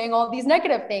constantly saying all these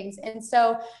negative things. And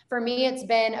so for me, it's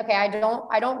been, okay, I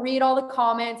don't read all the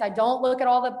comments. I don't look at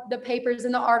all the papers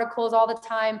and the articles all the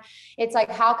time. It's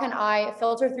like, how can I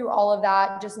filter through all of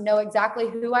that, just know exactly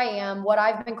who I am, what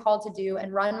I've been called to do,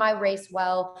 and run my race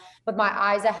well with my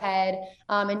eyes ahead,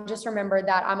 and just remember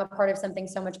that I'm a part of something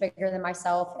so much bigger than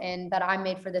myself, and that I'm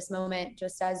made for this moment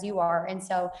just as you are. And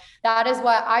so that is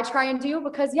what I try and do,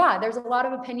 because there's a lot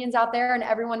of opinions out there and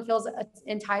everyone feels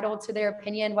entitled to their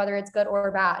opinion, whether it's good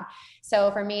or bad.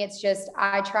 So for me, it's just,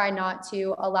 I try not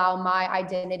to allow my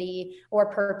identity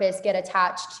or purpose get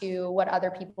attached to what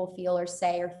other people feel or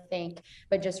say or think,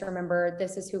 but just remember,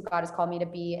 this is who God has called me to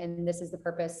be, and this is the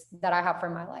purpose that I have for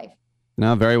my life.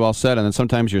 No, very well said. And then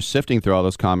sometimes you're sifting through all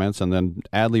those comments, and then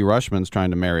Adley Rushman's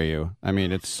trying to marry you. I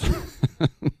mean, it's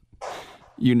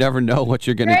you never know what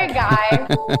you're going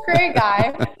to. Great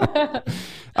guy.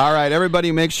 All right,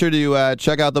 everybody, make sure to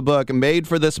check out the book, Made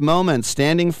for This Moment,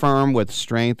 Standing Firm with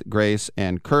Strength, Grace,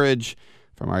 and Courage,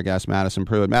 from our guest, Madison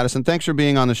Pruitt. Madison, thanks for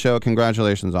being on the show.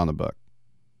 Congratulations on the book.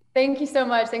 Thank you so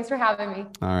much. Thanks for having me.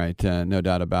 All right, no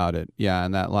doubt about it. Yeah,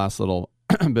 and that last little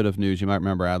bit of news, you might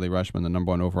remember Adley Rushman, the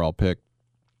number 1 overall pick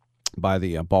by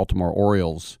the Baltimore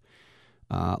Orioles.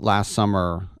 Last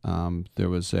summer, there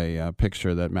was a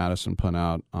picture that Madison put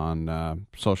out on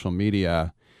social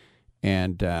media,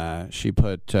 and she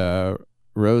put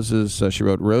roses. She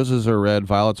wrote, "Roses are red,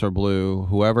 violets are blue.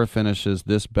 Whoever finishes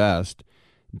this best,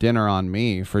 dinner on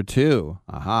me for 2.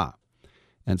 Aha.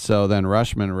 And so then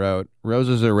Rushman wrote,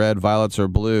 "Roses are red, violets are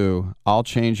blue. I'll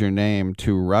change your name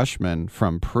to Rushman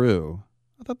from Prue."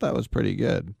 I thought that was pretty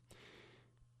good.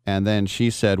 And then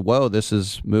she said, "Whoa, this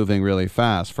is moving really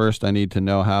fast. First, I need to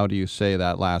know, how do you say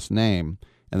that last name?"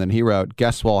 And then he wrote,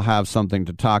 "Guess we'll have something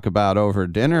to talk about over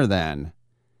dinner then."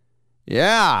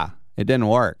 Yeah, it didn't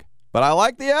work, but I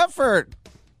like the effort.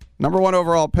 Number 1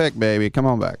 overall pick, baby. Come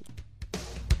on back.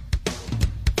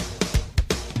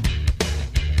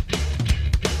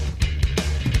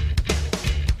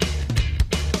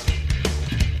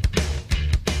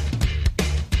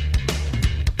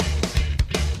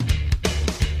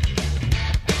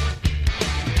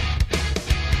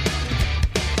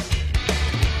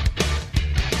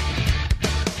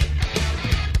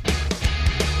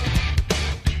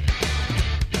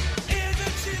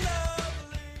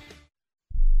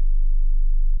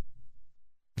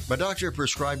 My doctor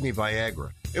prescribed me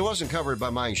Viagra. It wasn't covered by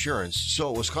my insurance,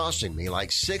 so it was costing me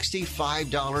like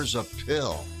 $65 a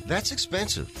pill. That's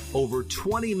expensive. Over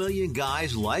 20 million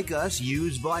guys like us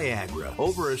use Viagra.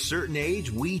 Over a certain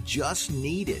age, we just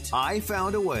need it. I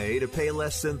found a way to pay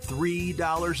less than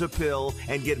 $3 a pill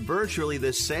and get virtually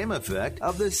the same effect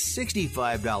of the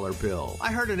 $65 pill.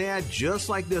 I heard an ad just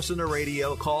like this on the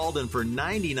radio, called, and for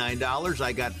 $99,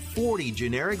 I got 40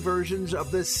 generic versions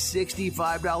of the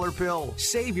 $65 pill.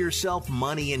 Save yourself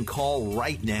money and call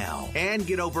right now and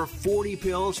get over 40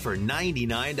 pills for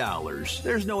 $99.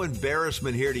 There's no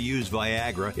embarrassment here to use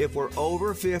Viagra. If we're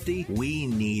over 50, we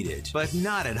need it, but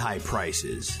not at high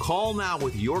prices. Call now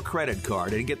with your credit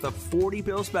card and get the 40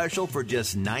 pill special for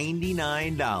just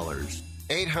 $99.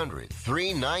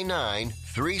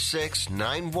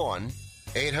 800-399-3691.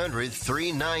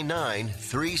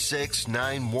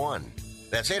 800-399-3691.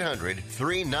 That's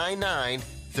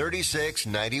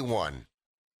 800-399-3691.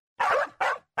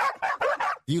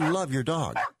 You love your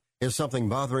dog. Is something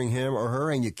bothering him or her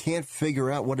and you can't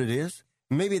figure out what it is?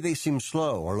 Maybe they seem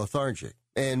slow or lethargic,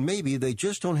 and maybe they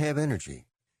just don't have energy.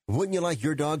 Wouldn't you like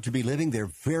your dog to be living their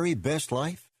very best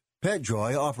life?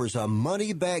 PetJoy offers a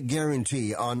money-back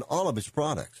guarantee on all of its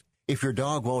products. If your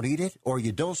dog won't eat it or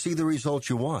you don't see the results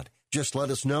you want, just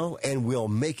let us know and we'll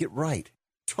make it right.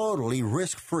 Totally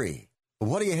risk-free.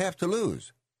 What do you have to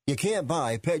lose? You can't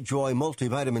buy PetJoy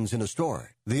multivitamins in a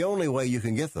store. The only way you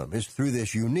can get them is through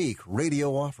this unique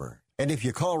radio offer. And if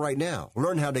you call right now,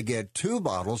 learn how to get 2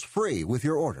 bottles free with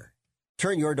your order.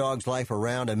 Turn your dog's life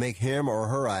around and make him or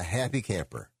her a happy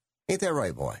camper. Ain't that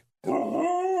right, boy?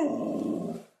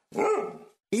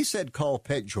 He said call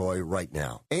PetJoy right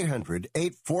now.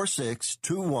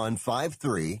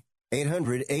 800-846-2153.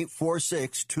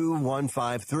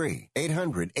 800-846-2153.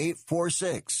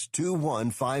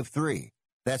 800-846-2153.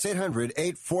 That's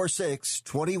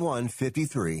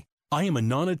 800-846-2153. I am a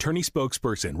non-attorney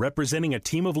spokesperson representing a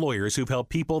team of lawyers who've helped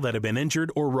people that have been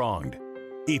injured or wronged.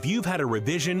 If you've had a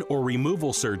revision or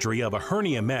removal surgery of a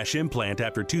hernia mesh implant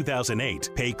after 2008,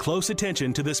 pay close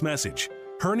attention to this message.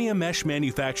 Hernia mesh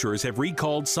manufacturers have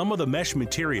recalled some of the mesh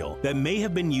material that may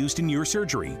have been used in your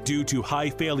surgery due to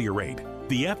high failure rate.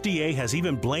 The FDA has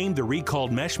even blamed the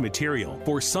recalled mesh material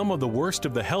for some of the worst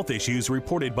of the health issues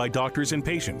reported by doctors and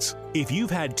patients. If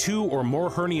you've had 2 or more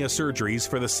hernia surgeries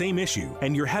for the same issue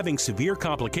and you're having severe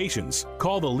complications,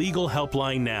 call the legal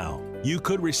helpline now. You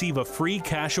could receive a free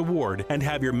cash award and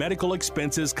have your medical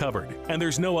expenses covered. And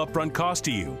there's no upfront cost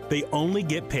to you. They only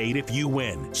get paid if you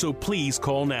win. So please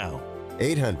call now.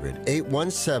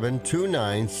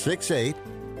 800-817-2968.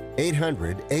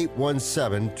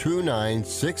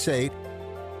 800-817-2968.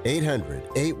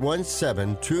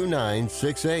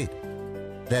 800-817-2968.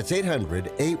 That's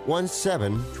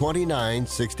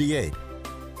 800-817-2968.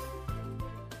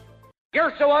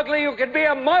 You're so ugly you could be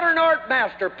a modern art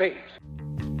masterpiece.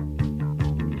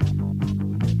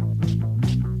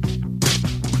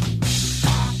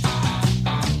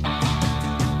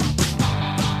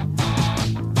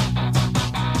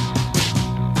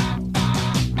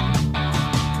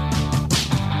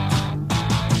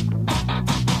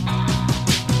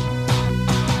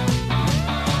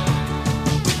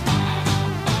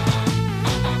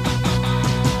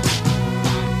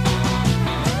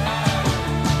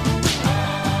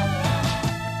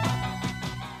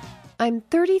 I'm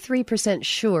 33%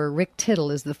 sure Rick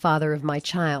Tittle is the father of my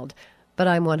child, but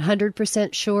I'm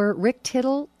 100% sure Rick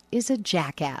Tittle is a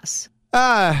jackass.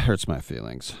 Hurts my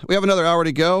feelings. We have another hour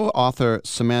to go. Author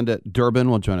Samantha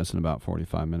Durbin will join us in about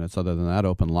 45 minutes. Other than that,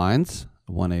 open lines,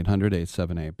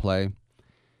 1-800-878-PLAY.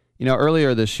 You know,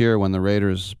 earlier this year when the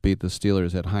Raiders beat the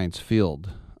Steelers at Heinz Field,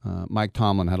 Mike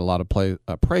Tomlin had a lot of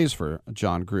praise for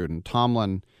John Gruden.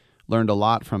 Tomlin learned a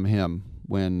lot from him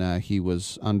when he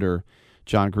was under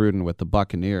John Gruden with the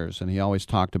Buccaneers, and he always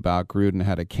talked about Gruden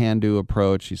had a can-do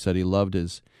approach. He said he loved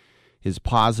his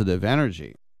positive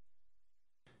energy.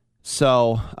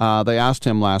 So they asked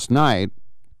him last night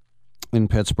in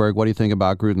Pittsburgh, what do you think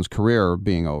about Gruden's career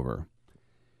being over?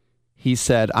 He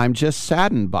said, I'm just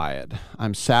saddened by it.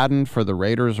 I'm saddened for the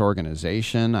Raiders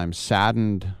organization. I'm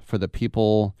saddened for the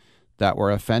people that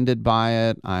were offended by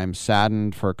it. I'm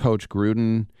saddened for Coach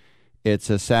Gruden.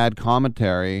 It's a sad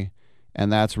commentary, and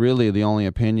that's really the only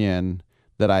opinion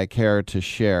that I care to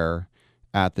share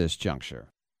at this juncture.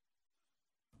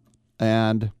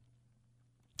 And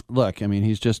look, I mean,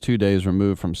 he's just 2 days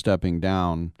removed from stepping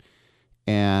down.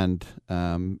 And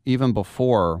even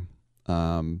before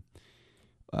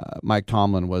Mike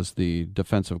Tomlin was the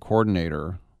defensive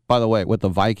coordinator, by the way, with the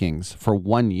Vikings for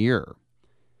 1 year,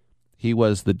 he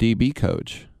was the DB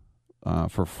coach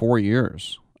for 4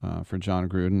 years for John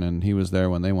Gruden, and he was there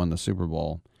when they won the Super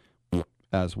Bowl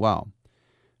as well.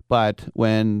 But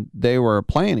when they were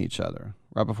playing each other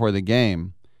right before the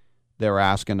game, they were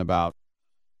asking about,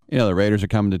 you know, the Raiders are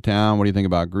coming to town. What do you think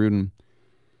about Gruden?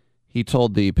 He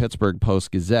told the Pittsburgh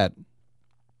Post-Gazette,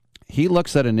 he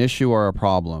looks at an issue or a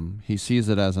problem. He sees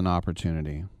it as an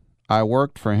opportunity. I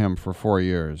worked for him for 4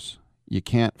 years. You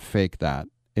can't fake that.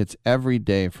 It's every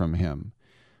day from him.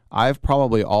 I've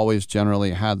probably always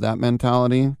generally had that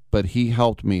mentality, but he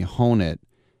helped me hone it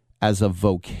as a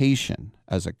vocation,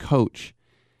 as a coach.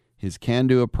 His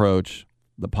can-do approach,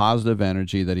 the positive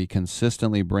energy that he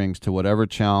consistently brings to whatever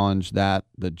challenge that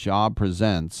the job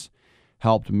presents,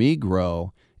 helped me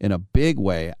grow in a big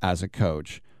way as a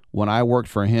coach when I worked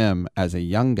for him as a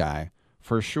young guy,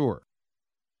 for sure.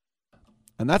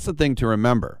 And that's the thing to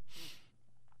remember,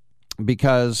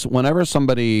 because whenever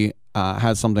somebody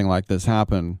has something like this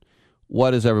happen,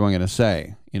 what is everyone going to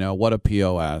say? You know, what a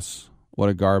POS, what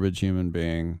a garbage human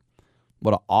being,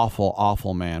 what an awful,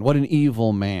 awful man, what an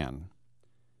evil man.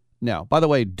 Now, by the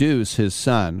way, Deuce, his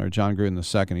son, or John Gruden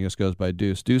II, he just goes by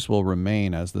Deuce. Deuce will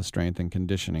remain as the strength and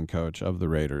conditioning coach of the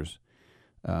Raiders.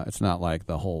 It's not like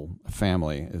the whole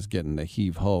family is getting the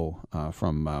heave-ho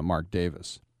from Mark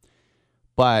Davis.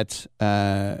 But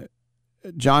John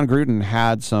Gruden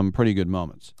had some pretty good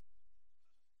moments.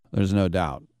 There's no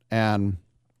doubt. And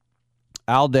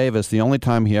Al Davis, the only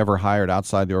time he ever hired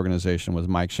outside the organization was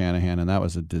Mike Shanahan, and that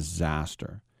was a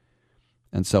disaster.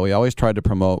 And so he always tried to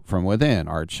promote from within,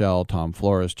 Art Shell, Tom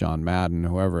Flores, John Madden,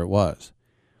 whoever it was.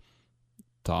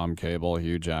 Tom Cable,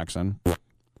 Hugh Jackson.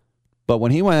 But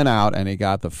when he went out and he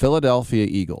got the Philadelphia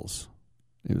Eagles,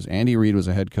 it was Andy Reid was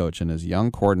a head coach, and his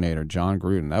young coordinator, John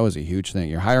Gruden, that was a huge thing.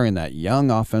 You're hiring that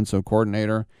young offensive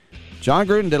coordinator. John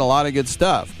Gruden did a lot of good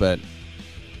stuff, but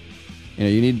you know,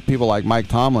 you need people like Mike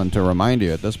Tomlin to remind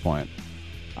you at this point.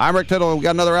 I'm Rick Tittle. We've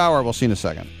got another hour. We'll see you in a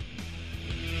second.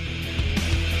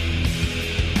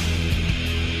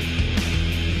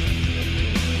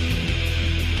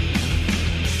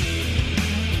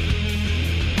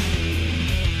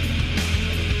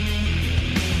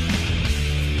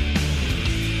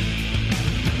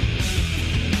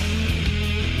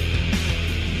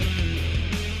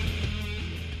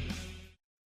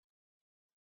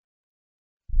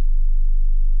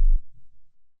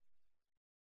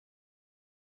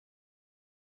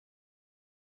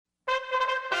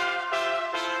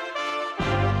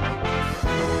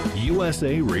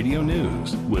 USA Radio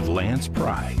News with Lance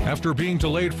Pry. After being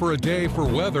delayed for a day for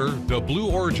weather, the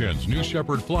Blue Origins New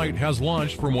Shepard flight has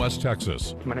launched from West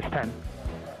Texas. -10,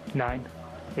 9,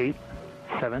 8,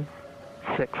 7,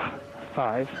 6,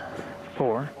 5,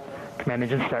 4. Command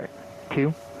engine start. 2,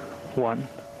 1.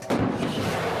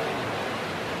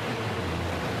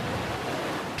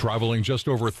 Traveling just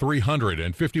over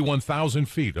 351,000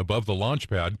 feet above the launch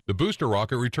pad, the booster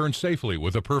rocket returned safely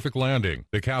with a perfect landing.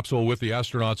 The capsule with the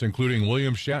astronauts, including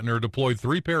William Shatner, deployed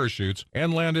 3 parachutes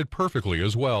and landed perfectly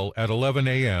as well at 11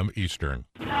 a.m. Eastern.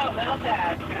 How about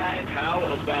that, guys? How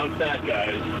about that,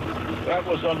 guys? That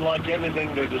was unlike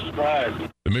anything they described.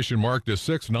 The mission marked a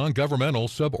 6th non-governmental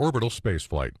suborbital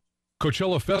spaceflight.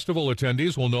 Coachella Festival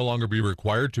attendees will no longer be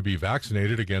required to be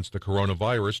vaccinated against the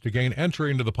coronavirus to gain entry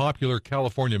into the popular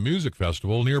California Music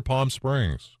Festival near Palm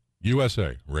Springs.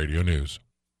 USA Radio News.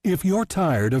 If you're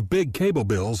tired of big cable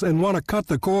bills and want to cut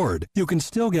the cord, you can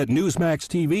still get Newsmax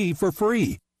TV for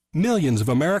free. Millions of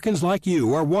Americans like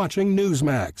you are watching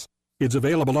Newsmax. It's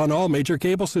available on all major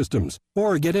cable systems,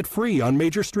 or get it free on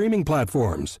major streaming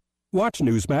platforms. Watch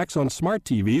Newsmax on smart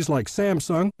TVs like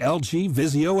Samsung, LG,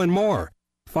 Vizio, and more.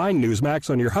 Find Newsmax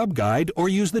on your Hub Guide or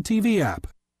use the TV app.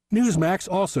 Newsmax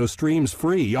also streams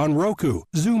free on Roku,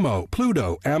 Xumo,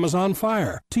 Pluto, Amazon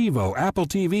Fire, TiVo, Apple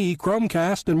TV,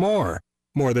 Chromecast, and more.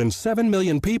 More than 7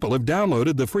 million people have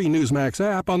downloaded the free Newsmax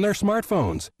app on their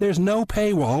smartphones. There's no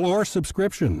paywall or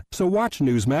subscription, so watch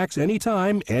Newsmax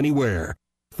anytime, anywhere.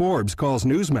 Forbes calls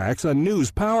Newsmax a news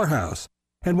powerhouse.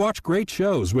 And watch great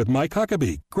shows with Mike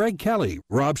Huckabee, Greg Kelly,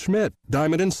 Rob Schmidt,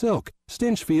 Diamond and Silk,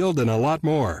 Stinchfield, and a lot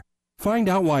more. Find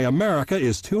out why America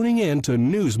is tuning in to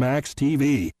Newsmax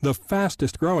TV, the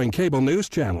fastest growing cable news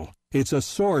channel. It's a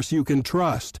source you can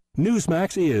trust.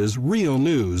 Newsmax is real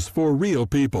news for real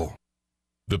people.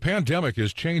 The pandemic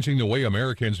is changing the way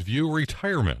Americans view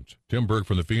retirement. Tim Berg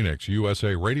from the Phoenix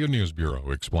USA Radio News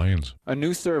Bureau explains. A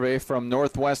new survey from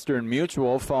Northwestern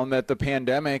Mutual found that the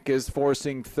pandemic is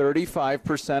forcing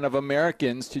 35% of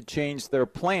Americans to change their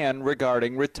plan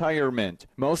regarding retirement.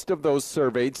 Most of those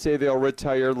surveyed say they'll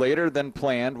retire later than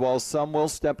planned, while some will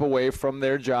step away from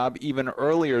their job even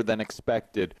earlier than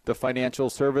expected. The financial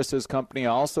services company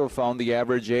also found the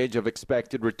average age of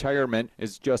expected retirement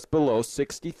is just below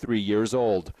 63 years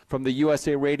old. From the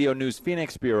USA Radio News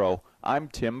Phoenix Bureau, I'm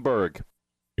Tim Berg.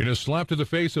 In a slap to the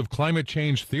face of climate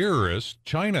change theorists,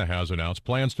 China has announced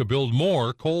plans to build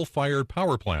more coal-fired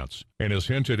power plants and has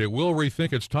hinted it will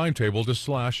rethink its timetable to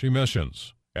slash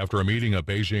emissions. After a meeting of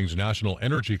Beijing's National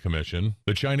Energy Commission,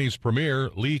 the Chinese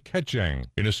Premier Li Keqiang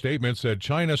in a statement said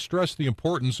China stressed the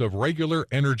importance of regular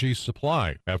energy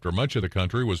supply after much of the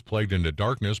country was plagued into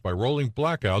darkness by rolling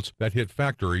blackouts that hit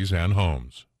factories and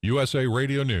homes. USA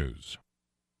Radio News.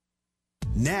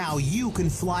 Now you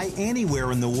can fly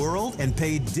anywhere in the world and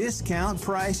pay discount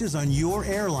prices on your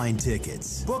airline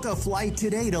tickets. Book a flight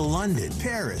today to London,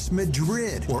 Paris,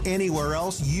 Madrid, or anywhere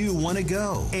else you want to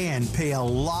go and pay a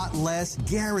lot less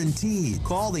guaranteed.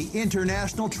 Call the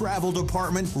International Travel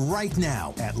Department right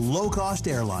now at Low Cost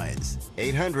Airlines.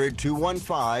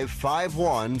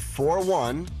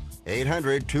 800-215-5141.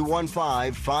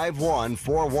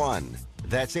 800-215-5141.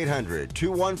 That's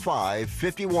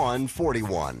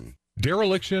 800-215-5141.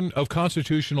 Dereliction of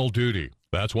constitutional duty.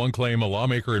 That's one claim a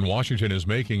lawmaker in Washington is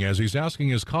making as he's asking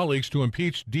his colleagues to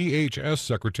impeach DHS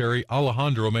Secretary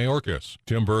Alejandro Mayorkas.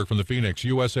 Tim Berg from the Phoenix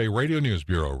USA Radio News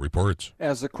Bureau reports.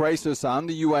 As the crisis on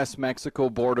the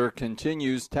U.S.-Mexico border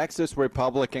continues, Texas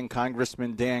Republican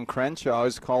Congressman Dan Crenshaw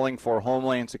is calling for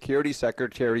Homeland Security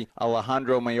Secretary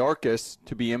Alejandro Mayorkas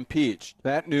to be impeached.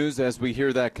 That news as we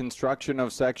hear that construction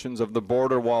of sections of the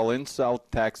border wall in South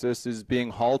Texas is being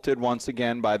halted once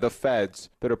again by the feds.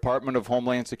 The Department of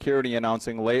Homeland Security announced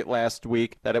late last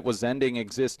week that it was ending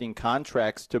existing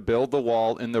contracts to build the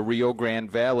wall in the Rio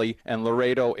Grande Valley and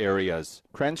Laredo areas.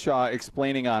 Crenshaw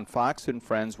explaining on Fox and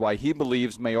Friends why he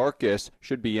believes Mayorkas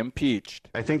should be impeached.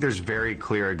 I think there's very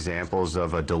clear examples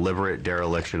of a deliberate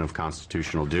dereliction of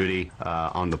constitutional duty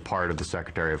on the part of the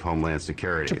Secretary of Homeland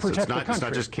Security. To protect it's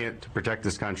not just to protect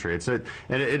this country. It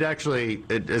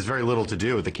has very little to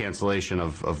do with the cancellation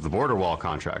of the border wall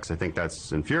contracts. I think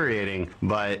that's infuriating.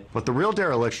 But what the real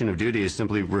dereliction of duty is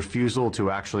simply refusal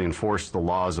to actually enforce the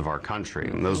laws of our country.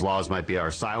 And those laws might be our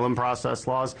asylum process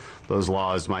laws. Those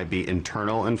laws might be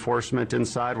internal enforcement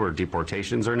inside where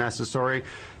deportations are necessary.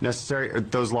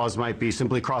 Those laws might be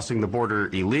simply crossing the border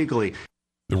illegally.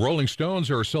 The Rolling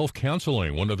Stones are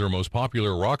self-canceling one of their most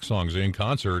popular rock songs in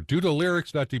concert due to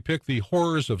lyrics that depict the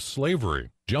horrors of slavery.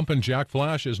 Jumpin' Jack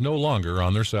Flash is no longer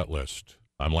on their set list.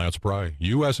 I'm Lance Pry,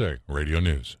 USA Radio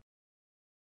News.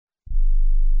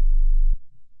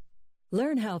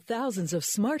 Learn how thousands of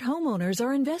smart homeowners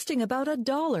are investing about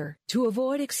 $1 to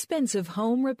avoid expensive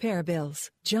home repair bills.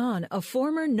 John, a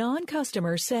former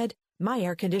non-customer, said, My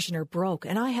air conditioner broke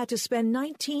and I had to spend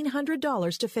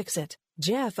 $1,900 to fix it.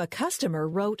 Jeff, a customer,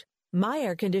 wrote, my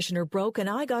air conditioner broke and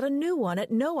I got a new one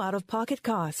at no out-of-pocket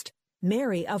cost.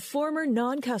 Mary, a former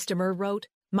non-customer, wrote,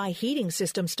 my heating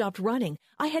system stopped running.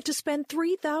 I had to spend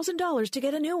 $3,000 to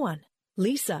get a new one.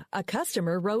 Lisa, a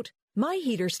customer, wrote, my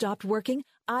heater stopped working.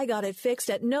 I got it fixed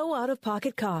at no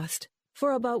out-of-pocket cost.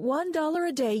 For about $1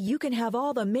 a day, you can have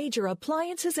all the major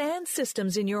appliances and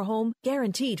systems in your home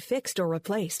guaranteed fixed or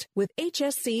replaced with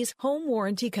HSC's home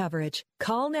warranty coverage.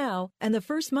 Call now, and the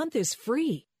first month is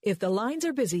free. If the lines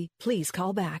are busy, please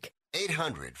call back.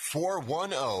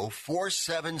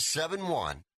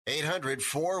 800-410-4771.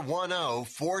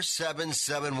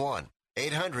 800-410-4771.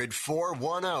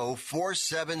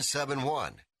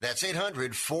 800-410-4771. That's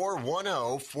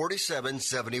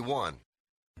 800-410-4771.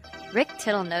 Rick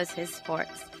Tittle knows his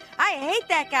sports. I hate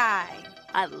that guy.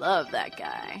 I love that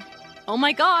guy. Oh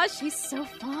my gosh, he's so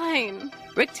fine.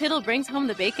 Rick Tittle brings home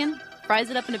the bacon, fries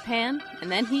it up in a pan,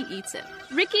 and then he eats it.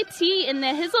 Ricky T in the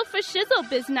hizzle for shizzle,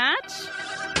 biznatch.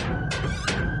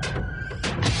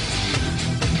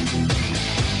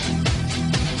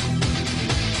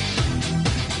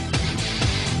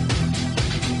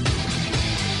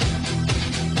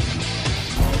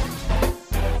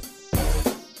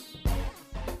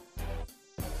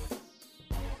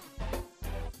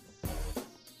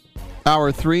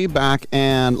 Hour 3 back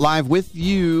and live with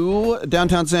you,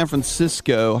 downtown San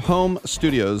Francisco, home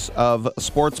studios of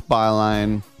Sports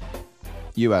Byline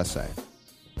USA.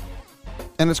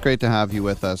 And it's great to have you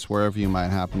with us wherever you might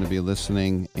happen to be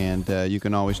listening. And you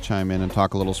can always chime in and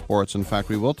talk a little sports. In fact,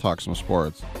 we will talk some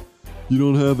sports. You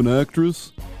don't have an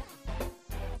actress?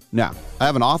 No. I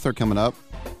have an author coming up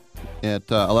at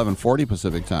 11:40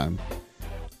 Pacific time.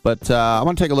 But I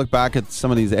want to take a look back at some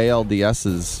of these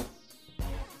ALDSs.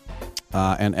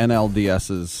 And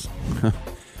NLDSs,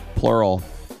 plural,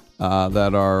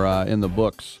 that are in the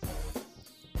books.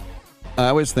 I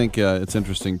always think it's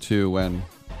interesting, too, when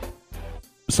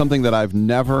something that I've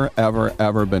never, ever,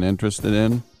 ever been interested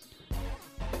in,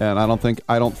 and I don't think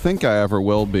I ever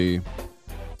will be,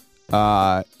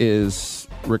 is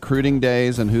recruiting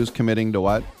days and who's committing to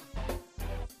what.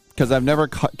 Because I've never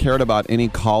cared about any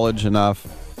college enough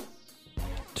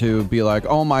to be like,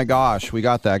 oh my gosh, we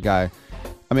got that guy.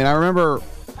 I mean, I remember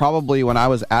probably when I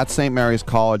was at St. Mary's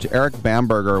College, Eric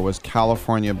Bamberger was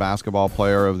California Basketball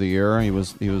Player of the Year. He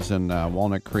was in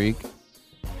Walnut Creek,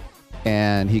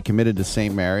 and he committed to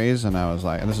St. Mary's, and I was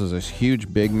like, and this is this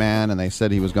huge big man, and they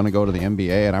said he was going to go to the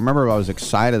NBA, and I remember I was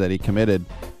excited that he committed.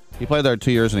 He played there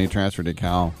 2 years, and he transferred to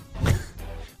Cal.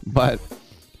 But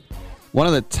one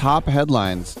of the top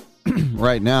headlines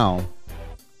right now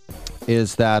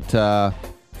is that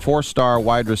four-star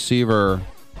wide receiver,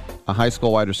 a high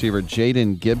school wide receiver,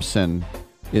 Jaden Gibson,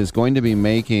 is going to be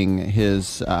making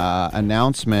his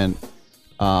announcement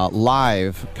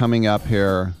live coming up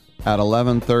here at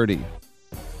 11:30.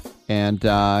 And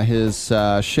his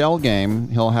shell game,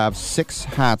 he'll have 6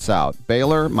 hats out: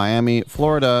 Baylor, Miami,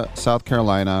 Florida, South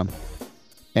Carolina,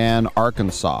 and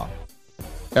Arkansas.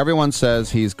 Everyone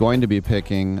says he's going to be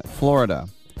picking Florida.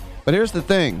 But here's the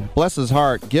thing. Bless his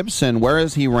heart, Gibson, where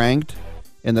is he ranked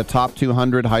in the top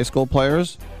 200 high school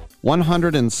players?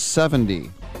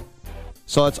 170.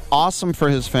 So it's awesome for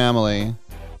his family.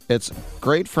 It's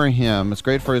great for him. It's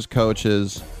great for his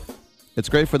coaches. It's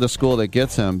great for the school that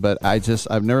gets him, but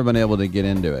I've never been able to get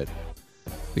into it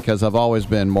because I've always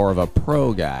been more of a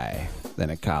pro guy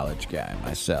than a college guy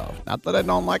myself. Not that I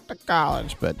don't like the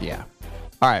college, but yeah.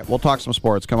 All right, we'll talk some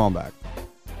sports. Come on back.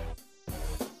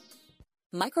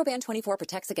 Microban 24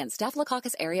 protects against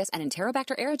Staphylococcus aureus and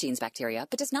Enterobacter aerogenes bacteria,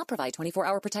 but does not provide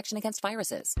 24-hour protection against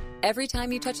viruses. Every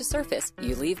time you touch a surface,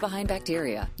 you leave behind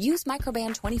bacteria. Use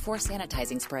Microban 24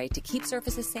 sanitizing spray to keep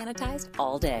surfaces sanitized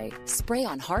all day. Spray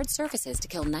on hard surfaces to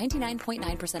kill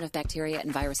 99.9% of bacteria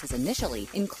and viruses initially,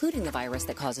 including the virus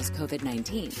that causes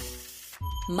COVID-19.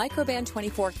 Microban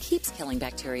 24 keeps killing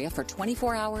bacteria for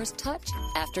 24 hours, touch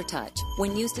after touch.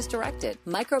 When used as directed,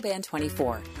 Microban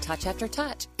 24, touch after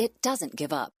touch, it doesn't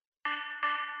give up.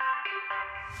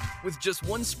 With just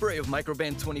one spray of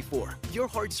Microban 24, your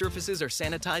hard surfaces are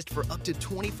sanitized for up to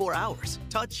 24 hours.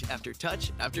 Touch after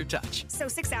touch after touch. So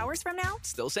 6 hours from now?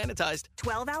 Still sanitized.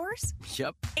 12 hours?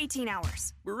 Yep. 18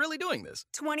 hours. We're really doing this.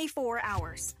 24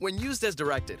 hours. When used as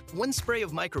directed, one spray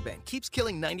of Microban keeps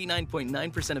killing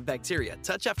 99.9% of bacteria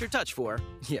touch after touch for,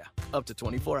 up to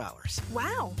 24 hours.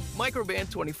 Wow. Microban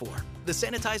 24, the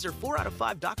sanitizer 4 out of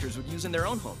 5 doctors would use in their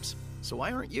own homes. So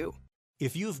why aren't you?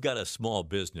 If you've got a small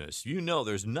business, you know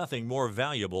there's nothing more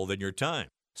valuable than your time.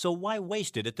 So why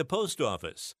waste it at the post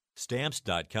office?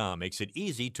 Stamps.com makes it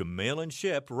easy to mail and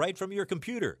ship right from your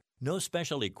computer. No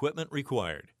special equipment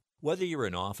required. Whether you're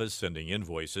an office sending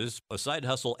invoices, a side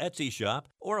hustle Etsy shop,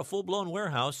 or a full-blown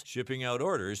warehouse shipping out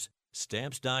orders,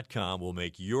 Stamps.com will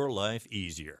make your life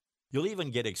easier. You'll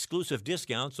even get exclusive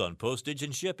discounts on postage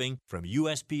and shipping from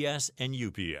USPS and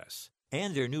UPS.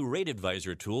 And their new Rate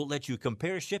Advisor tool lets you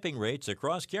compare shipping rates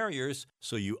across carriers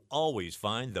so you always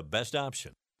find the best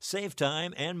option. Save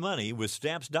time and money with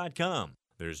Stamps.com.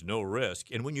 There's no risk,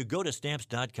 and when you go to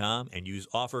Stamps.com and use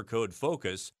offer code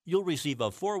FOCUS, you'll receive a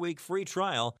 4-week free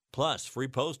trial plus free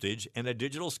postage and a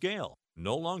digital scale.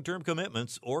 No long-term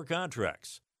commitments or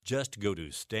contracts. Just go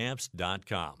to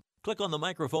Stamps.com. Click on the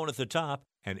microphone at the top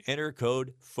and enter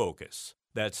code FOCUS.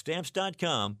 That's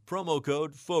Stamps.com, promo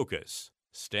code FOCUS.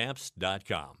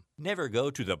 Stamps.com. Never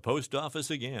go to the post office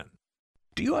again.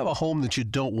 Do you have a home that you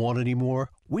don't want anymore?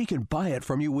 We can buy it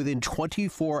from you within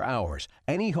 24 hours.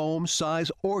 Any home,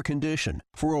 size, or condition.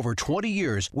 For over 20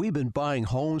 years, we've been buying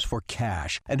homes for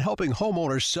cash and helping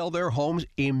homeowners sell their homes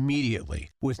immediately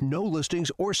with no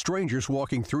listings or strangers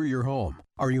walking through your home.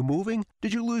 Are you moving?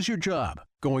 Did you lose your job?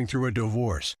 Going through a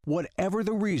divorce? Whatever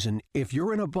the reason, if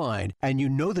you're in a bind and you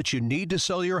know that you need to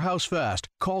sell your house fast,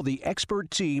 call the expert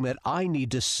team at I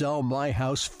Need to Sell My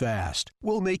House Fast.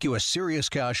 We'll make you a serious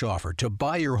cash offer to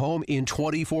buy your home in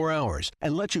 24 hours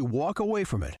and let you walk away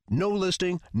from it. No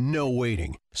listing, no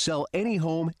waiting. Sell any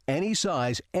home, any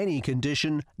size, any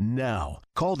condition, now.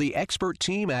 Call the expert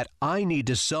team at I Need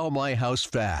to Sell My House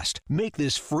Fast. Make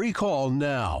this free call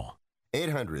now.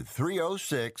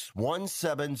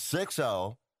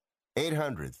 800-306-1760.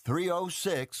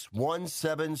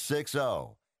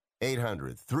 800-306-1760.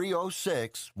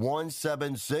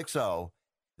 800-306-1760.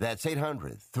 That's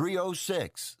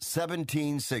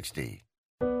 800-306-1760.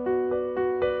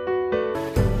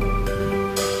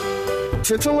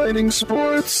 Titillating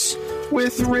Sports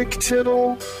with Rick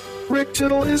Tittle. Rick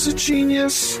Tittle is a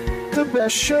genius, the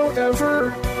best show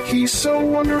ever. He's so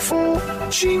wonderful,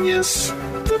 genius,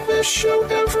 the best show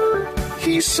ever.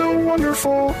 He's so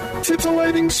wonderful.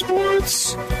 Titillating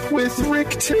Sports with Rick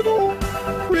Tittle.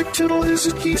 Rick Tittle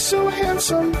he's so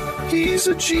handsome, he's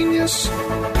a genius.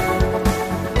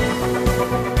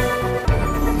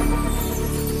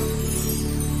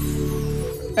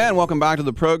 And welcome back to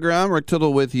the program. Rick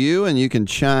Tittle with you, and you can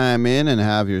chime in and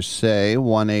have your say.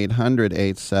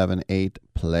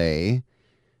 1-800-878-PLAY.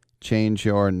 Change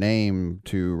your name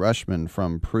to Rushman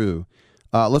from Prue.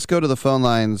 Let's go to the phone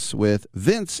lines with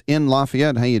Vince in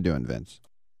Lafayette. How you doing, Vince?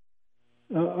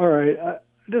 All right. I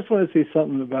just want to say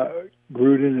something about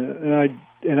Gruden,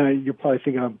 and you're probably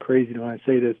thinking I'm crazy when I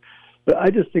say this, but I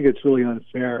just think it's really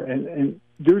unfair. And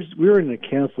we're in a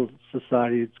canceled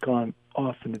society. It's gone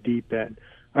off in the deep end.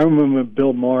 I remember when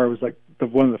Bill Maher was like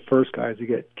one of the first guys to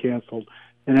get canceled,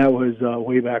 and that was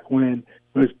way back when.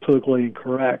 It was politically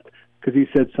incorrect because he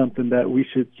said something that we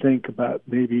should think about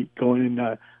maybe going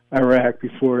in Iraq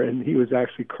before, and he was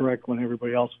actually correct when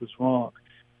everybody else was wrong.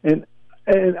 And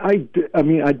I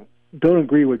don't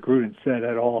agree with what Gruden said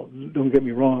at all. Don't get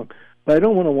me wrong, but I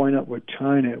don't want to wind up with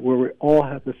China where we all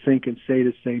have to think and say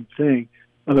the same thing,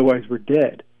 otherwise we're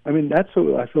dead. I mean, that's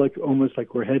what I feel like, almost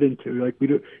like we're heading to. Like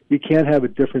you can't have a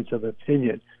difference of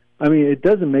opinion. I mean, it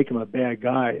doesn't make him a bad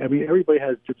guy. I mean, everybody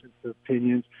has different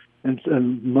opinions, and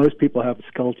most people have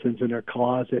skeletons in their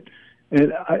closet.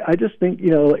 And I just think,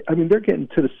 they're getting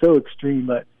to the so extreme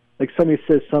that, like, somebody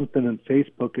says something on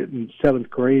Facebook in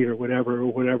 7th grade or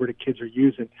whatever the kids are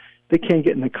using, they can't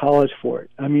get into college for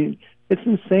it. I mean, it's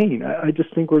insane. I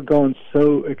just think we're going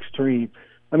so extreme.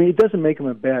 I mean, it doesn't make him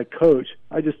a bad coach.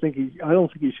 I don't think he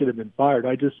should have been fired.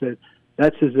 I just said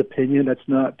that's his opinion. That's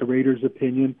not the Raiders'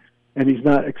 opinion, and he's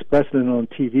not expressing it on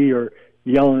TV or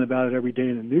yelling about it every day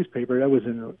in the newspaper. That was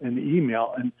in an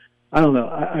email, and I don't know.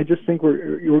 I just think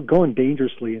we're going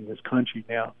dangerously in this country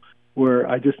now, where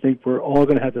I just think we're all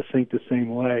going to have to think the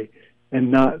same way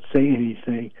and not say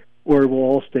anything, or we'll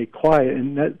all stay quiet,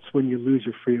 and that's when you lose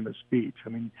your freedom of speech. I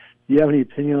mean, do you have any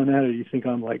opinion on that, or do you think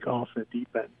I'm like off the deep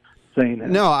end saying that?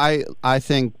 No, I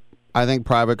think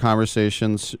private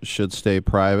conversations should stay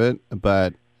private,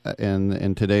 but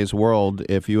in today's world,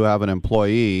 if you have an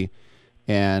employee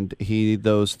and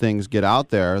those things get out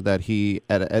there that he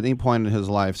at any point in his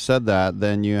life said that,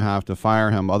 then you have to fire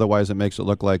him. Otherwise, it makes it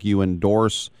look like you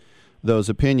endorse those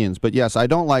opinions. But yes, I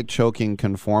don't like choking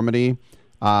conformity.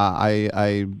 And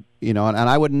I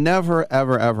would never,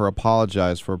 ever, ever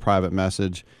apologize for a private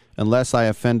message unless I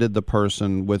offended the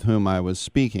person with whom I was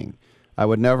speaking. I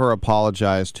would never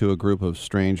apologize to a group of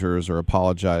strangers or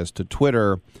apologize to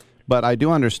Twitter. But I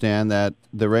do understand that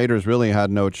the Raiders really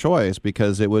had no choice,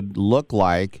 because it would look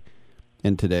like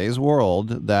in today's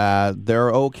world that they're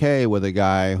okay with a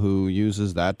guy who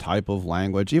uses that type of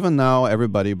language, even though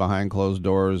everybody behind closed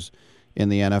doors in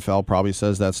the NFL probably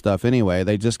says that stuff anyway.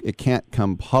 It can't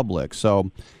come public.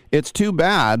 So it's too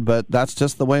bad, but that's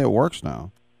just the way it works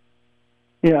now.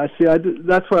 Yeah, see,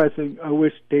 that's why I think I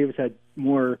wish Davis had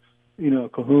more,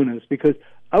 kahunas, because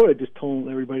I would have just told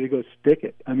everybody to go stick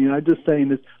it. I mean, I'm just saying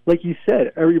this, like you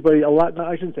said, I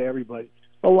shouldn't say everybody.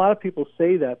 A lot of people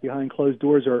say that behind closed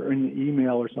doors or in an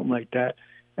email or something like that,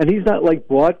 and he's not like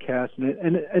broadcasting it,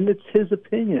 and it's his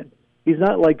opinion. He's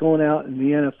not like going out in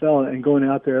the NFL and going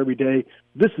out there every day.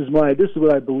 This is what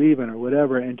I believe in or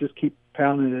whatever, and just keep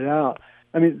pounding it out.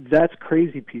 I mean, that's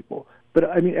crazy people. But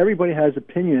I mean, everybody has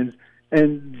opinions,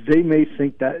 and they may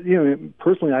think that.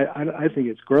 Personally, I think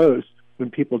it's gross when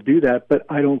people do that, but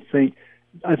I think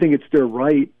it's their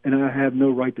right, and I have no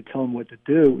right to tell them what to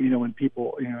do. When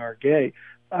people are gay,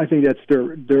 I think that's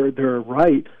their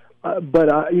right.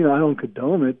 But I don't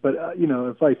condone it. But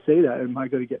if I say that, am I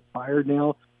going to get fired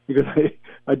now because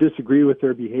I disagree with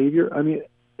their behavior? I mean,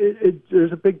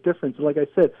 there's a big difference. Like I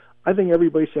said, I think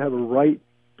everybody should have a right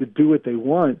to do what they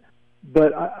want.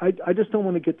 But I just don't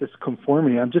want to get this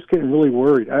conformity. I'm just getting really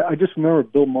worried. I just remember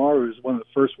Bill Maher was one of the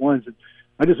first ones. And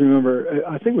I just remember,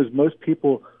 I think it was most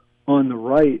people on the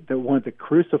right that wanted to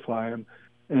crucify him,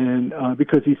 and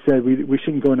because he said we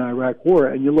shouldn't go in Iraq war.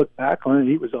 And you look back on it,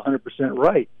 he was 100%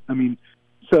 right. I mean,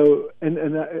 so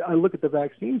and I look at the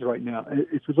vaccines right now.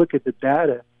 If you look at the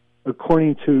data,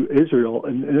 according to Israel,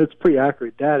 and it's pretty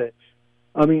accurate data,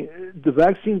 I mean, the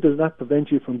vaccine does not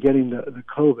prevent you from getting the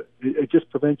COVID. It just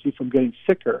prevents you from getting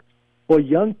sicker. Well,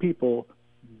 young people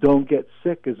don't get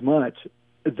sick as much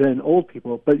than old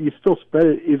people, but you still spread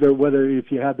it whether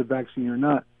if you have the vaccine or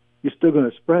not. You're still going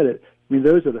to spread it. I mean,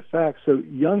 those are the facts. So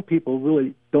young people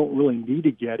really don't need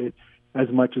to get it as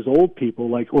much as old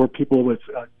people, or people with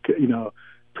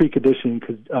preconditioning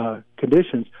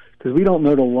conditions, because we don't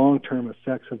know the long-term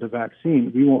effects of the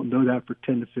vaccine. We won't know that for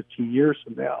 10 to 15 years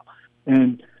from now.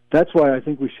 And that's why I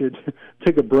think we should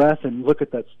take a breath and look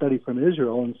at that study from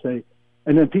Israel and say,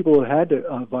 and then people who had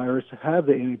the virus have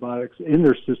the antibiotics in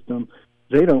their system,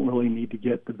 they don't really need to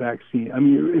get the vaccine. I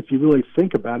mean, if you really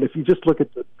think about it, if you just look at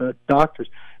the doctors,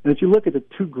 and if you look at the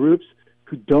two groups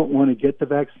who don't want to get the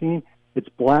vaccine, it's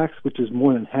blacks, which is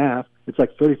more than half. It's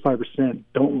like 35%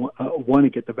 don't want to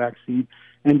get the vaccine,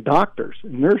 and doctors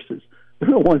and nurses. They're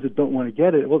the ones that don't want to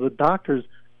get it. Well, the doctors,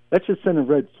 that's just send a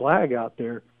red flag out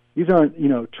there. These aren't,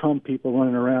 Trump people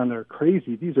running around that are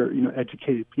crazy. These are,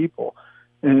 educated people.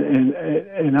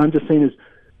 And I'm just saying is,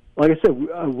 like I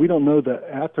said, we don't know the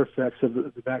after effects of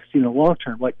the vaccine in the long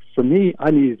term. Like for me, I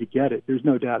needed to get it. There's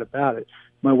no doubt about it.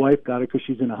 My wife got it because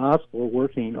she's in the hospital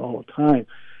working all the time.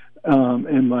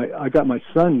 And I got my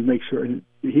son to make sure, and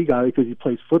he got it because he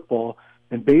plays football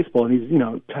and baseball, and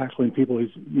he's, tackling people.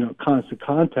 He's, constant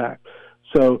contact.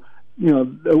 So,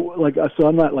 so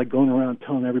I'm not like going around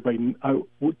telling everybody to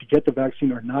get the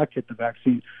vaccine or not get the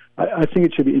vaccine. I think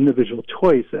it should be individual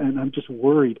choice, and I'm just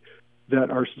worried that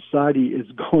our society is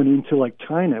going into like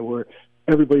China, where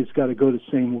everybody's got to go the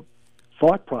same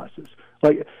thought process.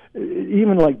 Like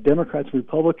even like Democrats and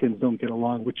Republicans don't get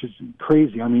along, which is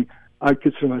crazy. I mean, I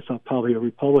consider myself probably a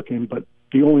Republican, but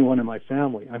the only one in my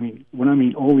family. I mean, when I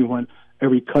mean only one,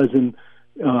 every cousin,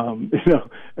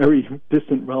 every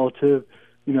distant relative,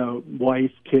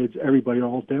 wife, kids, everybody are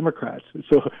all Democrats.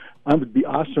 So I would be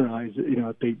ostracized,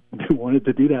 if they wanted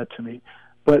to do that to me.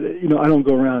 But, I don't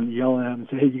go around yelling at them and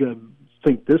say, hey, you got to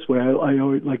think this way. I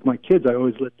always, like my kids, I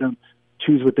always let them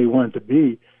choose what they want to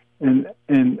be. And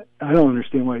I don't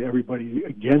understand why everybody's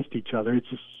against each other. It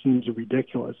just seems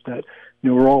ridiculous that,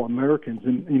 we're all Americans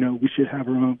and, we should have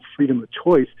our own freedom of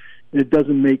choice. It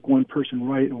doesn't make one person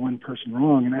right and one person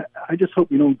wrong. And I just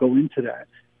hope we don't go into that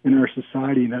in our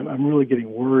society. And I'm really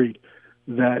getting worried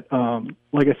that,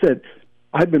 like I said,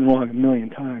 I've been wrong a million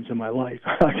times in my life.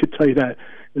 I could tell you that.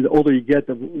 The older you get,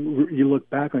 you look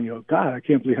back on, you go, God, I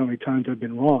can't believe how many times I've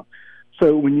been wrong.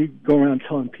 So when you go around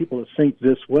telling people to think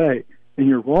this way and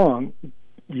you're wrong,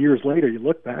 years later you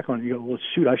look back on it and you go, well,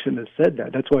 shoot, I shouldn't have said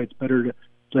that. That's why it's better to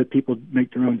let people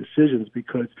make their own decisions,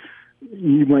 because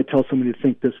you might tell somebody to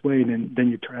think this way and then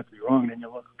you turn out to be wrong and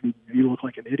then you look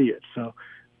like an idiot. So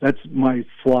that's my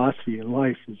philosophy in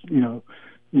life is,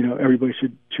 everybody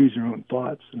should choose their own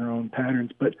thoughts and their own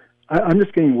patterns. But I'm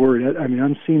just getting worried. I mean,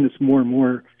 I'm seeing this more and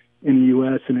more in the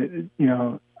U.S., and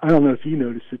I don't know if you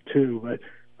notice it too, but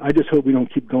I just hope we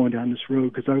don't keep going down this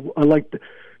road, because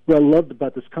what I loved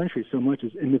about this country so much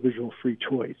is individual free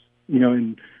choice,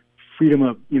 and freedom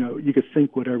of, you could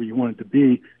think whatever you want it to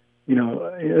be.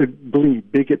 Believe me,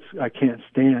 bigots I can't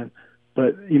stand,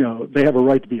 But, they have a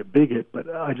right to be a bigot, but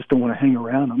I just don't want to hang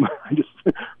around them. I just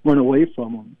run away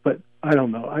from them. But I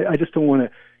don't know. I just don't want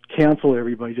to cancel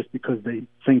everybody just because they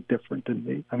think different than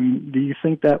me. I mean, do you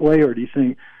think that way, or do you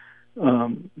think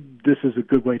this is a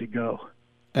good way to go?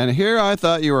 And here I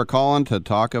thought you were calling to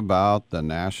talk about the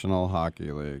National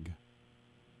Hockey League.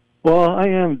 Well, I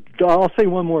am. I'll say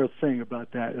one more thing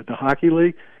about that. The Hockey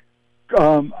League,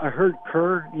 I heard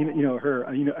Kerr,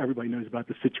 everybody knows about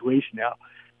the situation now.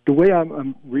 The way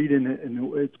I'm reading it and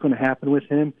what's going to happen with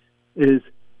him is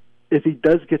if he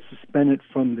does get suspended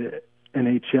from the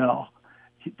NHL,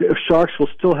 the Sharks will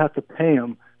still have to pay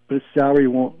him, but his salary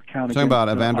won't count. Talking about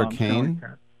Evander Kane?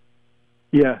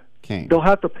 Yeah. Kane. They'll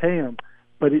have to pay him,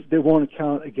 but they won't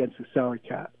count against the salary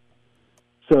cap.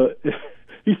 So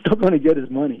he's still going to get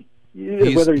his money.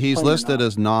 He's listed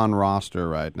as non-roster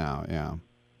right now, yeah.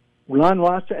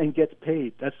 Non-roster and gets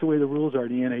paid. That's the way the rules are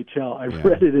in the NHL. I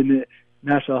read it in the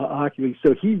National Hockey League.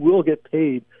 So he will get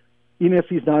paid even if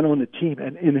he's not on the team.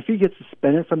 And if he gets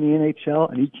suspended from the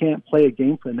NHL and he can't play a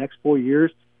game for the next 4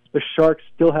 years, the Sharks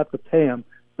still have to pay him,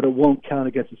 but it won't count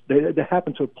against us. That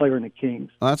happened to a player in the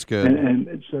Kings. Well, that's good.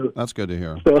 And so that's good to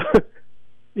hear. So,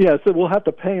 so we'll have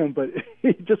to pay him, but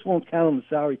it just won't count on the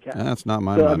salary cap. That's not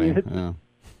my money.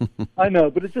 I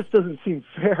know, but it just doesn't seem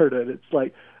fair that it's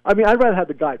like. I mean, I'd rather have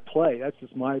the guy play. That's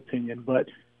just my opinion. But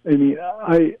I mean,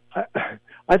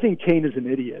 I think Kane is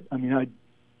an idiot. I mean, I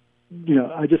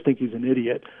just think he's an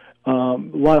idiot. A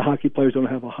lot of hockey players don't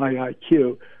have a high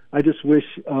IQ. I just wish.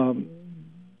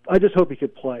 I just hope he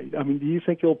could play. I mean, do you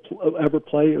think he'll ever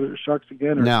play with the Sharks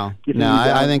again? Or No.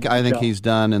 I think he's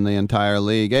done in the entire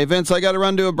league. Hey, Vince, I got to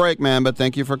run to a break, man. But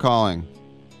thank you for calling.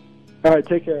 All right,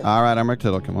 take care. All right, I'm Rick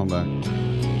Tittle. Come on back.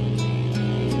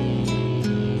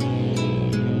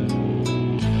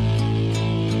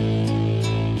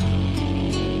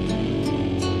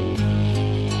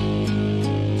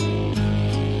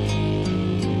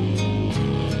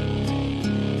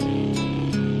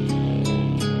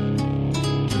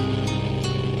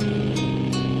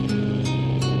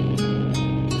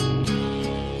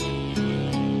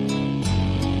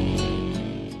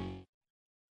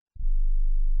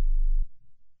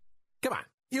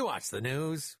 You watch the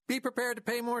news. Be prepared to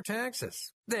pay more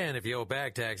taxes. Then, if you owe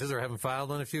back taxes or haven't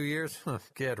filed in a few years,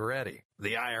 get ready.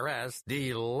 The IRS,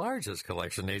 the largest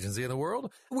collection agency in the world,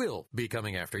 will be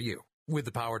coming after you with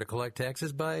the power to collect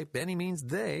taxes by any means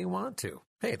they want to.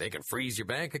 Hey, they can freeze your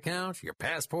bank account, your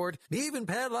passport, even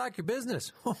padlock your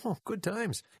business. Oh, good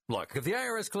times. Look, if the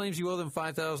IRS claims you owe them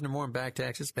 $5,000 or more in back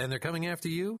taxes and they're coming after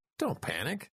you, don't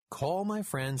panic. Call my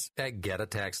friends at Get a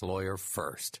Tax Lawyer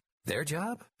first. Their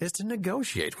job is to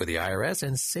negotiate with the IRS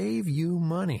and save you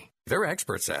money. They're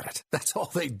experts at it. That's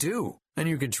all they do. And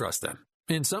you can trust them.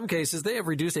 In some cases, they have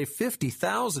reduced a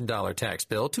 $50,000 tax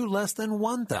bill to less than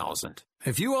 $1,000.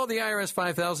 If you owe the IRS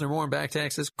 $5,000 or more in back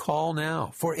taxes, call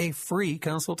now for a free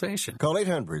consultation. Call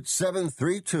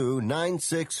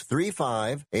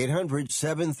 800-732-9635.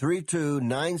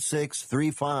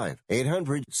 800-732-9635.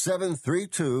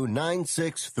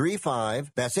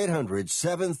 800-732-9635. That's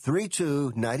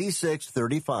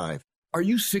 800-732-9635. Are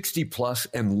you 60 plus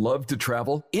and love to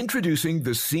travel? Introducing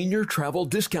the Senior Travel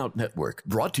Discount Network,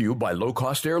 brought to you by Low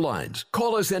Cost Airlines.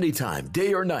 Call us anytime,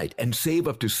 day or night, and save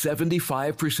up to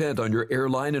 75% on your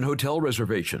airline and hotel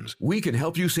reservations. We can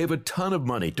help you save a ton of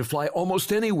money to fly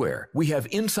almost anywhere. We have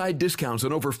inside discounts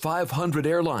on over 500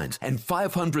 airlines and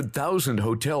 500,000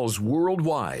 hotels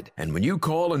worldwide. And when you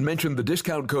call and mention the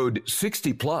discount code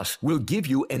 60 plus, we'll give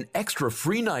you an extra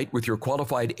free night with your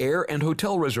qualified air and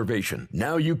hotel reservation.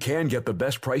 Now you can get the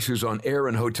best prices on air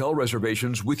and hotel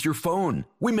reservations with your phone.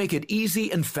 We make it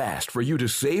easy and fast for you to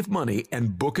save money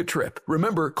and book a trip.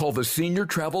 Remember, call the Senior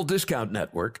Travel Discount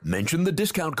Network, mention the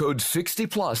discount code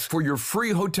 60+ for your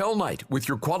free hotel night with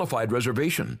your qualified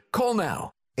reservation. Call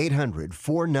now.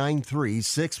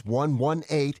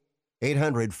 800-493-6118.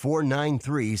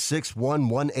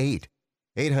 800-493-6118.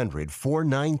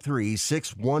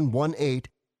 800-493-6118.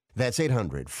 That's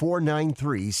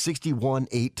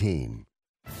 800-493-6118.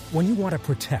 When you want to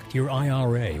protect your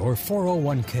IRA or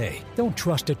 401k, don't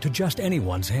trust it to just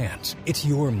anyone's hands. It's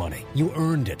your money. You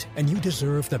earned it, and you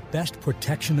deserve the best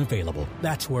protection available.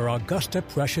 That's where Augusta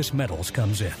Precious Metals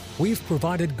comes in. We've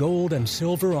provided gold and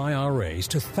silver IRAs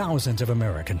to thousands of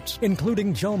Americans,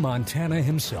 including Joe Montana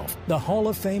himself, the Hall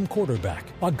of Fame quarterback.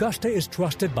 Augusta is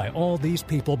trusted by all these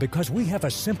people because we have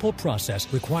a simple process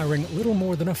requiring little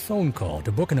more than a phone call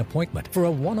to book an appointment for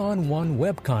a one-on-one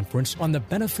web conference on the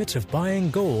benefits of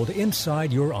buying gold gold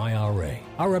inside your IRA.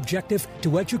 Our objective,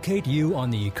 to educate you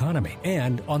on the economy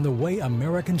and on the way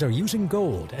Americans are using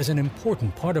gold as an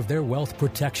important part of their wealth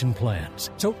protection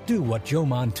plans. So do what Joe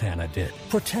Montana did.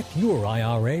 Protect your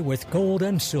IRA with gold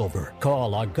and silver.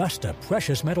 Call Augusta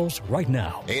Precious Metals right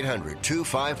now.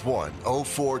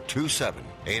 800-251-0427.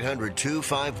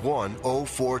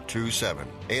 800-251-0427.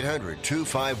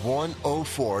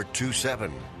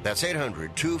 800-251-0427. That's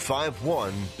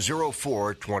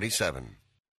 800-251-0427.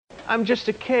 I'm just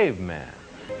a caveman.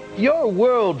 Your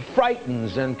world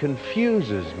frightens and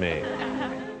confuses me.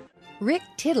 Rick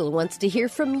Tittle wants to hear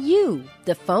from you.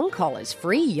 The phone call is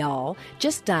free, y'all.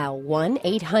 Just dial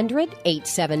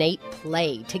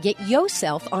 1-800-878-PLAY to get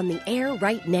yourself on the air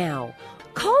right now.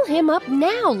 Call him up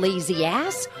now, lazy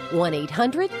ass.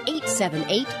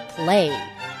 1-800-878-PLAY.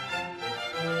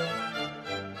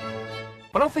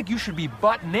 I don't think you should be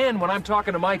butting in when I'm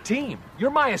talking to my team.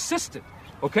 You're my assistant,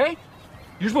 okay?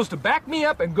 You're supposed to back me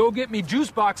up and go get me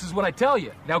juice boxes when I tell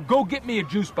you. Now go get me a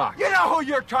juice box. You know who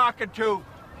you're talking to?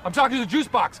 I'm talking to the juice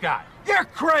box guy. You're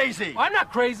crazy. I'm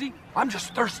not crazy. I'm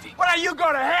just thirsty. Why don't you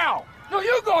go to hell? No,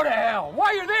 you go to hell.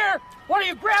 While you're there, why don't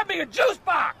you grab me a juice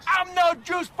box? I'm no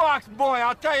juice box boy,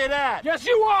 I'll tell you that. Yes,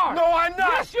 you are. No, I'm not.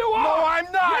 Yes, you are. No, I'm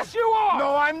not. Yes, you are.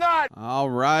 No, I'm not.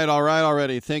 All right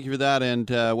already. Thank you for that, and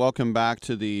welcome back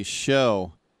to the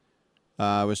show.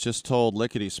 I was just told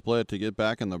lickety-split to get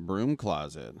back in the broom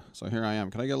closet. So here I am.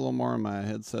 Can I get a little more on my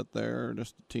headset there?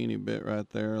 Just a teeny bit right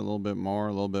there. A little bit more,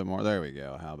 a little bit more. There we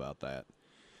go. How about that?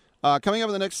 Coming up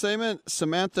in the next segment,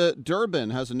 Samantha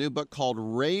Durbin has a new book called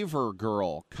Raver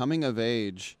Girl, Coming of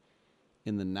Age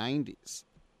in the 90s.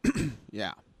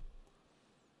 Yeah.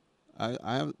 I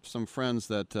have some friends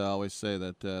that always say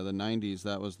that the 90s,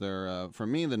 that was their, for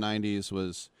me, the 90s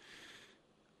was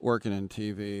working in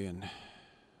TV and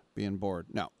being bored.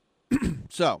 No.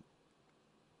 So,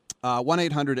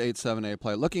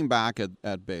 1-800-878-PLAY. Looking back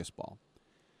at baseball.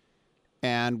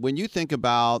 And when you think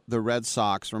about the Red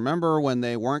Sox, remember when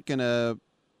they weren't going to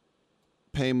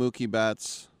pay Mookie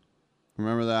Betts?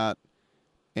 Remember that?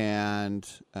 And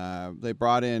they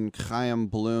brought in Chaim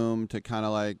Bloom to kind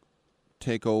of like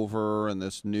take over in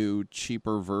this new,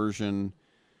 cheaper version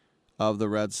of the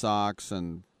Red Sox.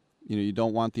 And, you know, you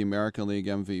don't want the American League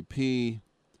MVP.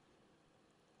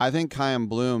 I think Chaim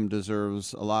Bloom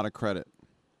deserves a lot of credit.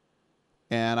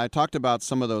 And I talked about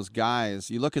some of those guys.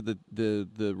 You look at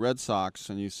the Red Sox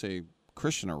and you say,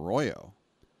 Christian Arroyo.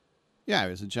 Yeah,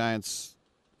 he was a Giants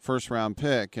first-round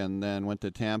pick and then went to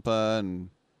Tampa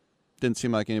and didn't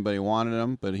seem like anybody wanted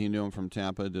him, but he knew him from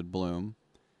Tampa, did Bloom.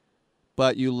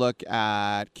 But you look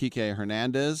at Kike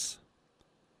Hernandez.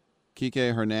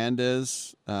 Kike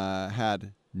Hernandez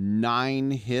had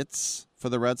 9 hits for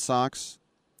the Red Sox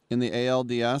in the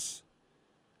ALDS,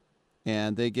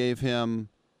 and they gave him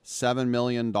 $7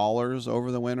 million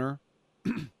over the winter.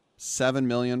 $7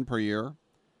 million per year.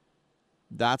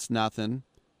 That's nothing.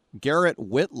 Garrett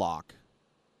Whitlock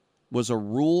was a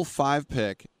Rule 5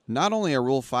 pick. Not only a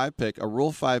Rule 5 pick, a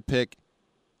Rule 5 pick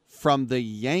from the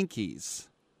Yankees.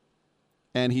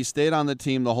 And he stayed on the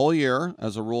team the whole year,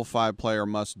 as a Rule 5 player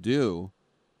must do.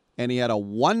 And he had a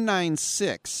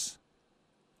 1.96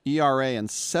 ERA in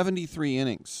 73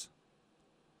 innings.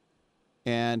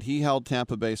 And he held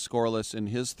Tampa Bay scoreless in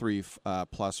his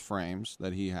 3+ frames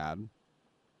that he had.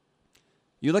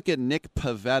 You look at Nick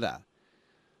Pivetta,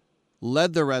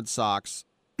 led the Red Sox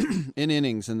in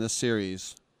innings in this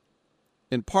series,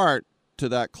 in part to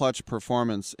that clutch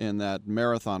performance in that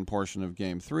marathon portion of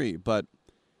Game 3. But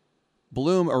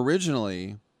Bloom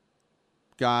originally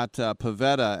got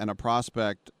Pivetta and a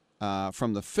prospect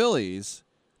from the Phillies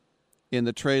in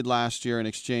the trade last year in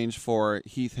exchange for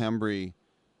Heath Hembree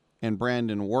and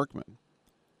Brandon Workman.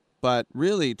 But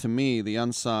really, to me, the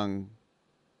unsung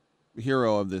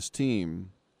hero of this team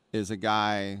is a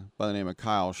guy by the name of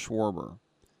Kyle Schwarber,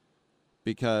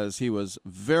 because he was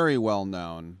very well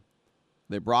known.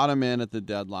 They brought him in at the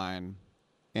deadline,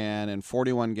 and in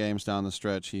 41 games down the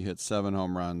stretch, he hit 7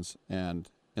 home runs,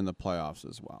 and in the playoffs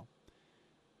as well.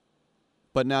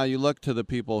 But now you look to the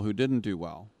people who didn't do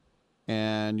well,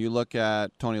 and you look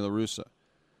at Tony La Russa.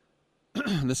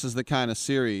 This is the kind of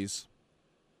series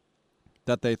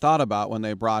that they thought about when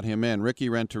they brought him in. Ricky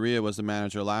Renteria was the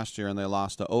manager last year, and they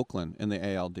lost to Oakland in the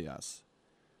ALDS.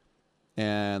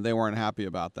 And they weren't happy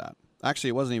about that.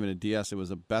 Actually, it wasn't even a DS. It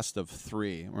was a best of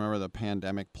 3. Remember, the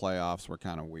pandemic playoffs were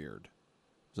kind of weird.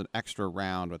 It was an extra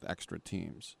round with extra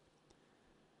teams.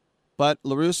 But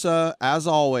La Russa, as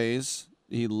always,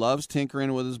 he loves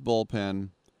tinkering with his bullpen.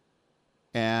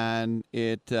 And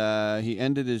he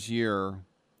ended his year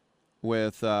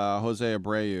with Jose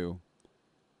Abreu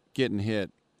getting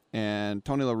hit. And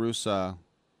Tony La Russa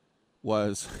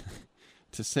was,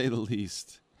 to say the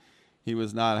least, he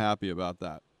was not happy about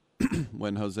that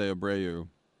when Jose Abreu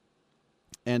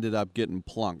ended up getting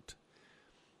plunked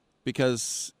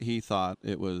because he thought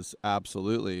it was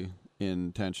absolutely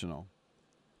intentional.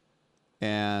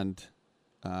 And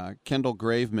Kendall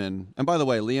Graveman, and by the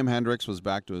way, Liam Hendricks was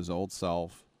back to his old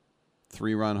self.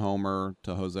 3-run homer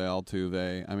to Jose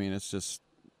Altuve. I mean, it's just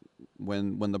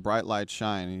when the bright lights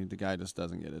shine, the guy just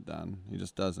doesn't get it done. He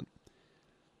just doesn't.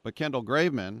 But Kendall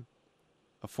Graveman,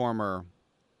 a former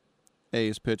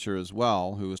A's pitcher as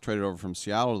well, who was traded over from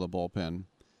Seattle to the bullpen,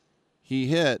 he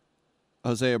hit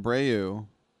Jose Abreu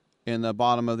in the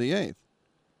bottom of the 8th.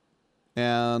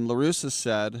 And La Russa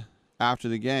said after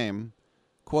the game,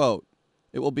 quote,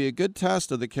 "It will be a good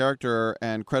test of the character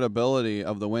and credibility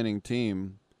of the winning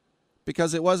team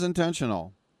because it was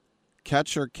intentional.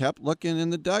 Catcher kept looking in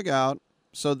the dugout,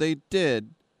 so they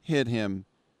did hit him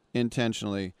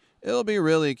intentionally. It'll be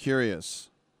really curious.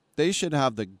 They should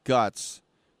have the guts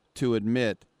to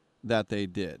admit that they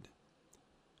did."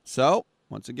 So,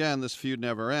 once again, this feud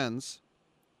never ends.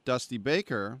 Dusty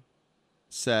Baker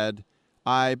said,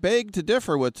 "I beg to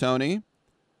differ with Tony.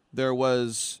 There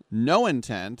was no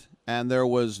intent, and there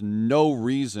was no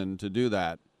reason to do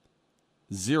that.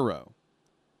 Zero."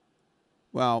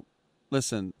 Well,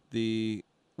 listen, the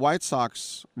White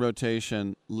Sox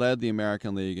rotation led the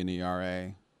American League in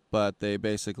ERA, but they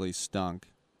basically stunk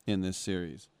in this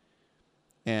series.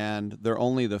 And they're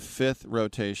only the 5th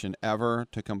rotation ever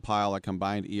to compile a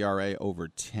combined ERA over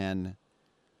 10.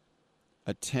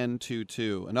 A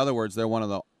 10-2-2. In other words, they're one of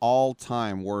the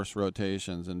all-time worst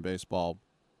rotations in baseball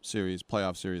series,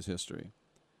 playoff series history.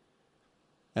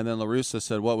 And then La Russa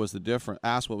said,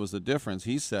 asked what was the difference.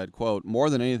 He said, quote, "More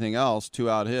than anything else,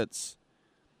 2-out hits.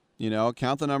 You know,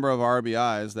 count the number of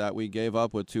RBIs that we gave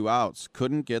up with 2 outs.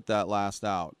 Couldn't get that last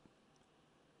out."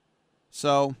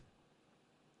 So,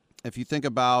 if you think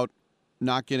about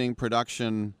not getting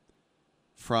production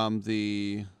from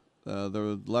the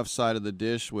left side of the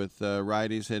dish with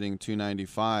righties hitting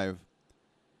 295,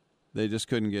 they just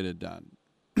couldn't get it done.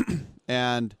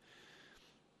 And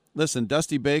listen,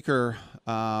 Dusty Baker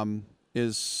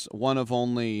is one of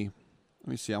only, let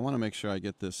me see, I want to make sure I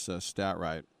get this stat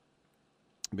right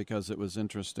because it was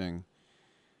interesting.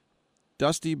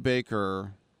 Dusty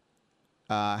Baker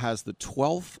has the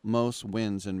 12th most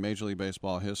wins in Major League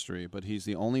Baseball history, but he's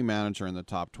the only manager in the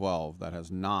top 12 that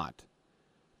has not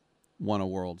won a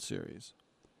World Series.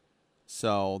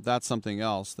 So that's something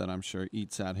else that I'm sure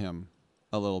eats at him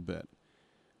a little bit.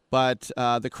 But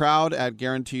the crowd at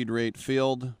Guaranteed Rate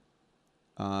Field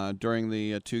during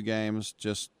the 2 games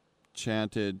just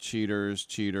chanted cheaters,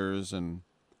 cheaters, and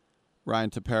Ryan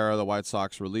Tepera, the White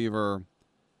Sox reliever,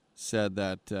 said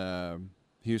that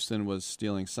Houston was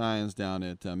stealing signs down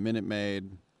at Minute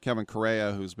Maid. Kevin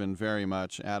Correa, who's been very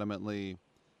much adamantly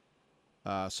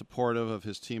supportive of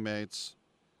his teammates,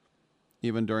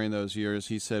 even during those years,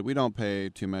 he said, "We don't pay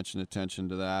too much attention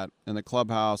to that. In the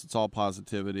clubhouse, it's all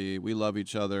positivity. We love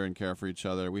each other and care for each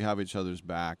other. We have each other's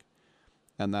back,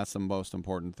 and that's the most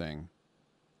important thing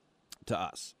to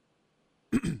us."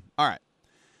 All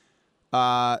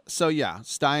right. So, yeah,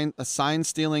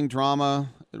 sign-stealing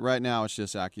drama. Right now, it's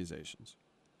just accusations.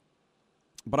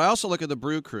 But I also look at the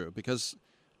Brew Crew because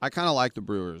I kind of like the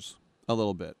Brewers a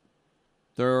little bit.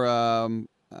 They're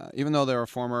even though they're a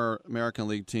former American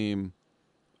League team,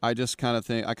 I just kind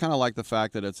of like the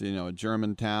fact that it's, a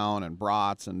German town and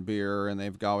brats and beer, and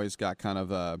they've always got kind of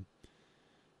a,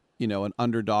 an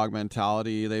underdog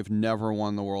mentality. They've never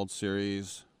won the World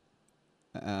Series.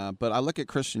 But I look at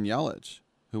Christian Yelich,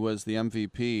 who was the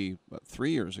MVP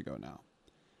 3 years ago now.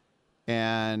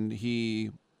 And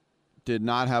he did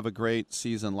not have a great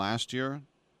season last year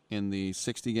in the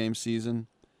 60-game season.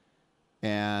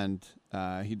 And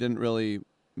he didn't really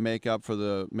make up for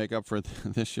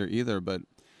this year either, but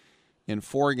in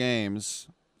 4 games,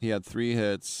 he had 3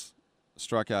 hits,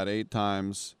 struck out 8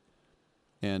 times,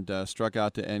 and struck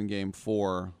out to end Game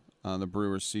 4 on the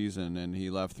Brewers season, and he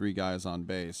left 3 guys on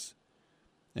base.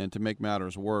 And to make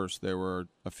matters worse, there were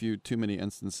a few too many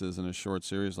instances in a short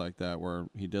series like that where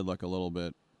he did look a little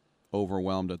bit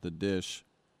overwhelmed at the dish.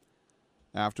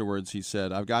 Afterwards, he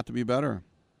said, "I've got to be better.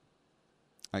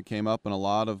 I came up in a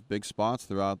lot of big spots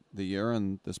throughout the year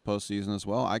and this postseason as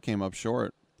well. I came up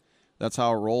short. That's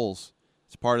how it rolls.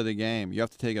 It's part of the game. You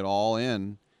have to take it all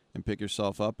in and pick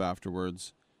yourself up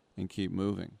afterwards and keep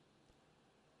moving."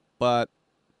 But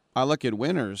I look at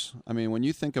winners. I mean, when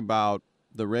you think about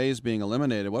the Rays being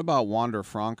eliminated, what about Wander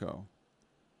Franco?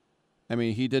 I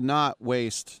mean, he did not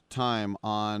waste time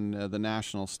on the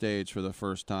national stage for the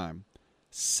first time.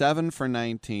 7 for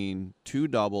 19, 2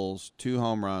 doubles, 2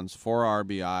 home runs, 4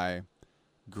 RBI.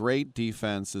 great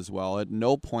defense as well. At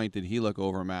no point did he look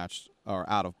overmatched or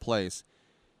out of place.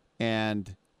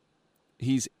 And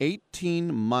he's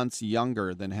 18 months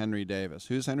younger than Henry Davis.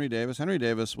 Who's Henry Davis? Henry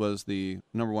Davis was the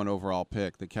number 1 overall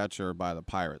pick, the catcher by the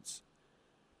Pirates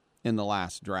in the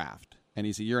last draft. And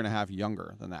he's a year and a half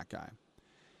younger than that guy.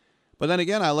 But then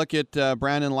again, I look at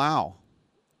Brandon Lowe,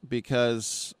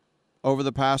 because over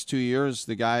the past 2 years,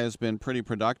 the guy has been pretty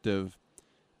productive.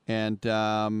 And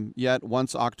yet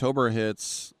once October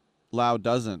hits, Lowe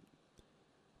doesn't.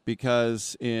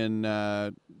 Because in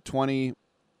 20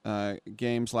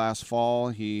 games last fall,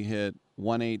 he hit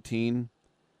 118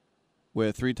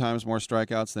 with 3 times more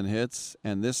strikeouts than hits.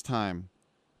 And this time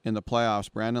in the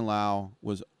playoffs, Brandon Lowe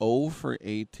was 0 for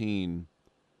 18,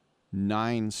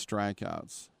 9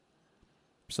 strikeouts.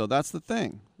 So that's the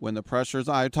thing. When the pressure's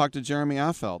on, I talked to Jeremy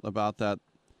Affeldt about that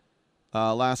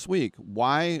last week.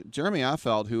 Why Jeremy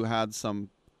Affeldt, who had some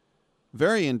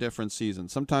very indifferent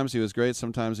seasons. Sometimes he was great,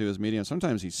 sometimes he was medium,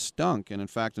 sometimes he stunk. And in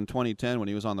fact, in 2010, when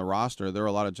he was on the roster, there were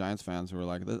a lot of Giants fans who were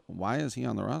like, why is he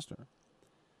on the roster?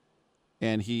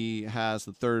 And he has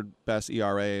the 3rd best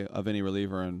ERA of any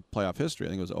reliever in playoff history. I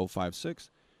think it was 0.56.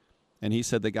 And he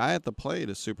said, the guy at the plate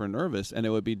is super nervous, and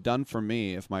it would be done for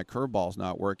me if my curveball's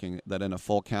not working, that in a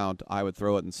full count, I would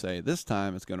throw it and say, this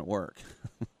time it's going to work.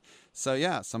 So,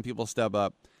 yeah, some people step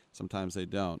up. Sometimes they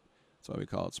don't. That's why we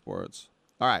call it sports.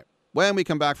 All right. When we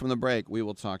come back from the break, we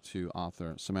will talk to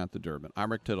author Samantha Durbin.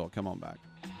 I'm Rick Tittle. Come on back.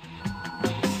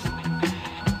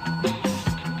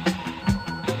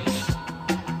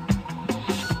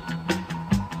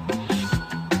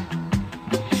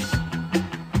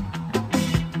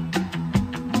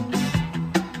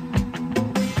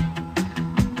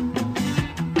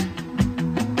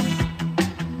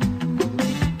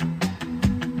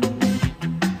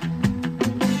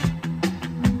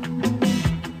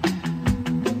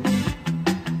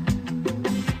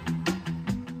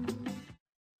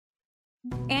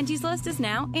 Angie's List is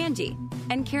now Angie,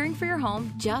 and caring for your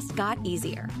home just got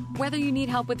easier. Whether you need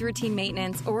help with routine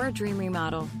maintenance or a dream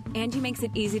remodel, Angie makes it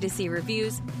easy to see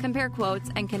reviews, compare quotes,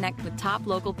 and connect with top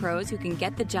local pros who can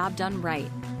get the job done right.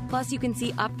 Plus, you can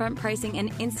see upfront pricing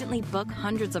and instantly book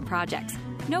hundreds of projects.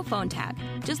 No phone tag,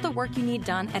 just the work you need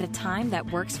done at a time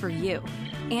that works for you.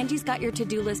 Angie's got your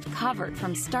to-do list covered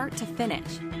from start to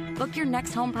finish. Book your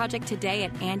next home project today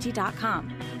at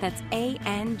Angie.com. That's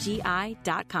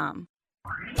ANGI.com.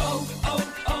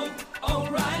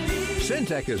 O'Reilly.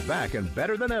 Syntec is back and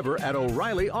better than ever at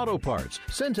O'Reilly Auto Parts.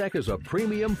 Syntec is a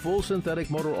premium full synthetic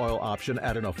motor oil option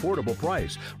at an affordable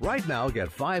price. Right now,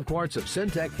 get 5 quarts of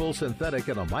Syntec full synthetic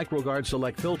and a MicroGuard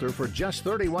Select filter for just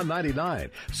 $31.99.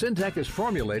 Syntec is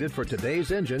formulated for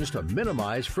today's engines to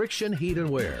minimize friction, heat, and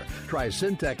wear. Try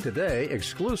Syntec today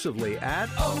exclusively at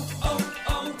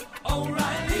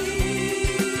O'Reilly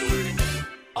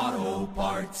Auto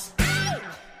Parts.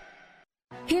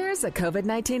 Here's a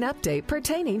COVID-19 update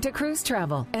pertaining to cruise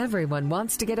travel. Everyone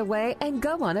wants to get away and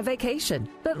go on a vacation.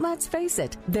 But let's face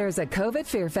it, there's a COVID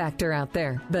fear factor out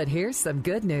there. But here's some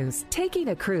good news. Taking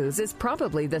a cruise is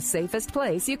probably the safest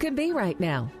place you can be right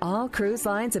now. All cruise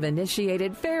lines have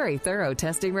initiated very thorough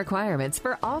testing requirements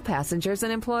for all passengers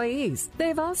and employees.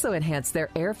 They've also enhanced their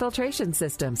air filtration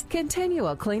systems,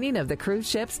 continual cleaning of the cruise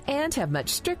ships, and have much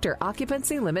stricter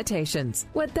occupancy limitations.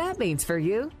 What that means for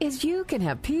you is you can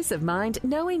have peace of mind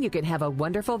knowing you can have a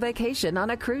wonderful vacation on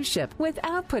a cruise ship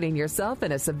without putting yourself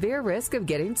in a severe risk of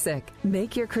getting sick.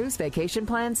 Make your cruise vacation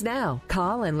plans now.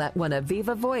 Call and let one of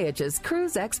Viva Voyage's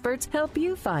cruise experts help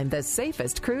you find the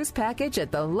safest cruise package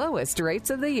at the lowest rates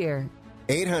of the year.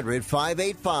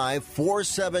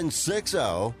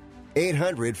 800-585-4760.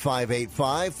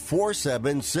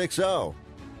 800-585-4760.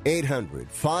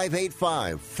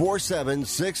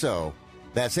 800-585-4760.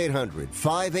 That's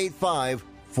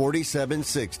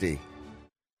 800-585-4760.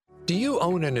 Do you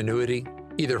own an annuity,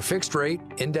 either fixed rate,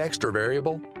 indexed, or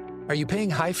variable? Are you paying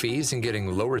high fees and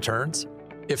getting low returns?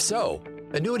 If so,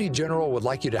 Annuity General would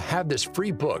like you to have this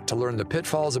free book to learn the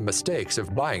pitfalls and mistakes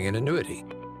of buying an annuity.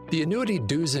 The Annuity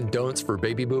Do's and Don'ts for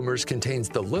Baby Boomers contains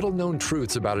the little-known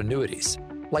truths about annuities,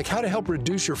 like how to help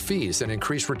reduce your fees and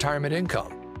increase retirement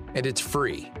income. And it's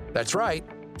free. That's right,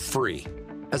 free.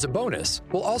 As a bonus,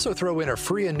 we'll also throw in a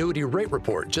free annuity rate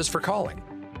report just for calling.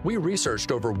 We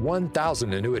researched over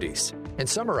 1,000 annuities and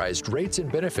summarized rates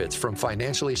and benefits from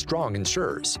financially strong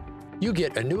insurers. You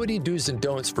get Annuity Do's and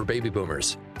Don'ts for Baby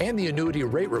Boomers and the Annuity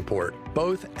Rate Report,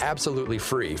 both absolutely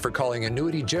free for calling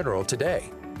Annuity General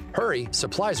today. Hurry,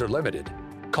 supplies are limited.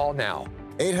 Call now.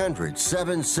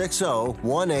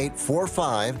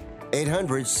 800-760-1845.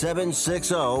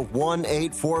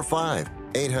 800-760-1845.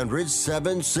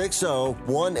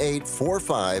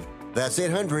 800-760-1845. That's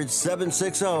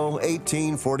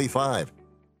 800-760-1845.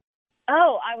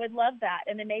 Oh, I would love that.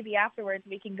 And then maybe afterwards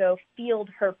we can go field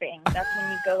herping. That's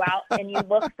when you go out and you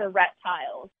look for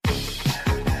reptiles.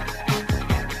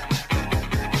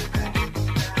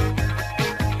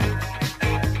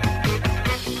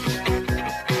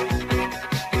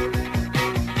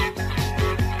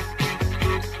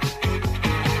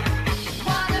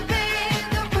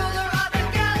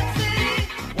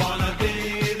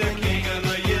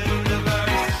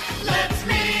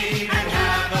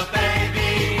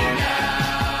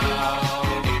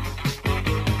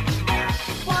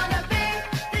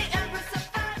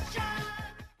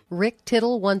 Rick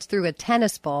Tittle once threw a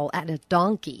tennis ball at a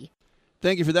donkey.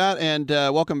 Thank you for that, and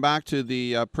welcome back to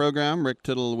the program. Rick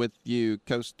Tittle with you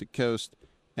coast to coast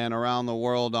and around the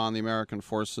world on the American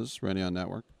Forces Radio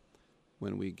Network.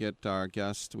 When we get our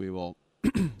guest, we will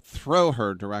throw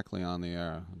her directly on the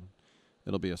air.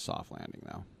 It'll be a soft landing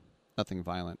now. Nothing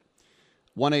violent.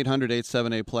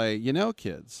 1-800-878-PLAY. You know,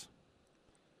 kids,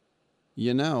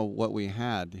 you know what we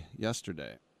had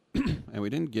yesterday, and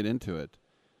we didn't get into it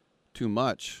too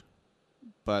much,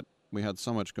 but we had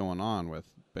so much going on with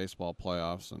baseball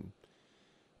playoffs and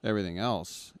everything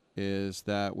else, is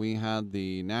that we had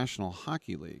the National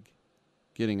Hockey League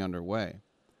getting underway.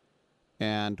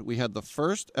 And we had the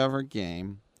first ever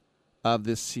game of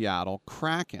the Seattle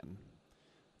Kraken.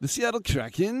 The Seattle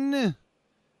Kraken!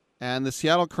 And the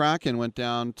Seattle Kraken went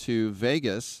down to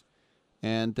Vegas,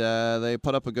 and they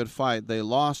put up a good fight. They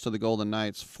lost to the Golden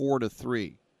Knights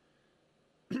 4-3.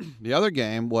 The other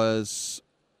game was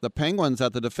the Penguins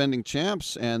at the defending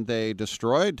champs, and they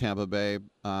destroyed Tampa Bay,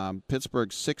 Pittsburgh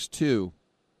 6-2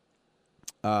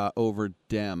 over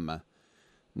Dem.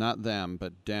 Not them,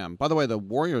 but Dem. By the way, the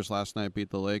Warriors last night beat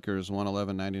the Lakers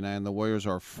 111-99. The Warriors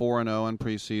are 4-0 in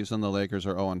preseason. The Lakers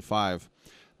are 0-5.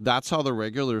 That's how the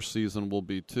regular season will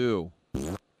be, too.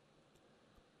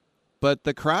 But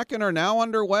the Kraken are now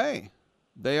underway.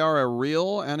 They are a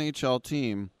real NHL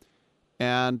team.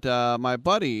 And my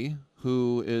buddy,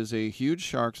 who is a huge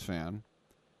Sharks fan,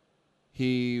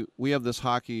 we have this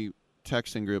hockey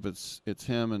texting group. It's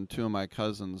him and two of my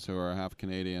cousins who are half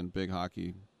Canadian, big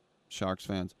hockey Sharks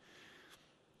fans.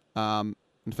 In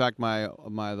fact,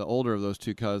 the older of those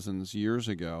two cousins years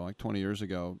ago, like 20 years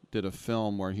ago, did a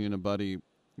film where he and a buddy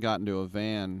got into a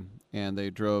van and they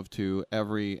drove to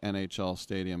every NHL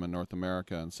stadium in North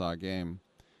America and saw a game.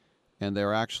 And they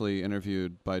were actually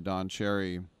interviewed by Don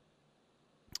Cherry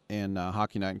in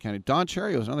Hockey Night in County. Don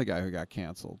Cherry was another guy who got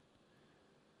canceled.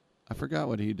 I forgot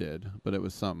what he did, but it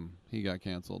was something. He got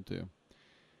canceled too.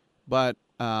 But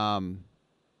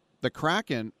the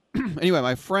Kraken, anyway,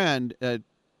 my friend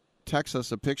texts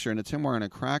us a picture, and it's him wearing a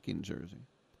Kraken jersey.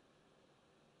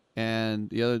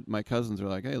 And my cousins were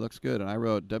like, hey, looks good. And I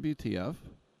wrote, WTF?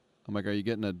 I'm like, are you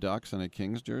getting a Ducks and a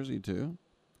Kings jersey too?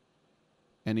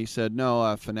 And he said,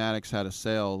 no, Fanatics had a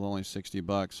sale, only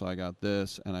 $60, so I got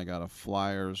this, and I got a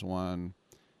Flyers one,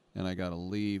 and I got a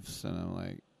Leafs, and I'm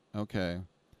like, okay.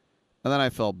 And then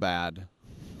I felt bad.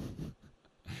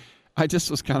 I just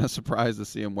was kind of surprised to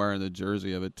see him wearing the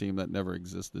jersey of a team that never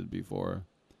existed before,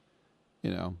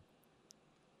 you know.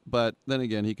 But then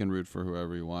again, he can root for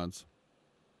whoever he wants.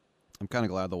 I'm kind of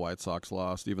glad the White Sox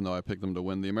lost, even though I picked them to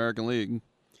win the American League.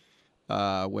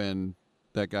 When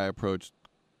that guy approached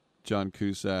John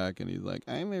Cusack, and he's like,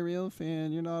 I'm a real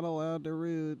fan. You're not allowed to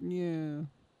root. Yeah.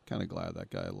 Kind of glad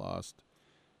that guy lost,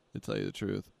 to tell you the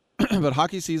truth. But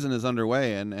hockey season is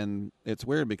underway, and it's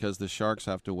weird because the Sharks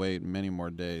have to wait many more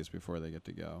days before they get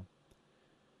to go.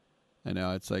 I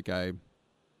know, it's like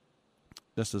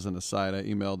just as an aside, I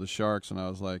emailed the Sharks, and I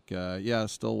was like, yeah,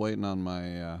 still waiting on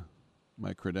my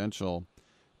credential.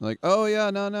 They're like, oh, yeah,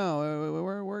 no,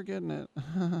 we're getting it.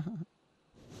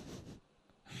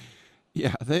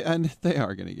 Yeah, they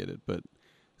are going to get it, but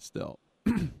still.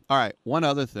 All right, one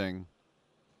other thing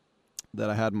that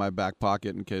I had in my back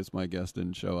pocket in case my guest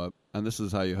didn't show up, and this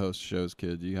is how you host shows,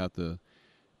 kid. You have to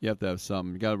have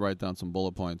something. You got to write down some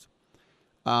bullet points.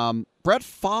 Brett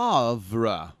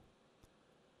Favre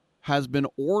has been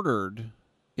ordered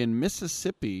in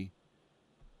Mississippi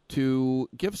to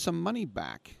give some money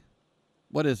back.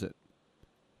 What is it?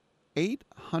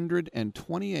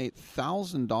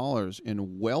 $828,000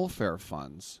 in welfare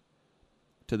funds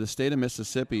to the state of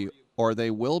Mississippi, or they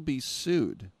will be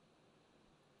sued.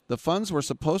 The funds were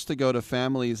supposed to go to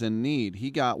families in need.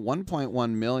 He got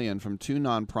 $1.1 million from two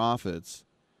nonprofits,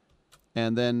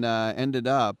 and then ended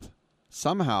up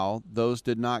somehow those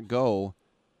did not go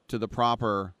to the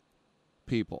proper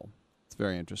people. It's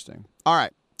very interesting. All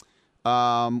right.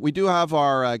 We do have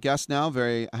our guest now.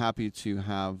 Very happy to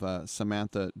have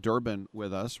Samantha Durbin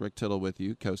with us. Rick Tittle with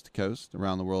you, coast to coast,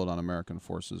 around the world on American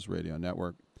Forces Radio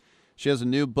Network. She has a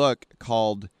new book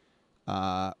called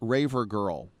Raver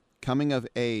Girl, Coming of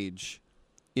Age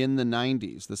in the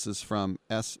 90s. This is from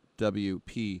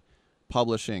SWP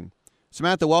Publishing.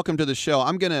 Samantha, welcome to the show.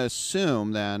 I'm going to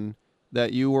assume then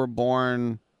that you were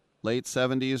born late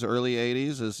 70s, early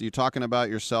 80s. Is you talking about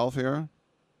yourself here?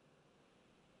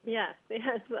 Yes.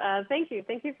 Thank you.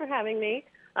 Thank you for having me.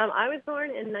 I was born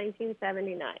in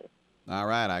 1979. All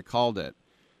right, I called it.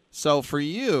 So for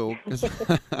you,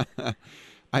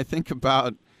 I think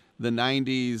about the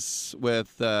 90s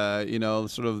with,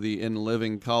 sort of the In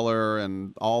Living Color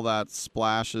and all that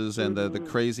splashes and the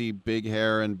crazy big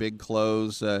hair and big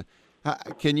clothes.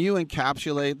 Can you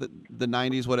encapsulate the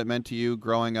 90s, what it meant to you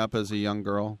growing up as a young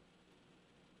girl?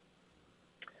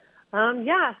 I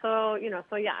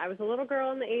was a little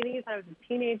girl in the 80s. I was a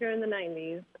teenager in the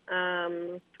 90s.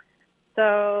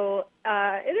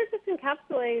 It just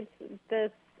encapsulates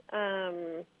this,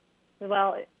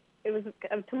 it was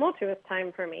a tumultuous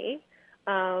time for me,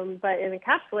 but it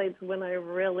encapsulates when I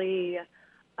really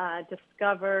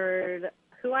discovered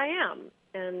who I am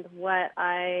and what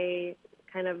I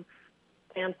kind of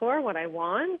stand for, what I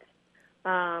want,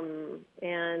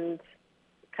 and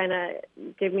kind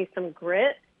of gave me some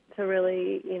grit to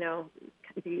really,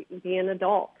 be an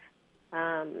adult.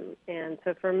 And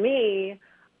so for me,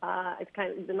 it's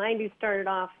the 90s started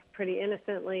off pretty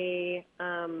innocently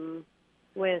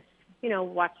with,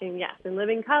 watching, In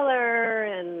Living Color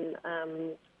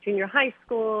and junior high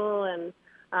school. And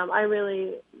I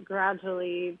really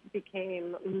gradually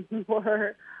became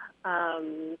more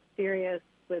serious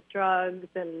with drugs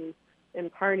and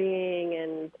partying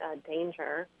and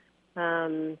danger.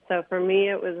 So for me,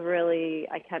 it was really,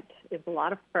 it was a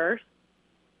lot of firsts.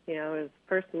 It was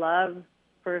first love,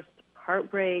 first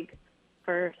heartbreak,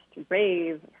 first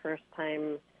rave, first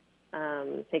time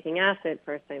taking acid,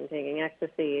 first time taking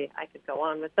ecstasy. I could go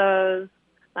on with those.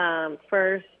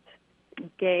 First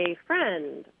gay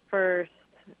friend, first,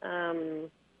 so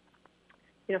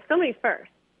many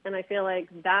firsts. And I feel like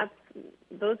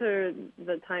those are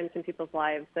the times in people's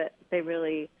lives that they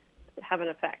really have an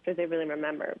effect or they really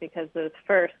remember, because those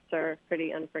firsts are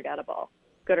pretty unforgettable,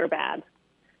 good or bad.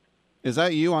 Is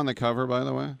that you on the cover, by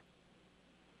the way?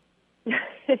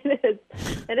 It is.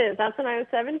 That's when I was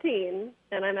 17,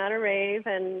 and I'm at a rave,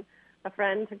 and a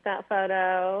friend took that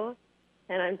photo,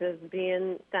 and I'm just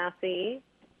being sassy,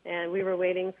 and we were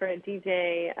waiting for a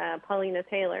DJ, Paulina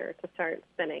Taylor, to start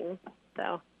spinning.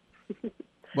 So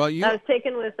well, I was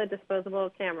taken with a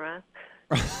disposable camera.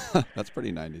 That's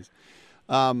pretty 90s.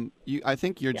 I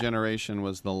think your generation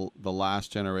was the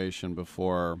last generation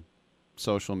before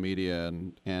social media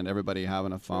and everybody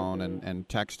having a phone and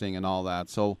texting and all that.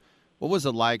 So what was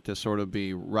it like to sort of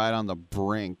be right on the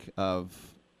brink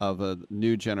of a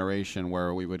new generation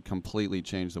where we would completely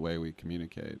change the way we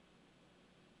communicate?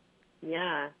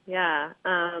 Yeah.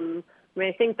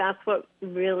 I think that's what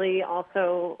really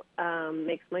also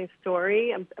makes my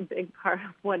story a big part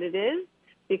of what it is,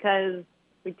 because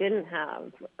we didn't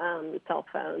have cell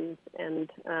phones, and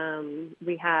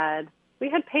we had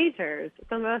pagers.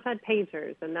 Some of us had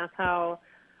pagers, and that's how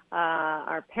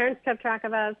our parents kept track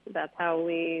of us. That's how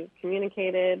we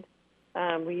communicated.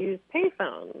 We used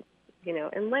payphones,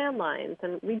 and landlines,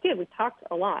 and we talked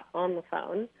a lot on the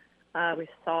phone. We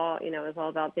saw, it was all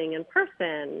about being in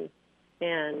person,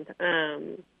 and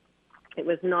it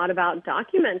was not about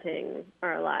documenting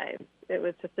our lives. It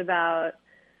was just about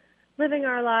living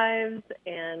our lives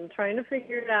and trying to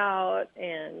figure it out.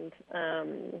 And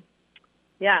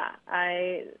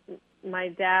my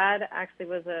dad actually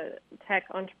was a tech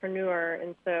entrepreneur,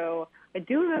 and so I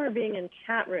do remember being in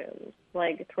chat rooms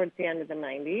like towards the end of the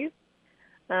 90s,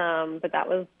 but that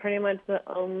was pretty much the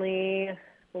only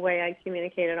way I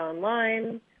communicated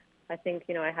online. I think,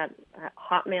 I had a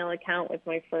Hotmail account with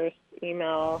my first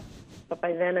email, but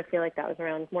by then I feel like that was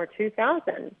around more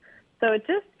 2000. So it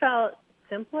just felt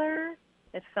simpler,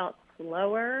 it felt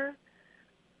slower,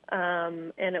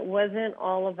 and it wasn't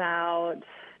all about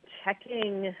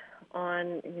checking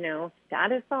on,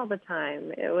 status all the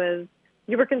time. It was,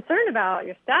 you were concerned about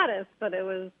your status, but it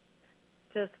was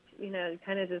just, we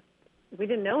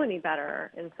didn't know any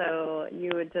better. And so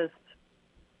you would just,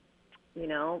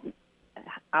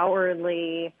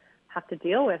 hourly have to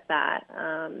deal with that.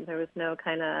 There was no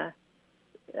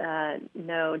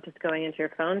just going into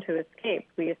your phone to escape.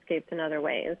 We escaped in other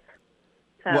ways.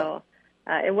 So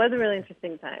it was a really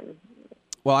interesting time.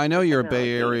 Well, I know you're a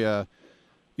Bay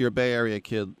Area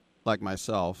kid like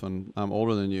myself, and I'm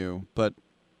older than you. But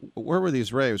where were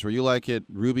these raves? Were you like at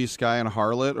Ruby Sky and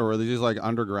Harlot, or were these like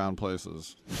underground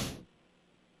places?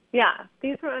 Yeah,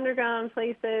 these were underground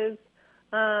places.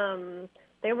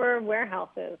 They were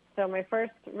warehouses. So my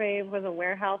first rave was a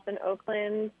warehouse in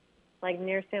Oakland, like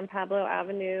near San Pablo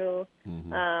Avenue.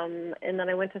 And then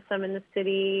I went to some in the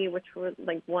city, which was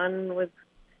like one was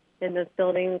in this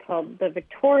building called the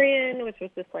Victorian, which was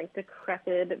this like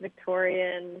decrepit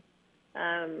Victorian,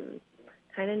 kind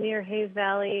of near Hayes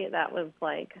Valley. That was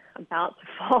like about to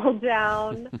fall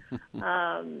down.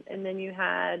 And then you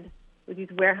had these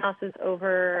warehouses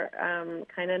over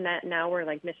kind of now where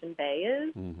like Mission Bay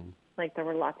is. Like there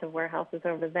were lots of warehouses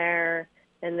over there.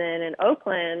 And then in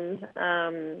Oakland,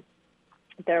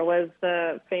 there was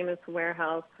the famous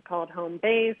warehouse called Home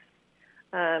Base,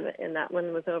 and that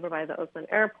one was over by the Oakland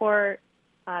Airport.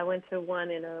 I went to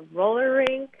one in a roller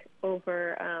rink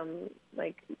over,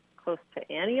 like, close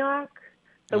to Antioch.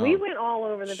 So we went all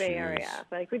over the Bay Area.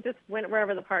 Like, we just went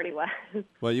wherever the party was.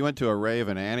 Well, you went to a rave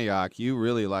in Antioch. You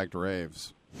really liked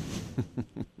raves.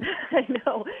 I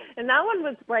know. And that one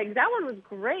was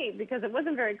great because it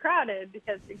wasn't very crowded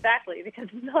because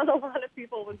not a lot of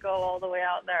people would go all the way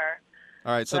out there.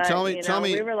 All right, so but, tell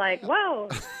me. We were like, whoa.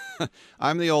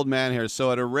 I'm the old man here.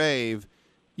 So at a rave,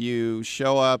 you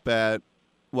show up at,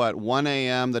 1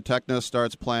 a.m., the techno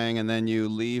starts playing, and then you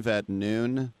leave at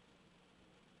noon?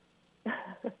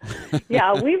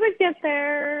 Yeah, we would get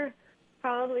there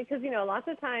probably because, lots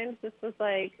of times this was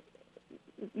like,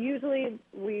 usually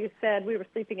we said we were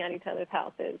sleeping at each other's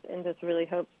houses and just really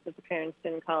hoped that the parents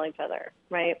didn't call each other,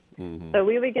 right? So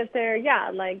we would get there,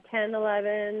 like 10,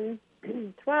 11,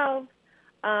 12.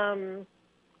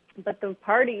 But the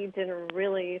party didn't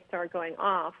really start going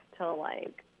off till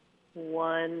like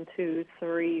 1, 2,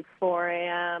 3, 4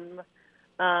 a.m.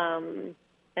 And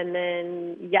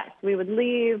then, yes, we would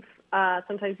leave.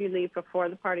 Sometimes you leave before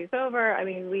the party's over. I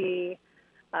mean,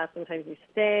 sometimes you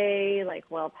stay like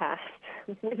well past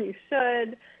when you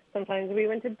should. Sometimes we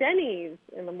went to Denny's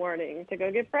in the morning to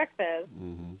go get breakfast.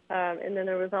 And then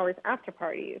there was always after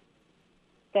parties.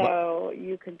 So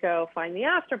you could go find the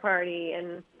after party,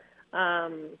 and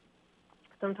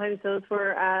sometimes those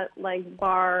were at like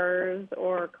bars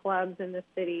or clubs in the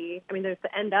city. I mean, there's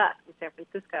the End Up in San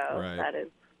Francisco that is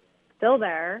still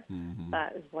there.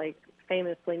 That is like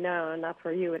famously known. That's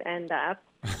where you would end up.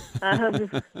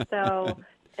 So,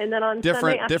 and then on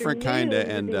Sunday afternoon, different kind of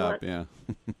end up, yeah.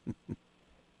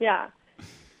 Yeah.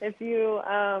 If you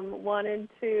wanted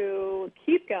to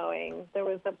keep going, there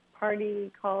was a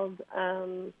party called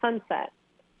Sunset,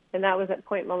 and that was at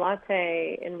Point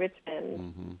Malate in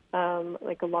Richmond,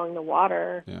 like along the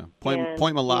water. Yeah, Point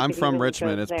Malate. I'm from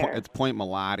Richmond. It's Point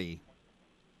Malate.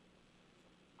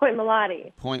 Point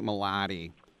Malate. Point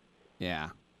Malate. Yeah.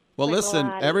 Well, Point listen,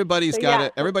 Malate. everybody's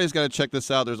got to check this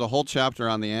out. There's a whole chapter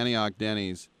on the Antioch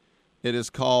Denny's. It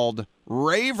is called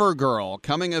Raver Girl,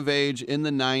 Coming of Age in the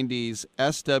 90s,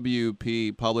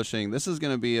 SWP Publishing. This is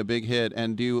going to be a big hit.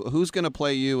 And who's going to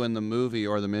play you in the movie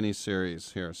or the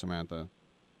miniseries here, Samantha?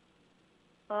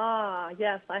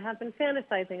 Yes, I have been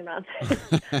fantasizing about this.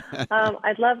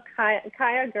 I'd love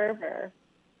Kaya Gerber.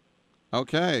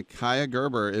 Okay, Kaya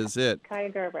Gerber is it. Kaya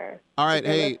Gerber. All right,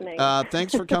 hey, listening.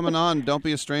 Thanks for coming on. Don't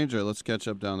be a stranger. Let's catch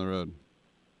up down the road.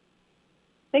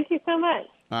 Thank you so much.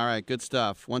 All right, good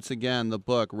stuff. Once again, the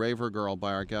book, Raver Girl,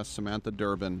 by our guest, Samantha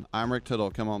Durbin. I'm Rick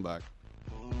Tittle. Come on back.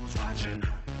 Who's watching?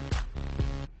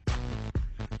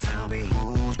 Tell me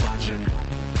who's watching?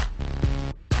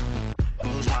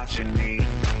 Who's watching me?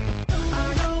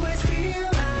 I always feel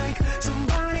like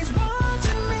somebody's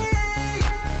watching me,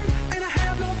 and I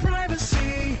have no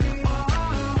privacy. Oh,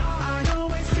 I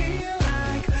always feel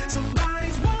like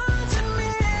somebody's watching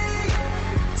me.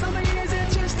 Tell me, is it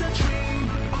just a dream?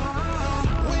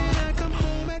 Oh, when I come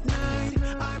home at night,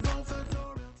 I roll the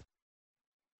door.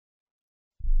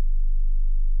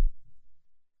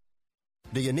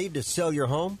 Do you need to sell your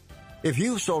home? If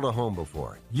you've sold a home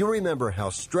before, you remember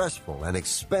how stressful and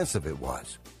expensive it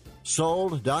was.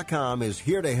 Sold.com is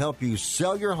here to help you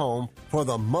sell your home for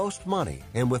the most money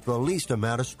and with the least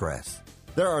amount of stress.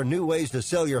 There are new ways to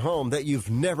sell your home that you've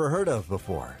never heard of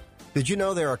before. Did you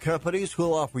know there are companies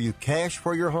who'll offer you cash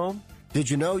for your home? Did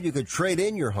you know you could trade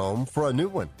in your home for a new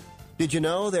one? Did you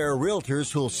know there are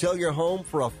realtors who'll sell your home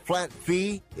for a flat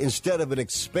fee instead of an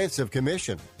expensive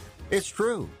commission? It's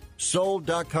true.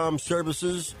 Sold.com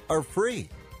services are free.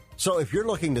 So if you're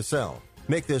looking to sell,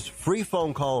 make this free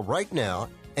phone call right now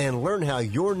and learn how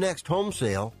your next home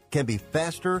sale can be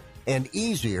faster and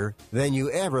easier than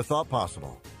you ever thought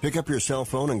possible. Pick up your cell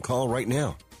phone and call right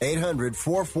now.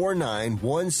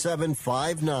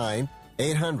 800-449-1759.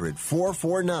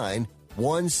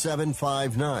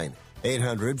 800-449-1759.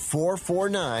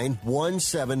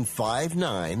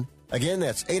 800-449-1759. Again,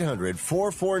 that's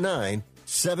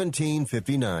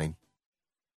 800-449-1759.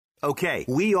 Okay,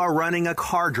 we are running a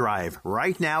car drive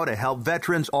right now to help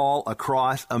veterans all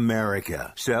across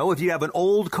America. So if you have an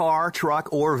old car,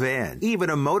 truck, or van, even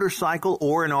a motorcycle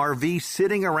or an RV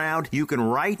sitting around, you can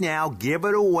right now give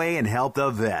it away and help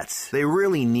the vets. They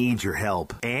really need your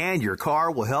help. And your car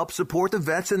will help support the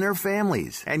vets and their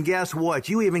families. And guess what?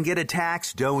 You even get a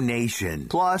tax donation.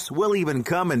 Plus, we'll even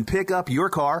come and pick up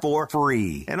your car for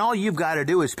free. And all you've got to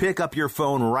do is pick up your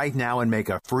phone right now and make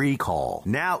a free call.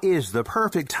 Now is the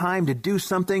perfect time to do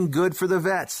something good for the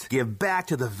vets. Give back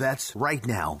to the vets right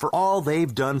now for all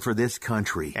they've done for this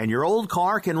country. And your old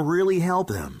car can really help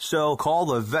them. So call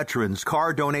the Veterans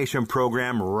Car Donation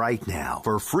Program right now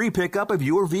for free pickup of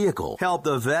your vehicle. Help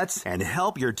the vets and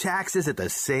help your taxes at the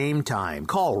same time.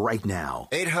 Call right now.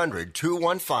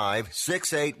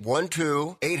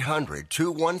 800-215-6812.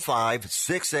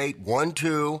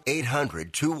 800-215-6812.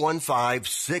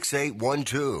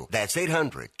 800-215-6812. That's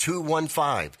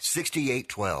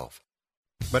 800-215-6812.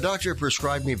 My doctor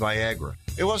prescribed me Viagra.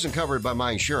 It wasn't covered by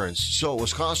my insurance, so it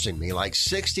was costing me like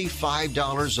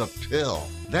 $65 a pill.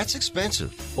 That's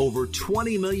expensive. Over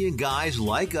 20 million guys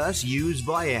like us use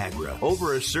Viagra.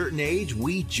 Over a certain age,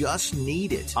 we just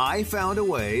need it. I found a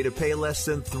way to pay less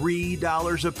than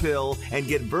 $3 a pill and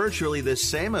get virtually the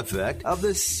same effect of the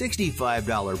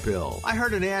 $65 pill. I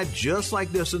heard an ad just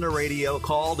like this on the radio,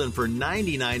 called, and for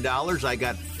 $99, I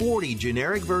got 40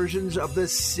 generic versions of the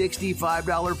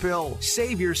 $65 pill.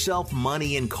 Save yourself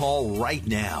money and call right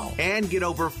now and get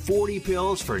over 40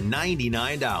 pills for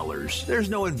 $99. There's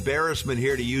no embarrassment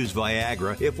here to use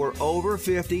Viagra. If we're over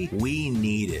 50, we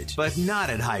need it, but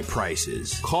not at high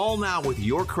prices. Call now with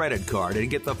your credit card and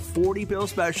get the 40 pill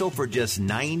special for just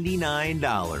 $99.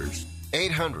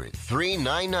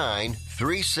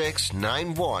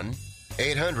 800-399-3691.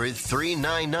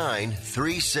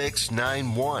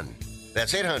 800-399-3691.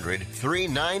 That's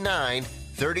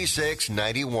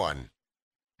 800-399-3691.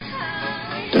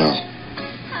 Del.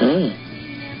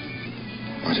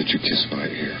 Why did you kiss my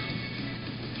ear?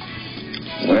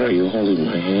 Why are you holding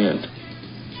my hand?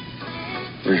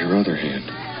 Where's your other hand?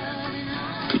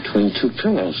 Between two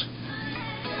pillows.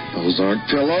 Those aren't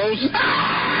pillows.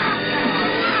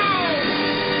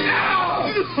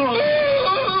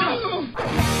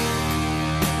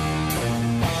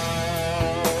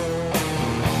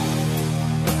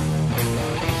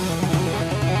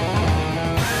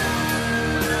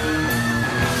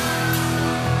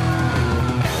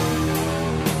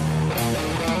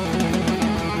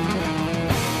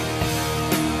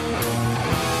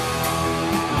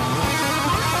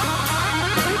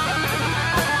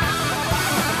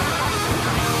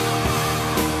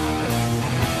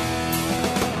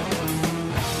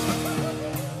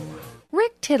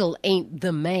 Rick Tittle ain't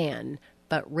the man,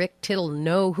 but Rick Tittle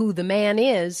know who the man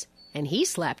is, and he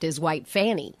slapped his white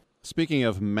fanny. Speaking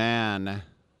of man,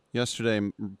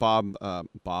 yesterday Rob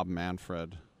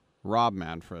Manfred,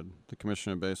 the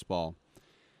commissioner of baseball,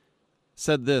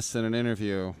 said this in an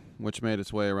interview which made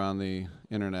its way around the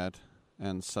internet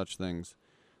and such things.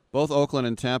 Both Oakland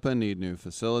and Tampa need new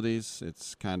facilities.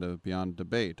 It's kind of beyond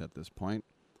debate at this point.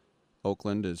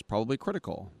 Oakland is probably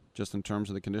critical, just in terms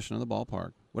of the condition of the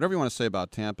ballpark. Whatever you want to say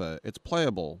about Tampa, it's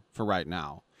playable for right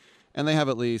now. And they have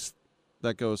at least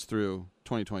that goes through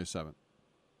 2027.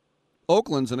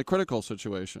 Oakland's in a critical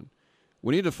situation.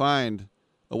 We need to find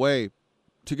a way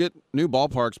to get new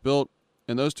ballparks built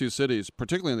in those two cities,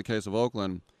 particularly in the case of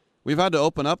Oakland. We've had to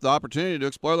open up the opportunity to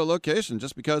explore the location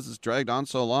just because it's dragged on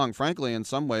so long. Frankly, in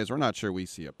some ways, we're not sure we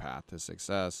see a path to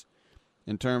success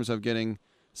in terms of getting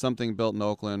something built in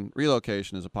Oakland.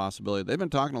 Relocation is a possibility. They've been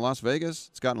talking to Las Vegas.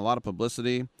 It's gotten a lot of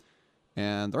publicity.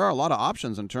 And there are a lot of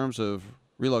options in terms of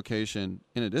relocation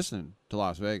in addition to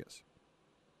Las Vegas.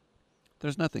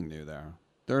 There's nothing new there.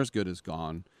 They're as good as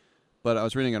gone. But I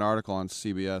was reading an article on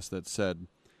CBS that said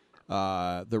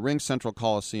the Ring Central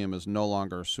Coliseum is no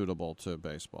longer suitable to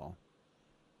baseball.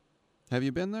 Have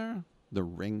you been there? The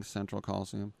Ring Central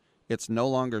Coliseum? It's no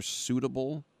longer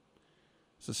suitable.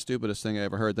 It's the stupidest thing I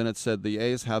ever heard. Then it said the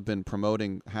A's have been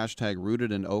promoting hashtag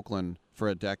rooted in Oakland for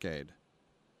a decade.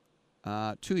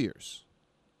 2 years.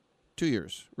 2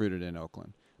 years rooted in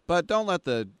Oakland. But don't let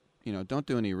don't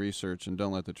do any research and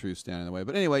don't let the truth stand in the way.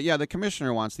 But anyway, yeah, the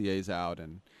commissioner wants the A's out,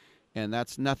 and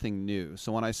that's nothing new.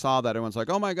 So when I saw that, everyone's like,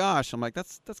 oh my gosh. I'm like,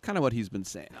 that's kind of what he's been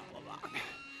saying all along.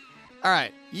 All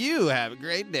right, you have a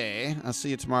great day. I'll see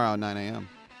you tomorrow at 9 a.m.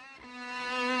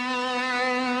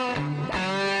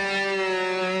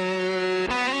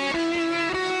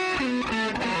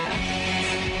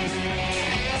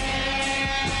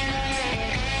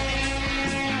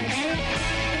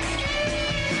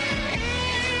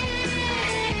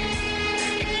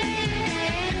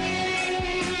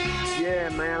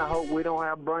 man, I hope we don't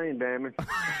have brain damage.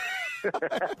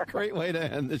 Great way to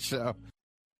end the show.